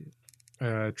 trade.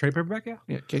 Trade paperback, yeah.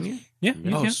 Yeah, can you? Yeah,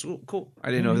 you Oh, can. cool. I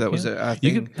didn't know if that was a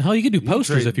You thing. can. Hell, you could do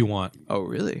posters trade- if you want. Oh,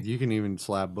 really? You can even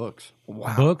slab books.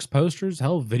 Wow. Books, posters,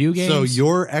 hell, video games. So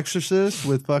your Exorcist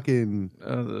with fucking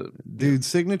The dude's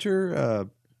signature,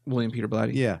 William Peter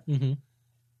Blatty. yeah, Mm-hmm.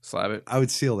 Slab it. I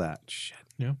would seal that. Shit.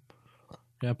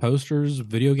 Yeah, posters,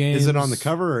 video games. Is it on the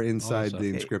cover or inside stuff. the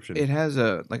inscription? It has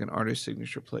a like an artist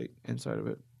signature plate inside of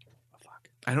it.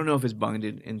 I don't know if it's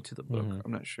binded into the book. Mhm.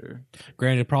 I'm not sure.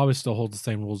 Granted, it probably still holds the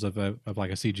same rules of like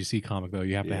a CGC comic, though.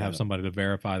 You have to have Yeah. somebody to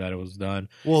verify that it was done.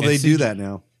 Well, And they do CG that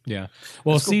now. Yeah.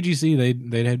 Well, That's cool. CGC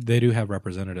they do have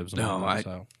representatives. No, among them,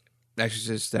 so. That's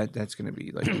just that's going to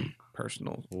be like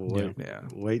personal. Wait, Yeah.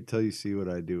 wait till you see what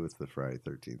I do with the Friday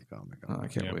 13th comic. Oh, I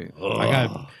can't Yeah. wait.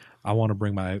 I want to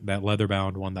bring that leather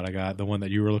bound one that I got, the one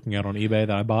that you were looking at on eBay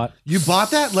that I bought. You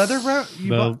bought that leather wrap?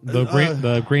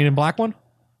 The green and black one.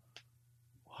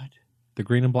 What? The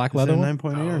green and black Is leather it one.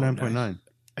 9.8 or 9.9?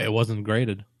 It wasn't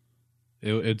graded.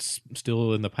 It's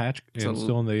still in the patch. It's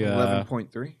still in the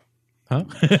 11.3. huh?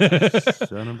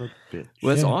 Son of a bitch.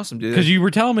 Well, that's Yeah. awesome, dude. Because you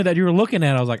were telling me that you were looking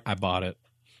at it. I was like, I bought it.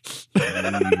 You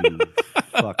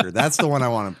fucker. That's the one I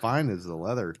want to find is the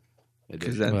leather.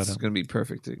 Because edition. that's going to be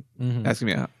perfect. Mhm. That's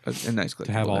going to be a nice clip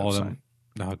To have all of them. sign.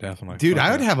 No, definitely. Dude, Fuck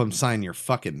I would yeah. have him sign your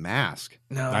fucking mask.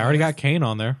 No, I already got Kane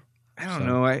on there. I don't so.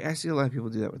 know. I see a lot of people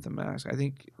do that with the mask. I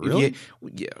think Really?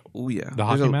 Yeah. Oh yeah. The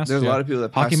hockey masks. There's a yeah. lot of people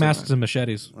that hockey pass masks them. and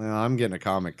machetes. Well, I'm getting a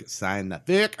comic signed the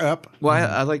thick up. Well,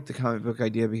 I like the comic book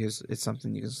idea because it's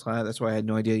something you can slide. That's why I had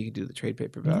no idea you could do the trade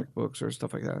paperback books or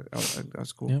stuff like that.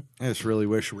 That's cool. Yep. I just really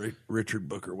wish Richard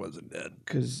Booker wasn't dead.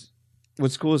 Because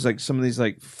what's cool is like some of these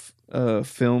like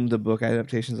film the book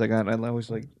adaptations I got. I always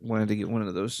like wanted to get one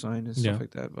of those signed and stuff Yeah.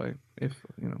 like that. By if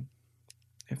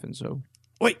and so.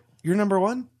 Wait, you're number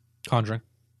one? Conjuring.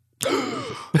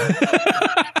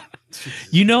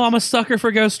 You know I'm a sucker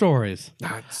for ghost stories.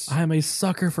 That's, I am a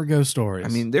sucker for ghost stories. I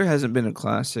mean, there hasn't been a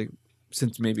classic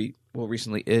since maybe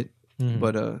recently It. Mhm.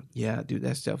 But yeah, dude,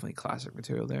 that's definitely classic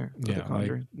material there. With the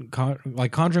Conjuring.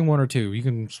 like Conjuring 1 or 2, you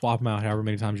can swap them out however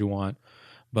many times you want.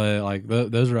 But like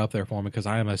those are up there for me because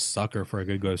I am a sucker for a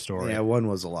good ghost story. Yeah, one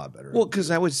was a lot better. Well,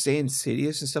 because I would say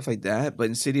Insidious and stuff like that, but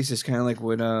Insidious is kind of like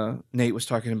what Nate was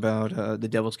talking about, The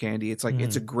Devil's Candy. It's like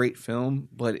it's a great film,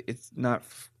 but it's not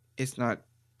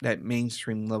that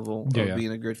mainstream level of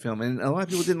being a good film. And a lot of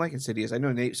people didn't like Insidious. I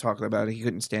know Nate's talking about it. He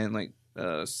couldn't stand like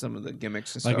some of the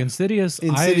gimmicks and stuff. Like Insidious,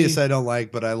 I don't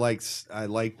like, but I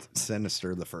liked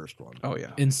Sinister, the first one. Oh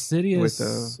yeah,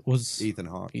 Insidious was Ethan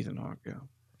Hawke. Ethan Hawke. Yeah.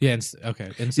 yeah. Okay.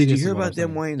 Insidious Did you is hear what about I'm them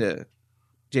saying. wanting to,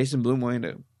 Jason Blum wanting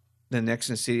to, the next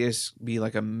Insidious be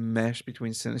like a mesh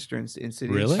between Sinister and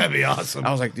Insidious? Really? That'd be awesome.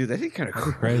 I was like, dude, that'd be kind of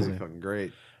cool. Crazy. Fucking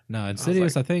great. No,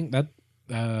 Insidious. I think that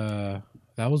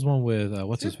was one with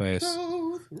what's his face.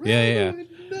 Yeah.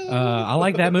 I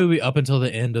like that movie up until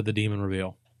the end of the demon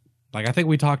reveal. Like I think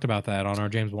we talked about that on our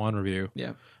James Wan review.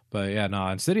 Yeah. But yeah, no,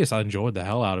 Insidious, I enjoyed the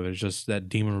hell out of it. It's just that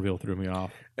demon reveal threw me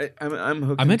off. I'm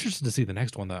hooked. I'm interested to see the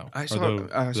next one though. I Or saw the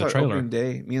it trailer. opening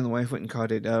day. Me and the wife went and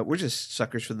caught it. We're just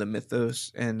suckers for the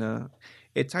mythos, and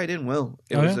it tied in well.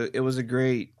 It was a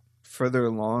great further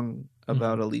along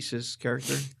about Alicia's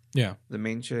character, Yeah. the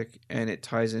main chick, and it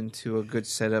ties into a good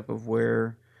setup of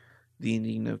where the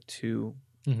ending of 2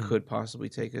 Mhm. could possibly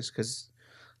take us because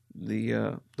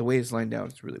the way it's lined out,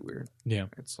 it's really weird. Yeah.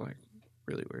 It's like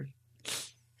really weird.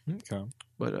 Okay.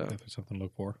 But Definitely something to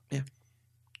look for.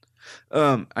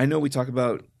 I know we talk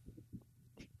about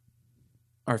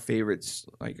our favorites,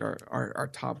 like our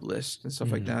top list and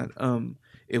stuff like that.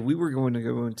 If we were going to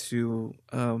go into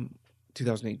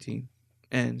 2018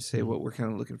 and say what we're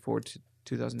kind of looking forward to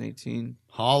 2018,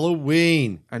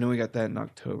 Halloween. I know we got that in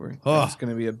October. Oh. That's going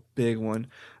to be a big one.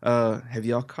 Have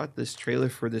y'all caught this trailer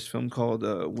for this film called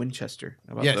Winchester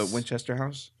about Yes. the Winchester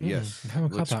House? Yes. I haven't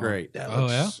caught Looks that one. great. That Oh,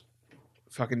 yeah? looks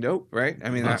fucking dope, right? I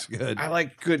mean, Looks good. I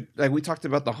like good. Like we talked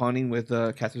about The Haunting with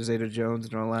Catherine Zeta-Jones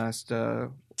in our last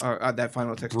that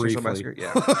final Texas Chainsaw Briefly. Massacre.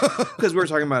 Yeah, because we were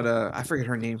talking about I forget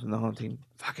her name from The Haunting.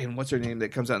 Fucking what's her name that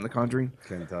comes out in The Conjuring?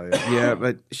 Can't tell you. Yeah,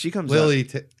 but she comes Lily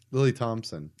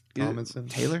Thompson. Is it Tomlinson?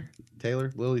 Taylor.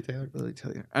 Lily Taylor? Lily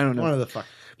Taylor. I don't know. One of the fuck.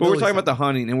 But we're Lily talking about The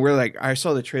Haunting, and we're like, I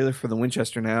saw the trailer for The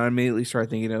Winchester now. I immediately started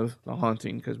thinking of The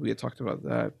Haunting because we had talked about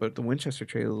that. But the Winchester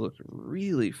trailer looked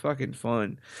really fucking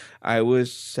fun. I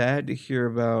was sad to hear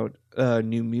about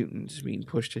New Mutants being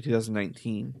pushed to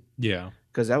 2019 Yeah.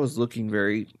 because that was looking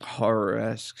very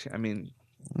horror-esque. I mean,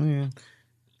 Yeah.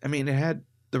 it had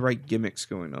the right gimmicks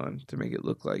going on to make it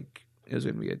look like it was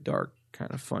going to be a dark,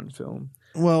 kind of fun film.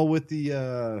 Well, with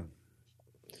the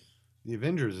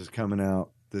Avengers is coming out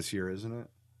this year, isn't it?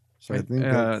 So I think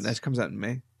that comes out in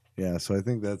May. yeah. So I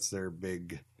think that's their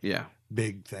big Yeah.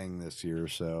 thing this year.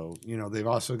 So they've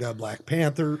also got Black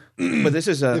Panther. But this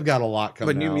is They've got a lot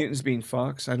coming But New out. Mutants being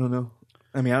Fox, I don't know.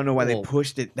 I mean, I don't know why Well, they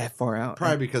pushed it that far out.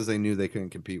 Probably because they knew they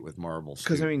couldn't compete with Marvel.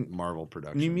 'Cause, I mean, Marvel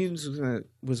Productions. New Mutants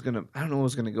was gonna. I don't know what it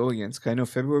was gonna go against. 'Cause I know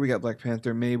February we got Black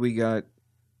Panther. May we got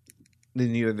the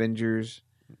new Avengers.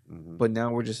 but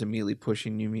now we're just immediately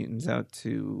pushing New Mutants out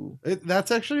to.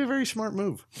 That's actually a very smart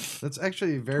move. That's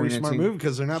actually a very smart 2019. move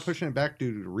because they're not pushing it back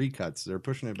due to recuts. They're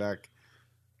pushing it back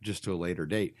just to a later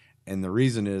date. And the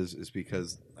reason is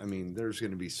because, I mean, there's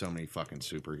going to be so many fucking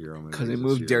superhero movies. Because they this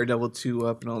moved year. Daredevil 2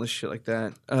 up and all this shit like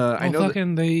that. I know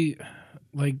fucking they,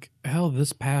 like, hell,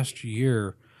 this past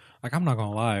year, like, I'm not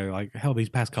gonna lie, like, hell, these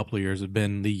past couple of years have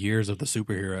been the years of the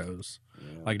superheroes.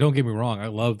 Like, don't get me wrong, I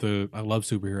love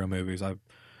superhero movies.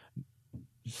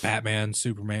 Batman,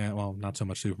 Superman, well, not so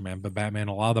much Superman, but Batman,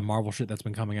 a lot of the Marvel shit that's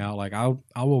been coming out, like,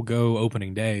 I will go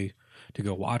opening day to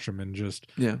go watch them and just,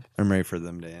 I'm ready for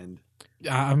them to end.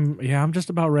 I'm just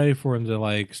about ready for them to,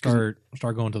 like, start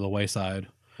going to the wayside.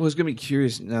 Well, it's gonna be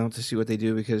curious now to see what they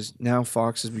do because now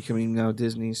Fox is becoming now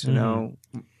Disney, so now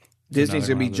Disney's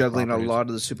they're gonna be gonna have those juggling a properties. lot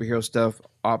of the superhero stuff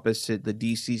opposite the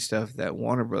DC stuff that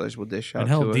Warner Brothers will dish out And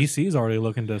hell, to us. DC's already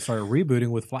looking to start rebooting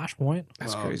with Flashpoint.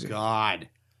 That's Oh, crazy. God.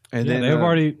 And Yeah, then they've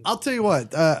already. I'll tell you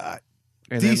what, and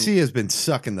DC has been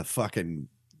sucking the fucking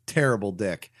terrible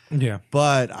dick. Yeah,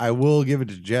 But I will give it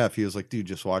to Jeff. He was like, dude,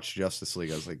 just watch Justice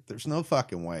League. I was like, there's no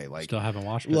fucking way. Like, still haven't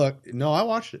watched it. look, no, I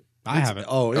watched it. I haven't.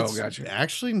 Oh, it's gotcha.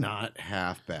 actually not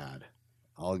half bad.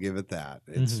 I'll give it that.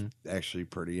 It's Mm-hmm. actually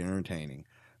pretty entertaining.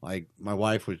 Like, my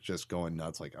wife was just going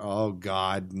nuts, like, oh,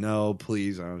 God, no,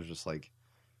 please. And I was just like,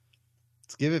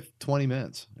 let's give it 20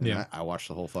 minutes. And Yeah. I watched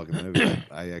the whole fucking movie.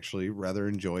 I actually rather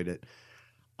enjoyed it.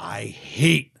 I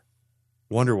hate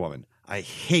Wonder Woman. I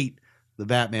hate the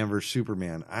Batman versus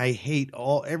Superman. I hate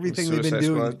everything they've been Suicide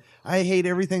doing. Squad. I hate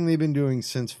everything they've been doing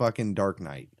since fucking Dark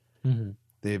Knight. Mhm.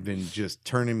 They've been just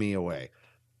turning me away.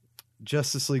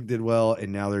 Justice League did well,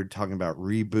 and now they're talking about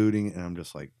rebooting, and I'm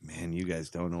just like, man, you guys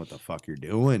don't know what the fuck you're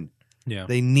doing. Yeah,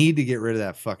 They need to get rid of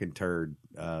that fucking turd.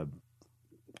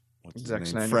 What's his Zack name?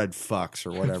 Snyder. Fred Fucks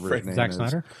or whatever his name Zack is.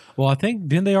 Snyder. Well, I think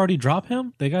didn't they already drop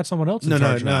him? They got someone else in No,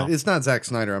 charge now. it's not Zack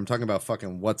Snyder. I'm talking about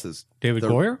fucking what's his David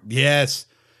Goyer? Yes,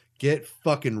 get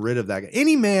fucking rid of that guy.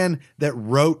 Any man that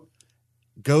wrote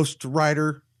Ghost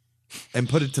Rider and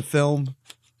put it to film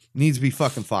needs to be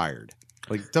fucking fired.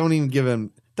 Like, don't give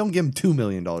him $2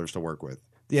 million to work with.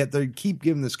 Yet they keep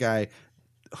giving this guy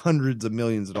hundreds of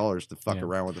millions of dollars to fuck Yeah.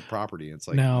 around with the property. It's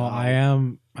like, Now no. I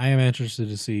am interested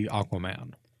to see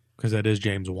Aquaman because that is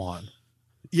James Wan.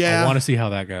 Yeah, I want to see how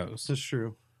that goes. that's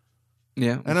true.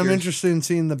 Yeah, And I'm curious. interested in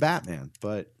seeing the Batman,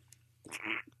 but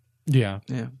Yeah,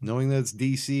 knowing that it's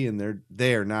DC and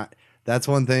they're not. That's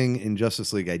one thing in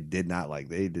Justice League I did not like.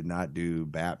 They did not do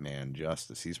Batman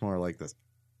justice. He's more like this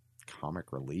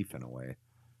comic relief in a way.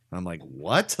 And I'm like,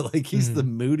 what? Like, he's the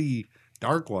moody,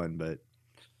 dark one, but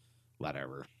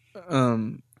whatever.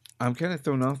 I'm kind of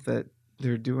thrown off that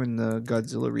they're doing the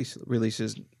Godzilla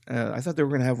releases. I thought they were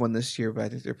going to have one this year, but I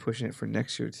think they're pushing it for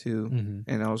next year too. Mhm.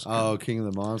 And I was Oh, King of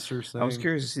the Monsters thing? I was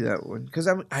curious to see that one because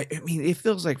I mean it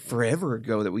feels like forever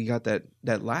ago that we got that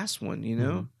last one, you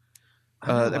know? I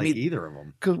don't I like mean- either of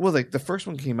them. Because well, like the first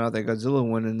one came out, that Godzilla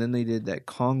one, and then they did that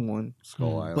Kong one.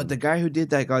 Skull Island. But the guy who did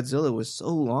that Godzilla was so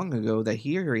long ago that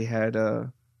he already had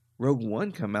Rogue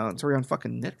One come out. It's already on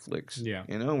fucking Netflix. Yeah.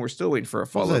 You know, we're still waiting for a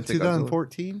what follow was up that, to Godzilla.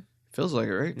 2014? Feels like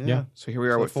it, right? Yeah. So here we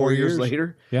are, So what, 4 4 years years?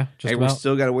 later? yeah, just And we about,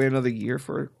 still got to wait another year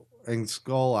for And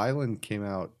Skull Island came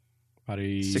out. about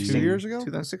a 2 years ago?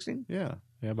 2016? Yeah.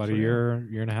 about a year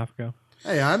and a half ago.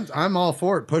 Hey, I'm all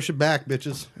for it. Push it back,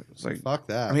 bitches. It's like, Fuck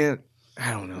that. I mean,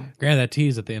 I don't know. Granted, that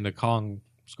tease at the end of Kong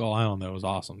Skull Island though was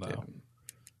awesome though,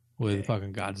 with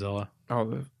fucking Godzilla.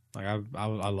 Oh, Like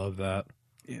I love that.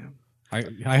 yeah.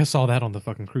 I saw that on the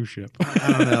fucking cruise ship.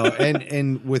 I don't know.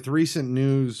 And with recent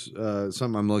news,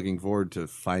 something I'm looking forward to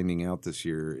finding out this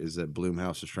year is that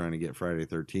Blumhouse is trying to get Friday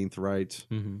the 13th rights.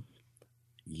 Mm-hmm.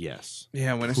 Yes.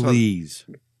 Yeah, when I saw Please.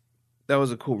 that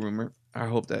was a cool rumor. I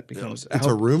hope that becomes. I It's a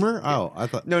hope- rumor? Oh, I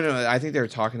thought. No, I think they were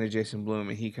talking to Jason Blum,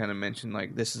 and he kind of mentioned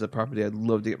like this is a property I'd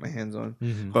love to get my hands on.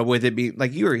 Mm-hmm. But with it being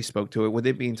like you already spoke to it, with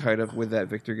it being tied up with that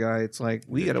Victor guy, it's like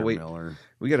we Victor gotta wait. Miller.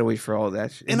 We gotta wait for all of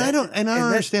that. And I don't that-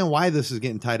 understand why this is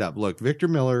getting tied up. Look, Victor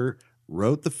Miller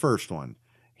wrote the first one.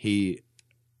 He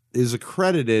is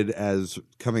accredited as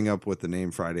coming up with the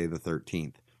name Friday the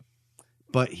 13th.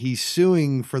 But he's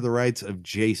suing for the rights of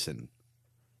Jason.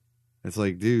 It's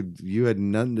like, dude, you had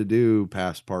nothing to do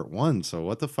past part 1, so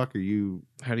what the fuck are you?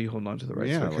 How do you hold on to the rights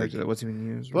Yeah, to a like- character that wasn't even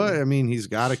used? But really? I mean, he's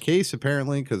got a case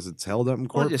apparently because it's held up in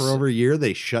court just- for over a year.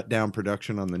 They shut down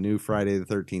production on the new Friday the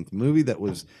 13th movie that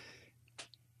was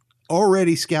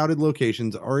already scouted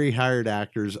locations, already hired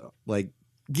actors, like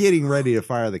getting ready to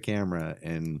fire the camera,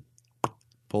 and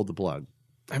pulled the plug.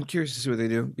 I'm curious to see what they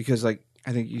do because, like,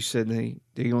 I think you said they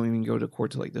don't even go to court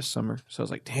till like this summer. So I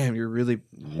was like, damn, you're really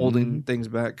holding things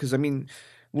back. Because I mean,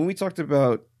 when we talked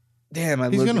about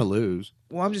damn, He's going to lose.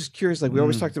 Well, I'm just curious. Like we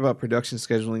always talked about production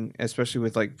scheduling, especially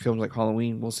with like films like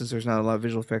Halloween. Well, since there's not a lot of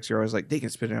visual effects, you're always like they can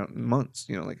spit it out in months.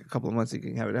 You know, like a couple of months they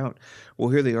can have it out. Well,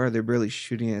 here they are. They're barely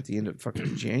shooting it at the end of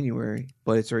fucking January,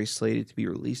 but it's already slated to be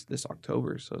released this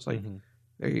October. So it's like,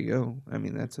 there you go. I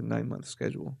mean, that's a 9-month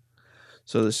schedule.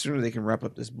 So the sooner they can wrap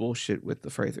up this bullshit with the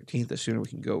Friday 13th, the sooner we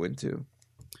can go into,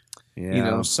 you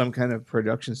know, some kind of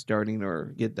production starting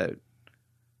or get that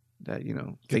you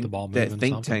know Get the ball moving,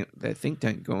 that think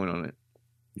tank going on it.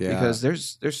 Yeah. Because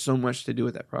there's so much to do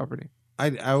with that property.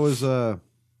 I was I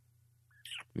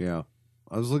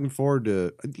was looking forward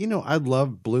to, you know, I'd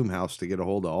love Blumhouse to get a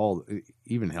hold of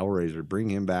even Hellraiser, bring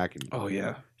him back and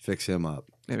fix him up.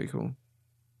 That'd be cool.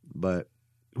 But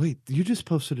wait, you just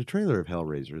posted a trailer of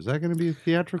Hellraiser. Is that going to be a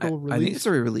theatrical release? I think it's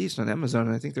already released on Amazon,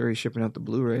 and I think they're already shipping out the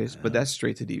Blu-rays, but that's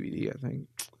straight to DVD, I think.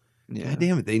 Yeah. God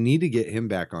damn it. They need to get him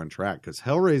back on track because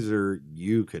Hellraiser,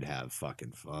 you could have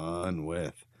fucking fun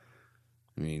with.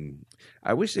 I mean,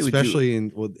 I wish they especially in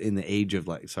the age of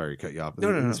like, sorry to cut you off.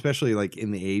 No. Especially like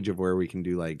in the age of where we can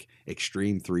do like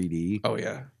extreme 3D. Oh,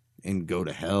 yeah. And go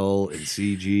to hell and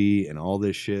CG and all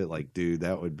this shit. Like, dude,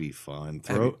 that would be fun.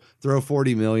 Throw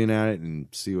 40 million at it and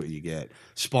see what you get.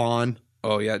 Spawn.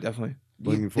 Oh, yeah, definitely.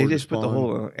 They just put the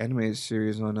whole animated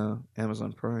series on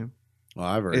Amazon Prime.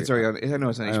 Well, it's already on. I know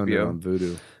it's on HBO. own it on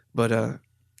Vudu. But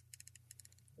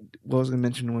what I was going to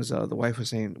mention was the wife was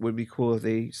saying it would be cool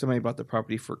if somebody bought the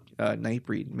property for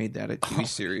Nightbreed and made that a TV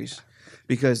series,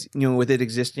 because you know with it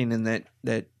existing in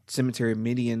that cemetery of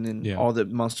Midian and all the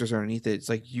monsters are underneath it, it's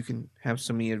like you can have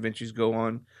so many adventures go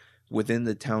on within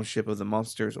the township of the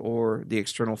monsters or the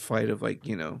external fight of like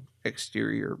you know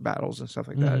exterior battles and stuff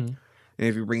like that. And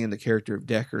if you bring in the character of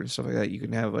Decker and stuff like that, you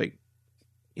can have like.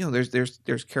 You know,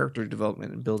 there's character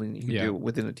development and building that you can do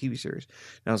within a TV series.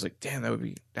 And I was like, damn, that would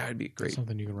be a great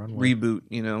something you can run with. Reboot,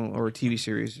 you know, or a TV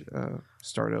series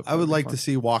startup. I would like to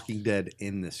see Walking Dead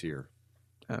in this year.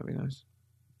 That'd be nice.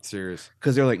 Serious.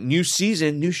 Because they're like, new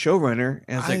season, new showrunner.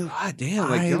 And it's like, God damn.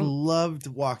 Like, I loved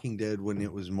Walking Dead when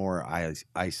it was more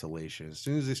isolation. As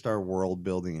soon as they start world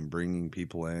building and bringing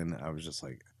people in, I was just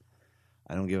like,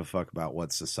 I don't give a fuck about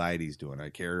what society's doing. I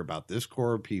care about this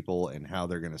core of people and how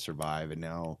they're going to survive. And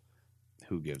now,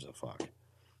 who gives a fuck?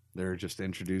 They're just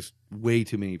introduced way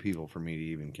too many people for me to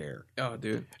even care. Oh,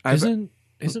 dude. Isn't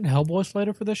Hellboy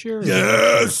slated for this year?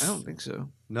 Yes! I don't think so.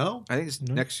 No? I think it's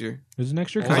next year. Is it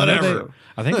next year? Whatever.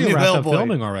 I think they wrapped up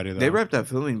filming already, though. They wrapped up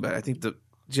filming, but I think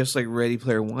just like Ready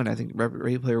Player One, I think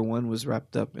Ready Player One was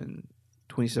wrapped up in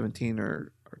 2017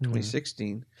 or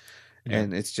 2016. Yeah.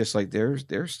 And it's just like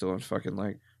they're still on fucking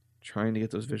like trying to get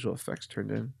those visual effects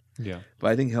turned in. Yeah. But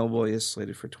I think Hellboy is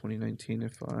slated for 2019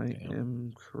 if I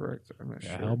am correct. I'm not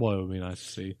sure. Hellboy would be nice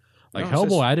to see. Like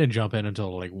Hellboy, I didn't jump in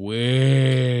until like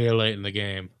way late in the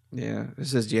game. Yeah. It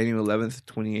says January 11th,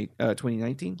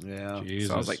 2019. Yeah. Jesus.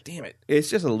 So I was like, damn it. It's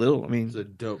just a little. I mean, it's a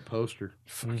dope poster.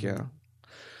 Fuck yeah.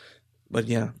 But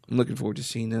yeah, I'm looking forward to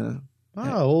seeing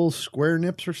old Square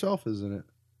Nips herself, isn't it?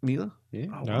 Mila? Yeah.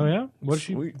 Oh, yeah? Who's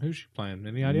she playing?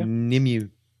 Any idea? Nimue.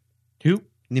 Who?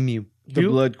 Nimue. The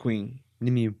Blood Queen.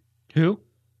 Nimue. Who?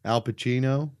 Al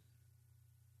Pacino.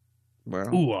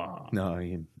 Wow. Ooh, No,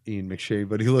 Ian McShane,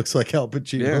 but he looks like Al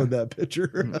Pacino in that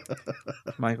picture.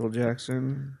 Michael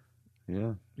Jackson.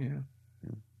 Yeah.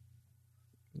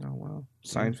 Oh, wow.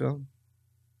 Seinfeld.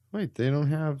 Wait, they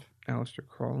don't have... Aleister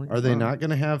Crowley. Are they not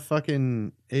going to have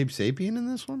fucking Abe Sapien in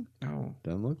this one? No.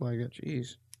 Doesn't look like it.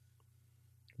 Jeez.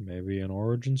 Maybe an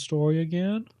origin story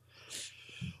again?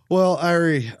 Well,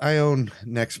 I own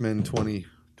Next Men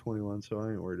 2021, so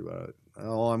I ain't worried about it.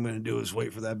 All I'm going to do is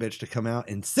wait for that bitch to come out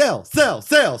and sell. Sell.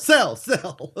 For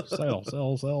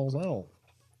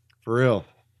real.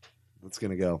 It's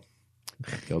going to go.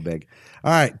 Go big.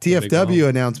 All right, TFW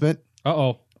announcement.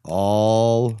 Uh-oh.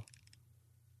 All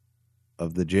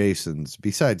of the Jasons,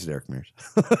 besides Derek Mears,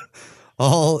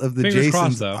 all of the Fingers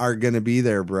Jasons crossed, are going to be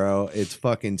there, bro. It's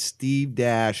fucking Steve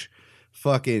Dash,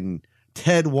 fucking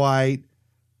Ted White.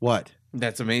 What?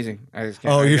 That's amazing. I just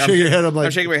can't, you're shaking your head.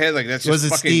 I'm shaking my head like that's was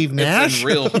just it fucking, Steve Nash?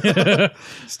 Real.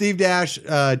 Steve Dash,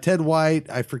 Ted White.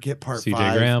 I forget part CJ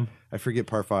 5. Graham. I forget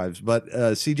part 5s, but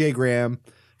CJ Graham,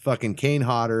 fucking Kane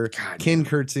Hodder, Ken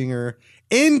Kurtzinger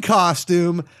in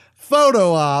costume,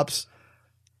 photo ops.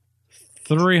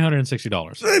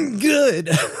 $360. I'm good.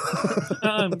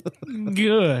 I'm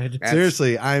good.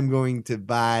 Seriously, I'm going to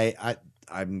buy.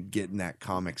 I'm getting that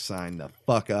comic signed the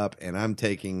fuck up, and I'm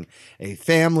taking a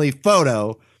family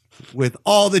photo with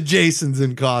all the Jasons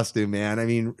in costume, man. I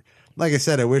mean, like I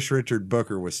said, I wish Richard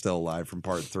Booker was still alive from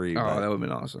part 3. Oh, that would have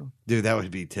been awesome. Dude, that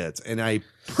would be tits. And I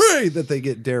pray that they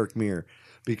get Derek Meir,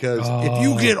 because if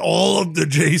you get all of the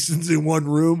Jasons in one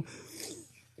room,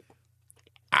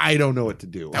 I don't know what to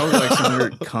do. That was like some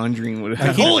weird Conjuring would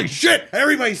have. Holy shit!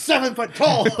 Everybody's 7 foot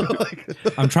tall. Like,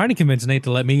 I'm trying to convince Nate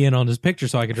to let me in on his picture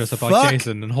so I can dress up like Fuck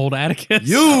Jason and hold Atticus.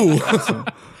 you.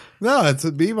 No, it's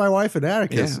me, my wife, and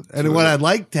Atticus. Yeah, and what I'd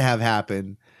like to have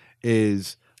happen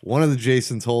is one of the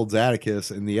Jasons holds Atticus,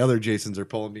 and the other Jasons are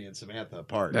pulling me and Samantha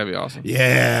apart. That'd be awesome.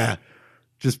 Yeah.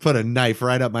 Just put a knife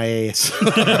right up my ass.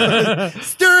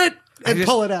 Stir it and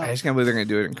pull it out. I just can't believe they're gonna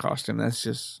do it in costume. That's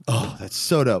just Oh, that's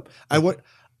so dope.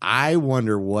 I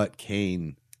wonder what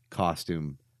Kane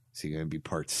costume is he going to be?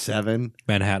 Part 7?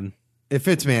 Manhattan. If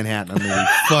it's Manhattan, I'm going to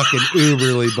be fucking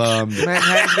uberly bummed.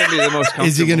 Manhattan's gonna be the most comfortable.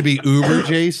 Is he going to be Uber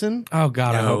Jason? Oh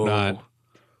God, I hope not.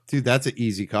 Dude, that's an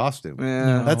easy costume.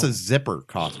 Yeah. That's a zipper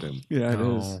costume. Yeah, it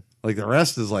No. is. Like the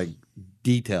rest is like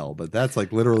detail, but that's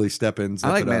like literally step in. Zip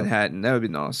I like it up. Manhattan. That would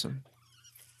be awesome.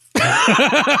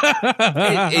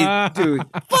 Dude,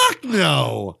 Fuck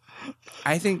no.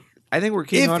 I think where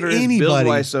King If Hunter is anybody- build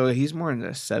wise, so he's more in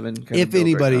the 7. Kind If of build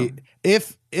anybody,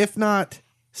 right if not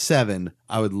 7,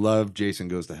 I would love Jason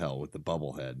Goes to Hell with the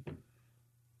bubble head.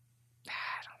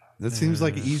 That seems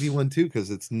like an easy one too,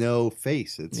 because it's no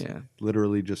face. It's Yeah.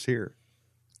 literally just here.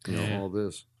 You know, Yeah. all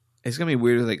this. it's gonna be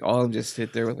weird. Like all of them just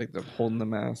sit there with like the holding the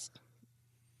mask.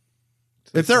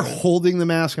 If they're holding the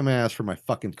mask, I'm gonna ask for my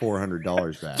fucking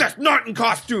 $400 back. That's not in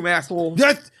costume, asshole.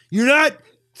 You're not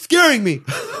scaring me.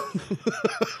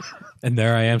 And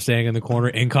there I am standing in the corner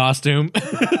in costume.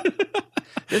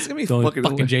 It's gonna be Going fucking.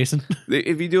 fucking Jason.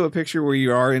 If you do a picture where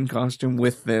you are in costume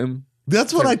with them,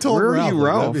 That's what Like, I told where are Ralph. you, Like,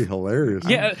 Ralph? That'd be hilarious.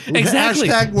 Yeah, exactly.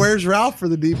 Hashtag Where's Ralph for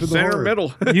the deep in the center horror.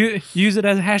 middle. You use it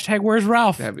as a hashtag. Where's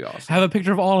Ralph? That'd be awesome. Have a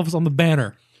picture of all of us on the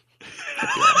banner.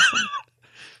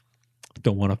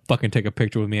 Don't want to fucking take a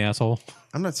picture with me, asshole.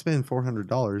 I'm not spending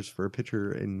 $400 for a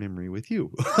picture in memory with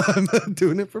you. I'm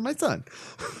doing it for my son.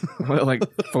 Well, like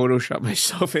Photoshop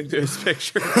myself into his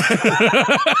picture.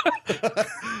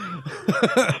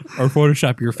 Or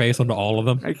Photoshop your face onto all of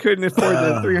them. I couldn't afford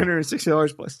the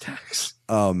 $360 plus tax.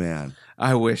 Oh man.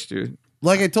 I wish, dude.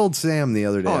 Like I told Sam the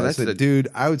other day, Oh, I that's said, the- dude,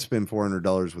 I would spend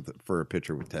 $400 for a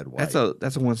picture with Ted White.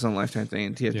 That's a once in a lifetime thing,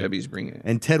 and TFW's bringing it.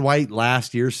 And Ted White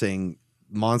last year saying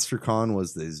MonsterCon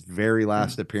was his very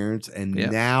last appearance, and Yeah.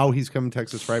 now he's coming to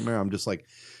Texas Frightmare. I'm just like,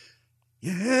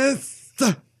 yes,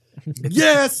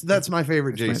 yes, that's my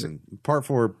favorite Jason. Part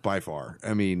 4 by far.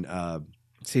 I mean,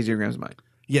 CJ Graham's mine.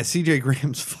 yeah, CJ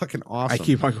Graham's fucking awesome. I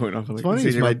keep on going off. It's funny.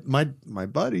 Is my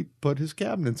buddy put his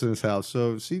cabinets in his house.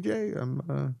 So CJ,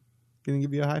 I'm gonna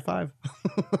give you a high five.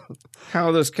 How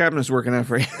are those cabinets working out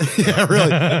for you? Yeah,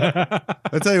 really.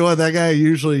 I tell you what, that guy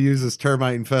usually uses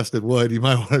termite infested wood. You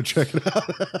might want to check it out.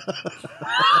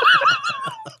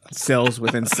 Cells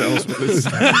within cells.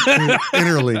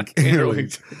 Interlink.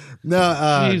 Interlinked.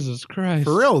 No, Jesus Christ.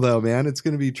 for real though, man, it's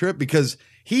gonna be a trip because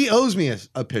he owes me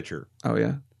a picture. Oh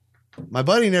yeah. My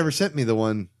buddy never sent me the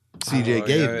one CJ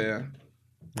gave me.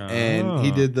 Yeah. And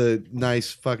he did the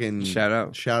nice fucking Shout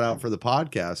out. for the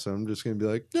podcast. So I'm just gonna be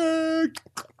like, "Yay."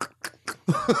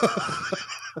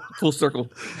 Full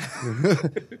circle.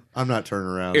 I'm not turning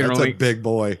around. That's a Interlink. big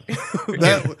boy.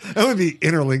 that would be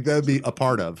interlinked. That would be a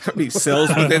part of That'd be cells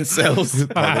within cells.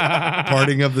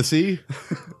 parting of the sea.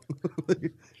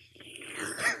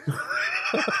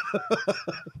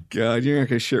 God, you're not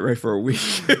gonna shit right for a week.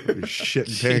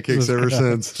 Shitting pancakes ever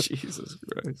since. Jesus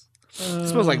Christ. It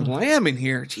smells like lamb in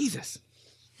here. Jesus.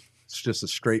 It's just a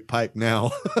straight pipe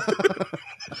now.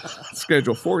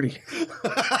 Schedule 40.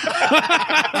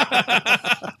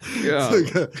 Yeah.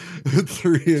 It's like a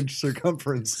 3-inch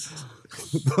circumference.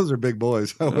 Those are big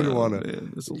boys. I wouldn't want to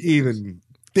Man, this'll- even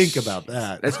think about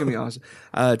that. That's gonna be awesome.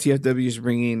 TFW is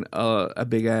bringing a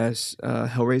big ass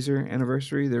Hellraiser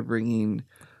anniversary. They're bringing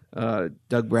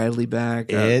Doug Bradley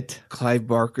back. It. Clive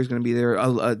Barker's gonna be there.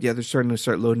 Yeah, they're starting to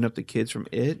start loading up the kids from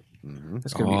It.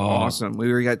 That's gonna be awesome.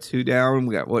 We already got 2 down.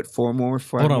 We got what, 4 more?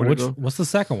 5 Hold more on, to go. what's the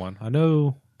second one? I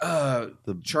know.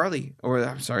 Charlie, or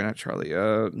I'm sorry, not Charlie.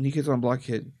 New Kids on Block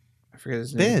kid. I forget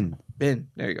his name. Ben.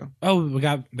 There you go. Oh,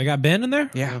 they got Ben in there.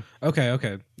 Yeah.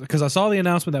 Okay. Because I saw the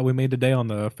announcement that we made today on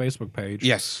the Facebook page.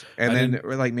 Yes. And I then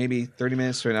like maybe 30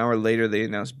 minutes to an hour later, they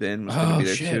announced Ben was going to Oh, be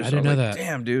there shit, too. I So didn't was know like, that.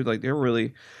 Damn, dude. Like they're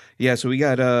really, yeah. So we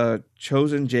got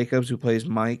Chosen Jacobs who plays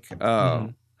Mike,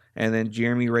 and then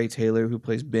Jeremy Ray Taylor who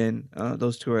plays Ben.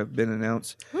 Those 2 have been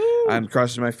announced. I'm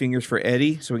crossing my fingers for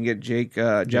Eddie so we can get Jack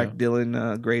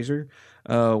Dylan Grazer.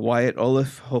 Wyatt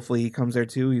Olaf, hopefully he comes there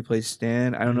too. He plays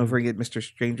Stan. I don't know if we're gonna get Mr.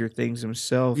 Stranger Things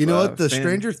himself. You know what? The Finn,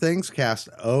 Stranger Things cast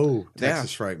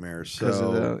Texas Frightmares. because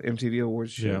of So the MTV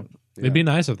Awards show. It'd be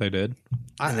nice if they did.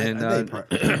 I, And then,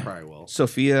 they probably will.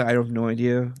 Sophia, I have no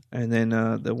idea. And then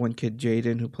the one kid,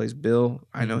 Jaden, who plays Bill,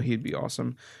 I know he'd be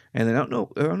awesome. And then I don't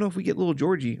know if we get little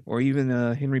Georgie or even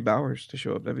Henry Bowers to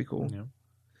show up. That'd be cool. Yeah.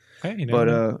 Hey, you never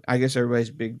know. But I guess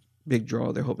everybody's big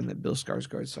draw. They're hoping that Bill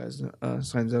Skarsgård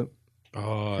signs up.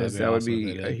 Oh, Because that would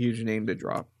be a huge name to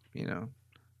drop, you know.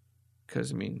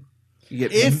 Because, I mean, you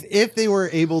get If they were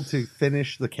able to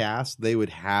finish the cast, they would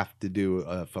have to do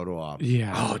a photo op.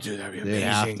 Yeah. Oh, dude, that'd be amazing. They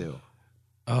have to.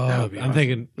 Oh, That'd be I'm awesome.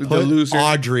 thinking. The Put loser.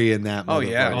 Audrey in that. Oh,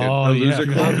 yeah. motherfucker. The loser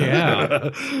club.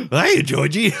 Yeah. Hey,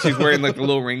 Georgie. She's wearing like the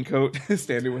little raincoat,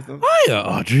 standing with them. Hiya,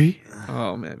 Audrey.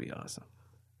 Oh, man, that'd be awesome.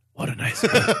 What a nice.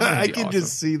 I be can awesome.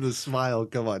 just see the smile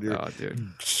come on your Oh, dude.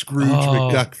 Scrooge Oh.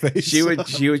 McDuck face. She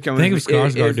would come Think with of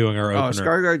Skarsgård doing our Oh, opener.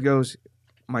 Skarsgård goes,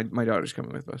 my daughter's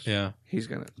coming with us. Yeah. He's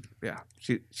going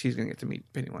to, she's going to get to meet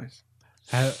Pennywise.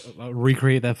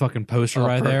 Recreate that fucking poster Oh,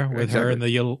 right there with her exactly. in the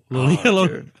yellow, Oh, little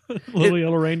dude.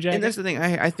 yellow rain jacket. And that's the thing.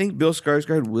 I think Bill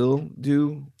Skarsgård will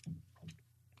do,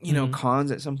 you know, Mhm.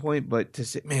 cons at some point. But to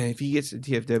say, man, if he gets to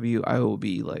TFW, I will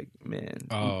be like, man.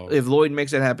 Oh. If Lloyd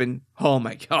makes it happen, oh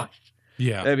my gosh,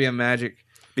 yeah. that'd be a magic.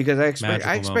 Because I expect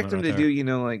Magical him moment to right do, there. you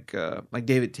know, like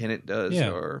David Tennant does,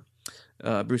 Yeah. or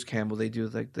Bruce Campbell. They do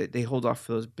like they hold off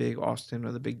for those big Austin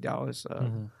or the big Dallas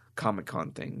Mhm. Comic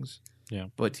Con things. Yeah.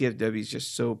 But TFW is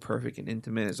just so perfect and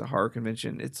intimate as a horror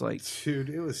convention. It's like, Dude,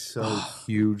 it was so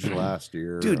huge last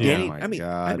year. dude, Oh Danny. my I mean,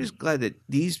 God. I'm just glad that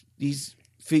these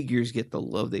figures get the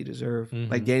love they deserve.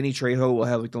 Mhm. Like Danny Trejo will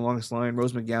have like the longest line.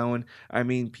 Rose McGowan. I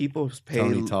mean, people pay.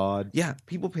 Tony Todd. Yeah,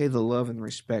 people pay the love and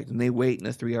respect, and they wait in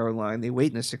a 3-hour line. They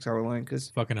wait in a 6-hour line because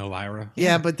Fucking Elvira.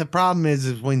 Yeah, but the problem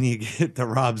is when you get the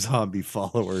Rob Zombie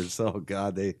followers. Oh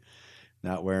God, they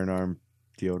not wearing arm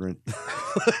deodorant.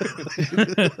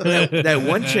 that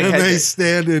one chick and had they that,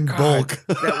 stand in God, bulk.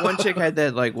 that one chick had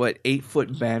that like what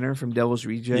 8-foot banner from Devil's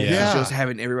Rejects. Yeah. She was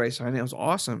having everybody sign it. It was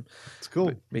awesome. It's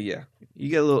cool. But yeah, you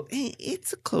get a little.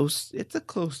 It's a close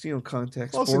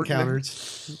contact Close sport.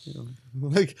 encounters. You know,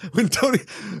 like when Tony,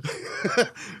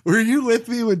 were you with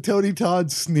me when Tony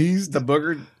Todd sneezed? The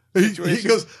booger. He situation.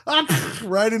 goes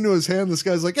right into his hand. This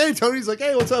guy's like, "Hey, Tony's like,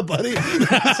 hey, what's up, buddy?"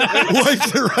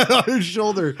 Wipes it right on his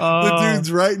shoulder. The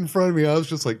dude's right in front of me. I was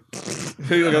just like,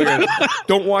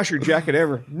 Don't wash your jacket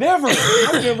ever. Never.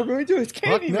 I'm never going to. It's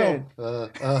 "Fuck Candyman. no."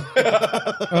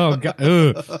 Oh god.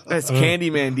 Ugh. That's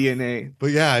Candyman DNA.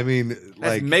 But yeah, I mean,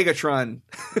 That's like, Megatron.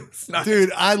 It's not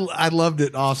dude, I loved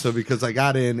it also because I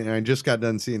got in and I just got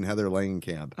done seeing Heather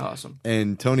Langenkamp. awesome.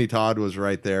 And Tony Todd was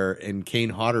right there, and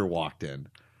Kane Hodder walked in.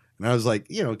 And I was like,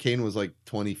 you know, Kane was like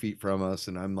 20 feet from us,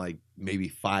 and I'm like maybe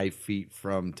 5 feet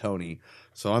from Tony.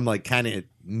 So I'm like kind of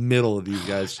middle of these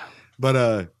guys.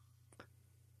 But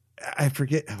I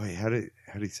forget. Oh, wait, how did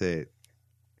he say it?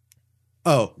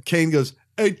 Oh, Kane goes,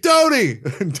 "Hey, Tony!"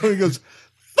 And Tony goes,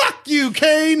 "Fuck you,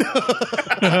 Kane!"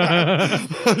 I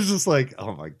was just like,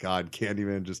 oh my God,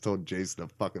 Candyman just told Jason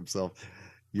to fuck himself.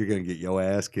 You're going to get your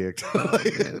ass kicked.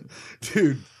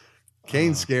 Dude.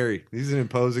 Kane's scary. He's an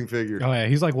imposing figure. Oh yeah,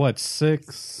 he's like what 6'5"?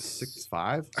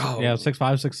 6'5"? Oh, Yeah, 6'5",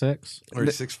 6'6". Or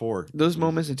 6'4". Those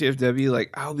moments at TFW,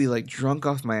 like I'll be like drunk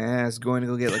off my ass, going to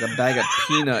go get like a bag of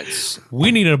peanuts.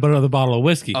 We needed another bottle of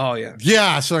whiskey. Oh yeah,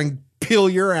 Yeah, so I can peel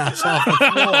your ass off the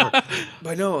floor.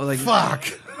 but no, like Fuck.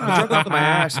 I'm drunk off my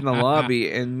ass in the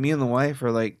lobby, and me and the wife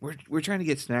are like, we're trying to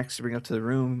get snacks to bring up to the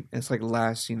room. And it's like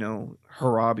last,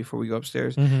 hurrah before we go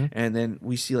upstairs. Mhm. And then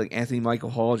we see like Anthony Michael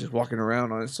Hall just walking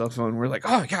around on his cell phone. We're like,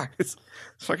 oh my God, it's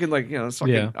fucking like, it's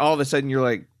fucking, Yeah. all of a sudden you're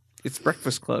like, it's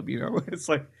Breakfast Club, It's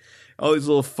like all these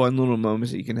little fun little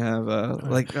moments that you can have.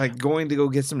 Like going to go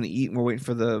get something to eat, and we're waiting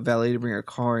for the valet to bring our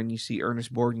car, and you see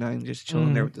Ernest Borgnine just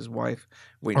chilling there with his wife.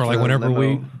 Waiting Or for like the whenever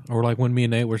limo. when me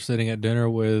and Nate were sitting at dinner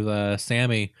with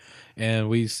Sammy, and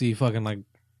we see fucking like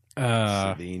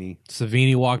Savini.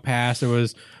 Savini walk past. There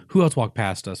was who else walked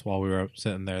past us while we were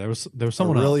sitting there? There was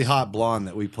someone A really else. hot blonde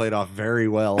that we played off very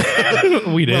well.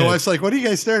 We did. My wife's like, "What are you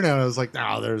guys staring at?" I was like,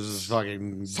 "No, there's this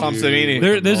fucking Tom dude Savini.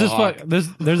 with There's a this mohawk." there's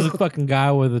this fucking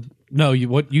guy with a no.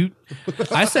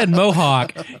 I said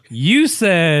mohawk. You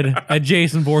said a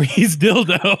Jason Voorhees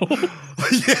dildo.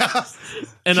 Yeah.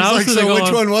 And She's I was like, sitting "So which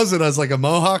going- one was it?" I was like, "A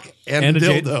mohawk and a Ja-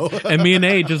 dildo." and me and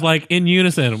Nate just like in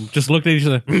unison just looked at each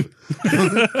other.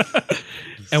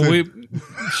 And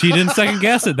she didn't second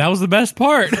guess it. That was the best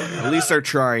part. At least they're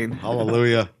trying.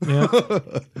 Hallelujah. Yeah.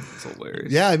 It's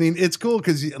hilarious. Yeah, I mean, it's cool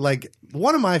because like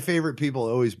one of my favorite people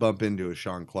I always bump into is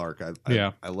Sean Clark.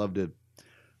 I love to,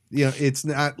 it's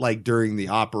not like during the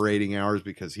operating hours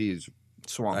because he's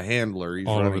a handler. He's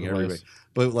All over running the everybody. place.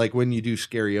 But like when you do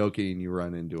karaoke and you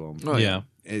run into him, Oh, Yeah.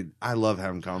 I love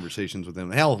having conversations with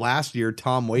him. Hell, last year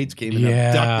Tom Waits came and Yeah.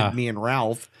 abducted me and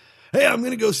Ralph. Hey, I'm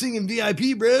gonna go sing in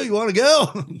VIP, bro. You want to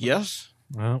go? Yes.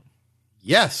 Well,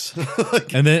 Yes.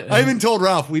 Like, and then I even told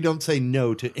Ralph we don't say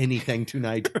no to anything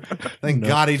tonight. Thank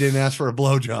God he didn't ask for a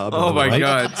blowjob. Oh my Right?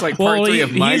 god, it's like part 3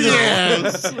 of my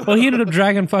Yes. well, he ended up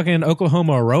dragging fucking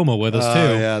Oklahoma Aroma with us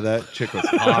too. Yeah, that chick was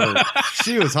hot.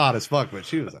 She was hot as fuck, but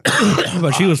she was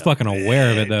But she was fucking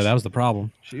aware of it though. That was the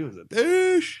problem. she was a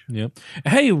douche. Yep.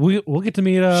 Hey, we'll get to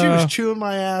meet. She was chewing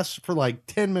my ass for like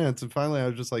 10 minutes, and finally I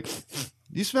was just like,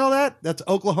 you smell that? That's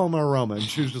Oklahoma Aroma. And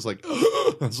she was just like,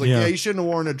 I was like, Yeah. yeah, you shouldn't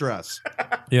have worn a dress.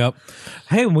 Yep.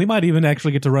 Hey, we might even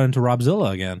actually get to run into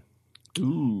Robzilla again.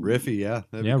 Ooh. Riffy, yeah.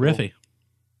 that'd be Yeah, cool. Riffy.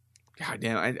 God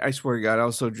damn, I swear to God, I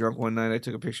was so drunk one night I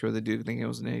took a picture of the dude thinking it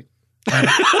was an egg.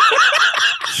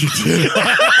 You did.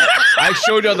 I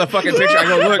showed y'all the fucking picture. I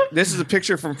go, look, this is a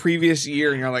picture from previous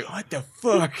year, and you're like, what the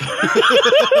fuck?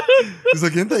 He's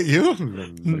like, isn't that you?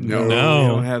 No, No. we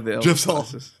don't have the Elvis Just all-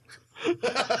 glasses.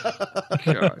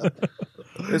 God.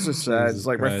 This is sad. Jesus It's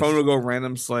like my Christ. phone will go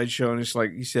random slideshow, and it's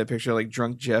like you see that picture of like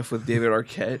drunk Jeff with David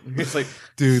Arquette. And it's like,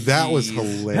 Dude, that was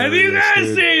Jeez. hilarious.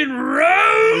 Dude. seen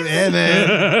Rose? Yeah,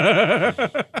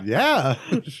 man. Yeah.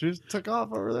 She just took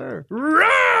off over there.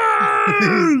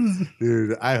 Rose!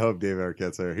 Dude, I hope Dave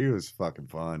Arquette's there. He was fucking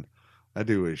fun. That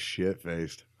dude was shit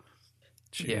faced.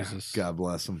 Jesus. God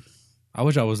bless him. I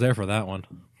wish I was there for that one.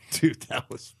 Dude,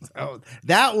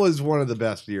 that was one of the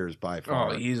best years by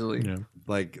far. oh, easily. Yeah.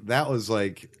 Like that was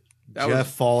like That Jeff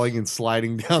was- falling and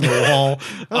sliding down the wall.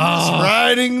 I'm just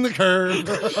riding the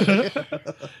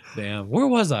curve. Damn. Where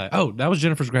was I? Oh, that was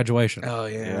Jennifer's graduation. Oh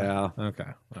yeah. Yeah. Okay.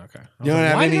 Okay. I was You don't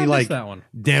have why did any I miss like that one?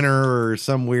 dinner or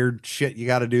some weird shit you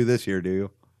got to do this year, do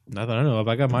you? Nothing I know of.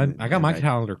 I got my Okay.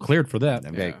 calendar cleared for that.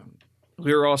 Okay. Yeah.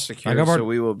 We were all secure, I got our- so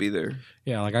we will be there.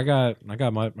 Yeah, like I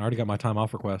already got my time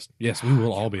off request. Yes, we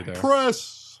will all be there.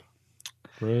 Press.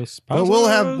 Chris, But we'll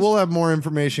have more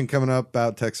information coming up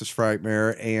about Texas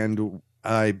Frightmare, and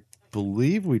I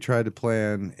believe we tried to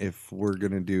plan if we're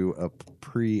going to do a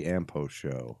pre and post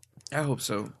show. I hope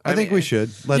so. I think we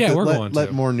should let Yeah, we're going let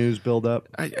to. more news build up.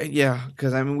 Yeah,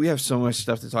 because I mean we have so much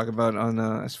stuff to talk about on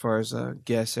as far as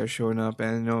guests that are showing up, and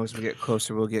I know as we get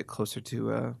closer, we'll get closer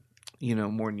to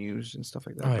more news and stuff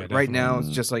like that. Oh, yeah, But right now, definitely.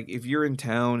 it's just like if you're in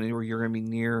town or you're gonna be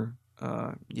near,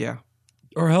 yeah,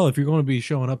 Or hell, if you're going to be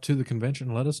showing up to the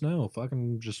convention, let us know.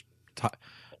 Fucking just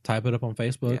type it up on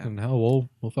Facebook, Yeah. and hell,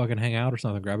 we'll fucking hang out or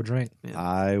something. Grab a drink.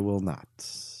 I will not.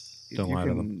 if Don't you lie to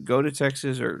can them. go to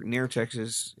Texas or near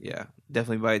Texas, yeah,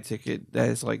 definitely buy a ticket. That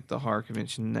is like the horror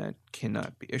convention that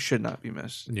it should not be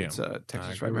missed. Yeah, It's Texas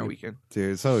I Frightmare agree. weekend.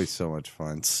 Dude, it's always so much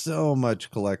fun. So much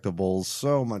collectibles,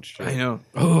 so much shit. I know.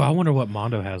 Oh, I wonder what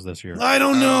Mondo has this year. I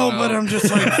don't know, I don't but know. I'm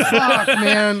just like, fuck,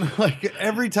 man. Like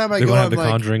every time I They're go, going to I'm have the like,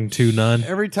 Conjuring 2 Nun.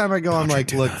 every time I go, I'm like,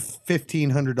 Conjuring look,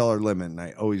 $1,500 limit, and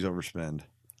I always overspend.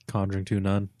 Conjuring 2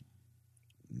 Nun.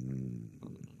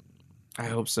 I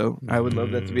hope so. I would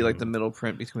love that to be like the middle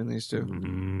print between these two.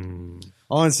 Mm.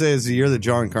 All I'm saying is the year that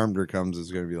John Carpenter comes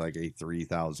is going to be like a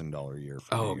 $3,000 year.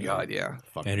 For Oh me. God, yeah.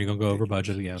 Fucking And you're going to go over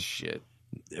budget again. Shit.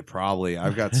 Yeah, probably.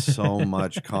 I've got so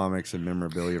much comics and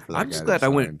memorabilia for that. I'm just guy glad to I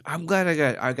went. sign. I'm glad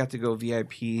I got to go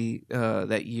VIP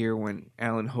that year when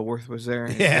Alan Howarth was there.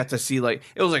 And Yeah. I got to see like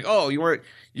it was like, oh, you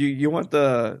want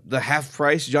the half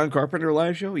price John Carpenter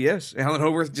live show? Yes, Alan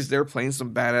Howarth just there playing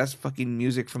some badass fucking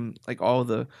music from like all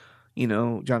the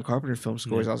John Carpenter film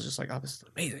scores. I was just like, oh, this is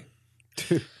amazing.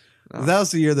 That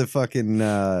was the year that fucking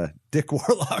Dick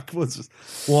Warlock was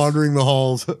wandering the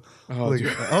halls. Oh, Like,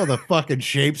 dude. oh, the fucking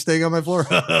shape sting on my floor.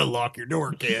 Lock your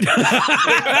door, kid.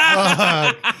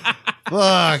 Fuck.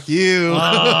 Fuck you.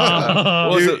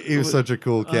 Was Dude, it- he was such a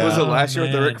cool cat. was it last year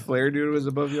with the man. Ric Flair dude was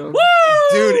above you?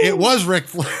 Dude, it was Ric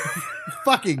Flair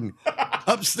fucking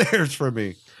upstairs from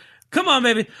me. Come on,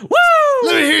 baby. Woo!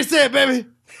 Let me hear you say it, baby.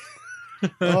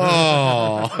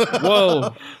 Oh.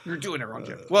 Whoa, you're doing it wrong,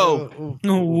 Jeff. Whoa, Woo.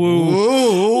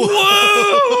 Whoa.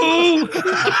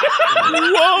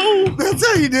 Whoa! That's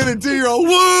how you did it too. You're all, woo.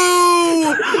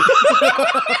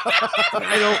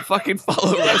 I don't fucking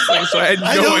follow wrestling, so I had no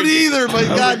I don't idea. either, but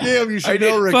goddamn, you should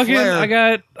know Ric Fucking,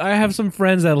 Flair. I have some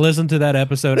friends that listened to that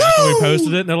episode after we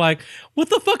posted it, and they're like, "What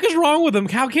the fuck is wrong with him?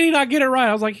 How can he not get it right?"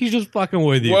 I was like, "He's just fucking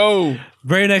with you." Whoa,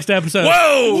 Very next episode.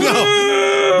 whoa,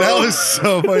 No, that was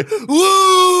so funny.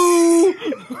 Woo!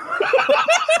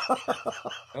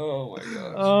 oh my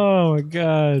god. Oh my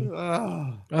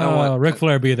god. Oh, Ric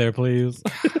Flair, be there, please.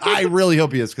 I really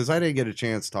hope he is because I didn't get a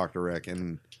chance to talk to Rick,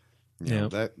 and you know,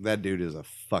 Yeah. that dude is a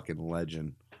fucking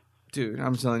legend. Dude,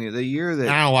 I'm telling you, the year that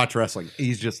I don't watch wrestling.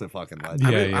 He's just a fucking legend.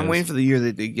 Yeah, I'm he waiting is. for the year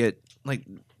that they get like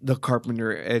the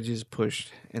carpenter edges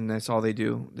pushed, and that's all they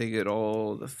do. They get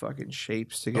all the fucking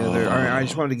shapes together. I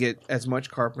just wanted to get as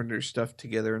much Carpenter stuff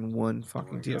together in one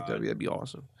fucking TFW. That'd be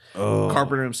awesome.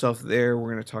 Carpenter himself there. We're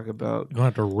gonna talk about. You're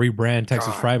going to have to rebrand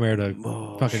Texas Frightmare to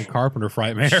fucking Carpenter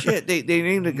Frightmare. Shit, they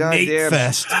named a goddamn Nate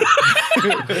Fest.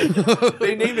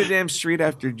 They named a damn street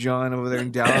after John over there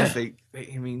in Dallas. I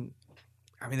mean,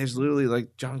 there's literally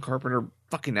like John Carpenter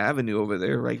fucking Avenue over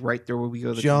there, like right there where we go.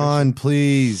 To the John,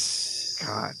 please.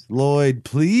 God. Lloyd,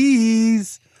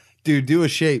 please. Dude, do a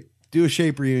shape. Do a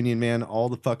shape reunion, man. All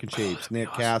the fucking shapes.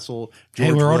 Nick Castle, George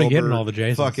Hey, we're already Wilbur, getting all the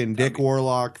Jasons. Fucking Dick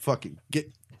Warlock. Fucking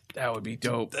get That would be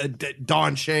dope.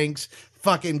 Don Shanks.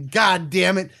 Fucking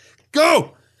goddamn it.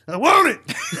 Go! I want it.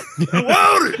 I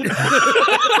want it.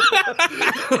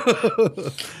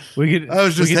 We could. I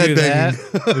was just we could do that.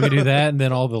 headbanging. We could do that, and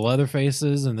then all the leather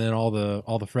faces, and then all the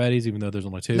Freddies, even though there's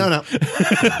only two. No.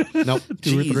 Nope.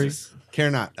 Two or three. Care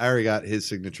not. I already got his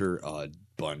signature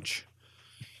bunch.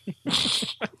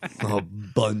 A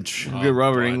bunch. Good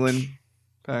Robert England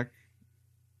pack.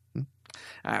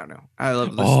 I don't know. I love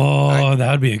listening. Oh,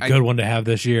 that would be a good one to have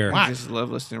this year. I just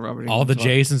love listening to Robert England. All the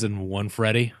Jasons and one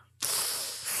Freddy.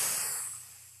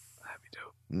 That'd be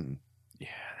dope. Yeah,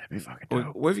 that'd be fucking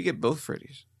dope. What if you get both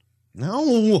Freddys?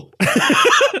 No.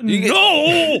 You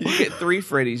No! get 3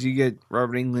 Freddys. You get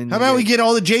Robert England. How about we get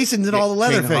all the Jasons and all the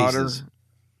leather Kane Hodder. faces?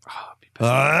 Oh, it'd be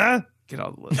better. Get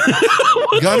all the leather.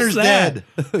 Gunner's that?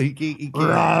 dead. he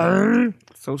can't.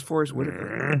 So's Forrest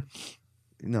Whitaker.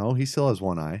 No, he still has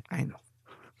one eye. I know.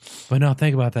 But no,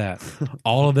 think about that.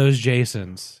 All of those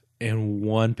Jasons in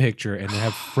one picture, and they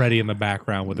have Freddy in the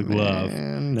background with a glove,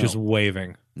 Man, no. just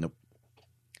waving. Nope.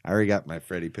 I already got my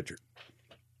Freddy picture.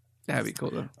 That'd be cool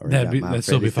though. That'd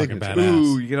still be fucking signature. badass.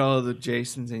 Ooh, you get all of the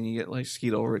Jasons, and you get like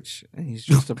Skeet Ulrich, and he's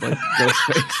dressed up like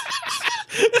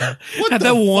Ghostface. Had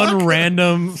that one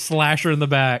random slasher in the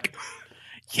back.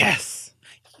 Yes.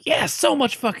 Yes. So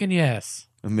much fucking yes.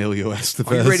 Emilio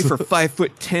Estevez. Are you ready for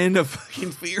 5'10" of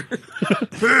fucking fear?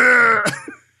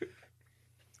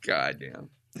 God damn.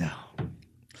 No.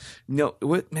 No,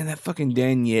 what man? That fucking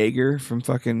Dan Yeager from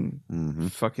fucking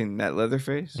that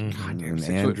Leatherface. Mhm. God damn, And 6'5".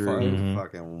 Andrew,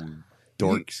 fucking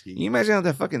dork Can you imagine how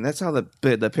that fucking? That's how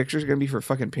the picture's gonna be for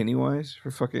fucking Pennywise. For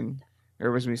fucking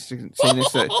everybody's gonna be saying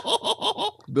this. That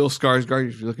Bill Skarsgård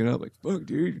is looking up like, fuck,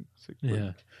 dude. It's like,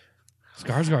 Yeah.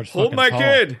 Skarsgård's hold fucking my tall.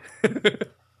 kid.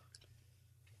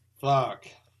 Fuck.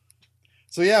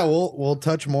 So yeah, we'll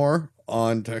touch more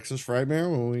on Texas Frightmare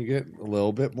when we get a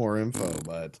little bit more info,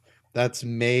 but that's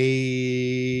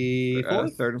May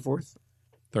 4th. 3rd and 4th.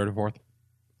 3rd and 4th.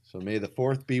 So may the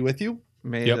 4th be with you.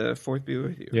 May Yep. the 4th be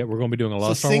with you. Yeah, we're going to be doing a lot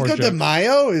So of Star Wars Cinco de jokes.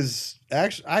 Mayo is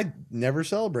actually, I never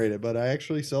celebrate it, but I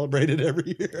actually celebrate it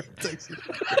every year. Texas.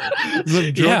 I'm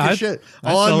drunk Yeah, as shit.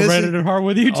 I All I'm celebrated missing, it hard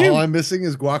with you too. all I'm missing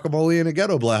is guacamole and a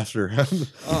ghetto blaster.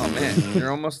 Oh man,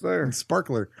 you're almost there. And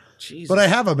sparkler. Jesus. But I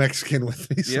have a Mexican with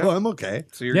me, so Yeah. I'm okay.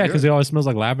 So you're Yeah, good. because it always smells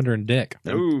like lavender and dick.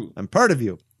 Ooh, I'm part of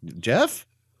you. Jeff,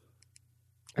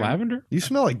 Lavender? you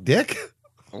smell like dick.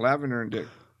 lavender and dick.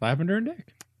 Lavender and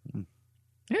dick.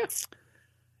 Yeah.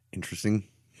 Interesting.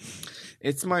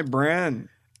 It's my brand.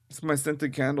 It's my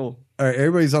scented candle. All right,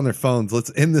 everybody's on their phones.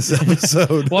 Let's end this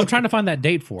episode. Well, I'm trying to find that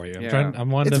date for you. Yeah. I'm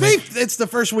wanting it's to May. make, It's the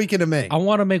first weekend of May. I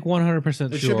want to make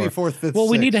 100% It sure. should be 4th, 5th. Well,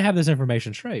 we need 6th. to have this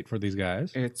information straight for these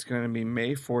guys. It's going to be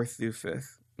May 4th through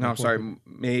 5th. No, May I'm sorry,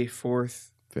 May 4th,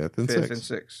 5th and 5th, 6th. and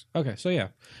 6th. Okay, so yeah.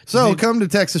 So Maybe- come to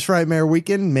Texas Frightmare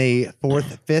Weekend, May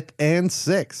 4th, 5th, and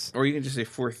 6th. Or you can just say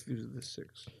 4th through the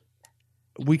 6th.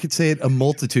 We could say it a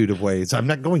multitude of ways. I'm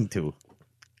not going to.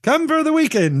 Come for the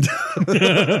weekend.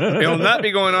 It will not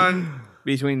be going on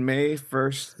between May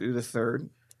 1st through the 3rd,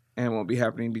 and it won't be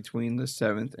happening between the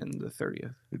 7th and the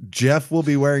 30th. Jeff will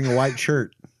be wearing a white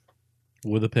shirt.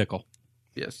 With a pickle.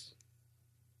 Yes.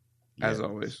 As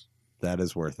always. That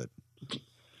is worth it.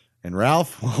 And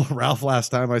Ralph, well, Ralph last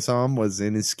time I saw him was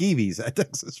in his skeevies at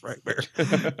Texas Frightmare.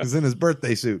 He was in his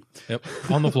birthday suit. Yep.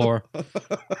 On the floor.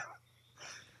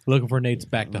 Looking for Nate's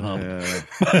back to hump.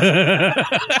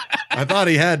 I thought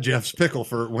he had Jeff's pickle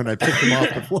for when I picked him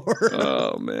off the floor.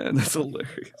 Oh, man. That's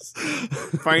hilarious.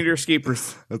 Find your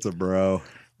escapers. That's a bro.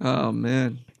 Oh,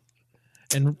 man.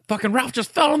 And fucking Ralph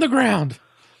just fell on the ground.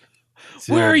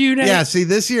 Where are you, Nate? Yeah, see,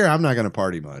 this year I'm not going to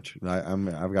party much.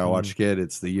 I've got to watch Kid.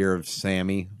 It's the year of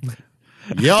Sammy.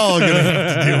 Y'all going to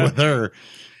have to deal with her.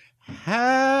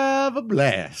 Have a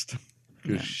blast.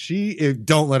 Because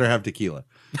don't let her have tequila.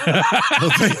 I'll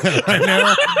tell you that right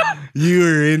now. You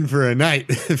are in for a night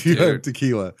if you have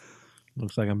tequila.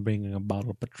 Looks like I'm bringing a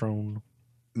bottle of Patron.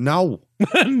 No.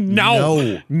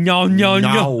 No. No, no,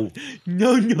 no.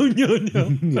 No, no, no,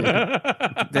 no.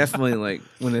 Definitely, like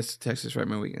when it's Texas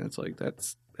Nightmare Weekend, it's like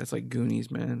that's like Goonies,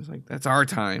 man. It's like that's our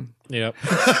time Yep.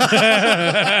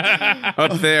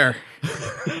 up there.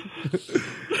 It's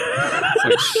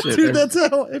like, shit, Dude, that's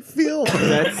how I feel.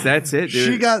 that's it, dude.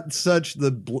 She got such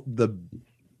the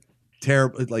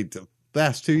terrible, like the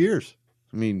last 2 years.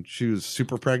 I mean, she was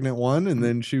super pregnant one, and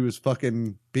then she was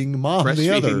fucking being a mom the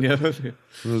other. Breastfeeding,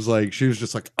 It was like, she was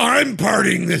just like, I'm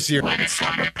partying this year. When it's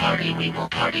summer party, we will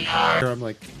party hard. I'm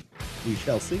like, we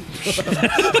shall see.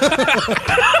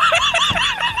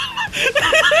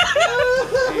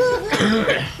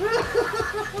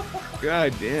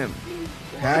 God damn.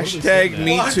 Hashtag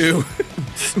me too.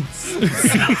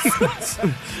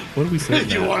 What did we say?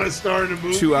 You want to start a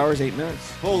movie? 2 hours, 8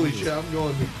 minutes. Holy shit, I'm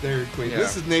going to Dairy Queen. Yeah.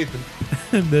 This is Nathan.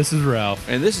 This is Ralph.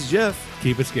 And this is Jeff.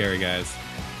 Keep it scary, guys.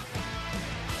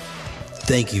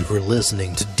 Thank you for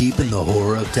listening to Deep in the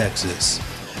Horror of Texas.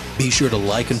 Be sure to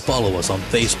like and follow us on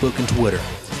Facebook and Twitter.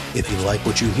 If you like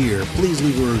what you hear, please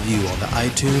leave a review on the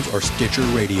iTunes or Stitcher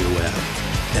radio app.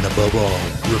 And above all,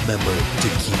 remember to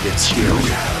keep it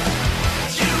scary.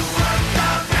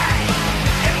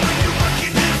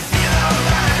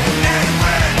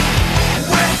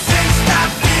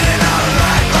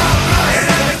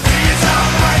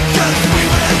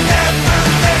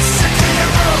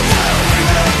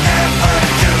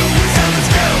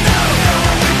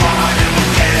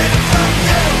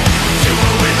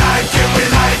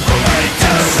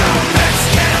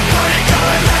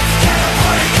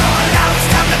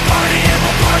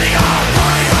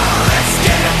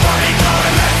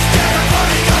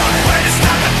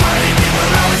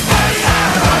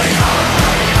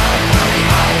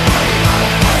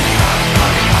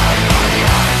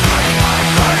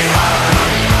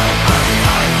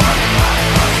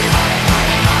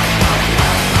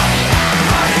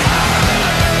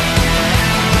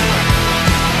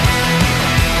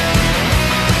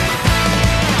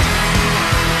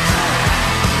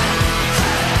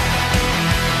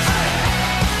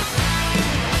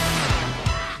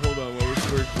 Hold on while we're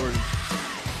still recording.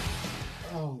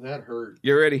 Oh, that hurt.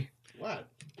 Get ready. What?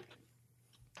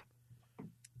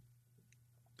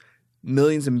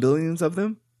 Millions and billions of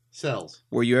them? Cells.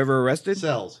 Were you ever arrested?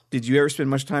 Cells. Did you ever spend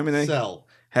much time in a Cell.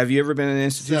 Have you ever been in an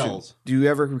institution? Cells. Do you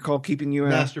ever recall keeping you in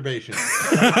Masturbation.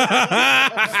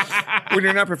 when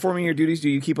you're not performing your duties, do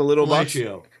you keep a little box?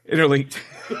 Fellatio. Interlinked.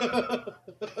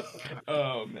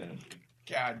 Oh man.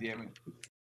 God damn it.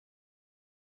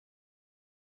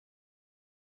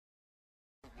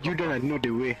 You don't know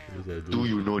the way. Do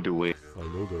you know the way?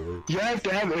 You have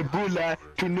to have Ebola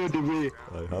to know the way.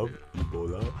 I have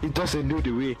Ebola. He doesn't know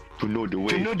the way. To know the way,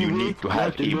 To know the you way, need to you have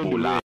have to know the Ebola. way.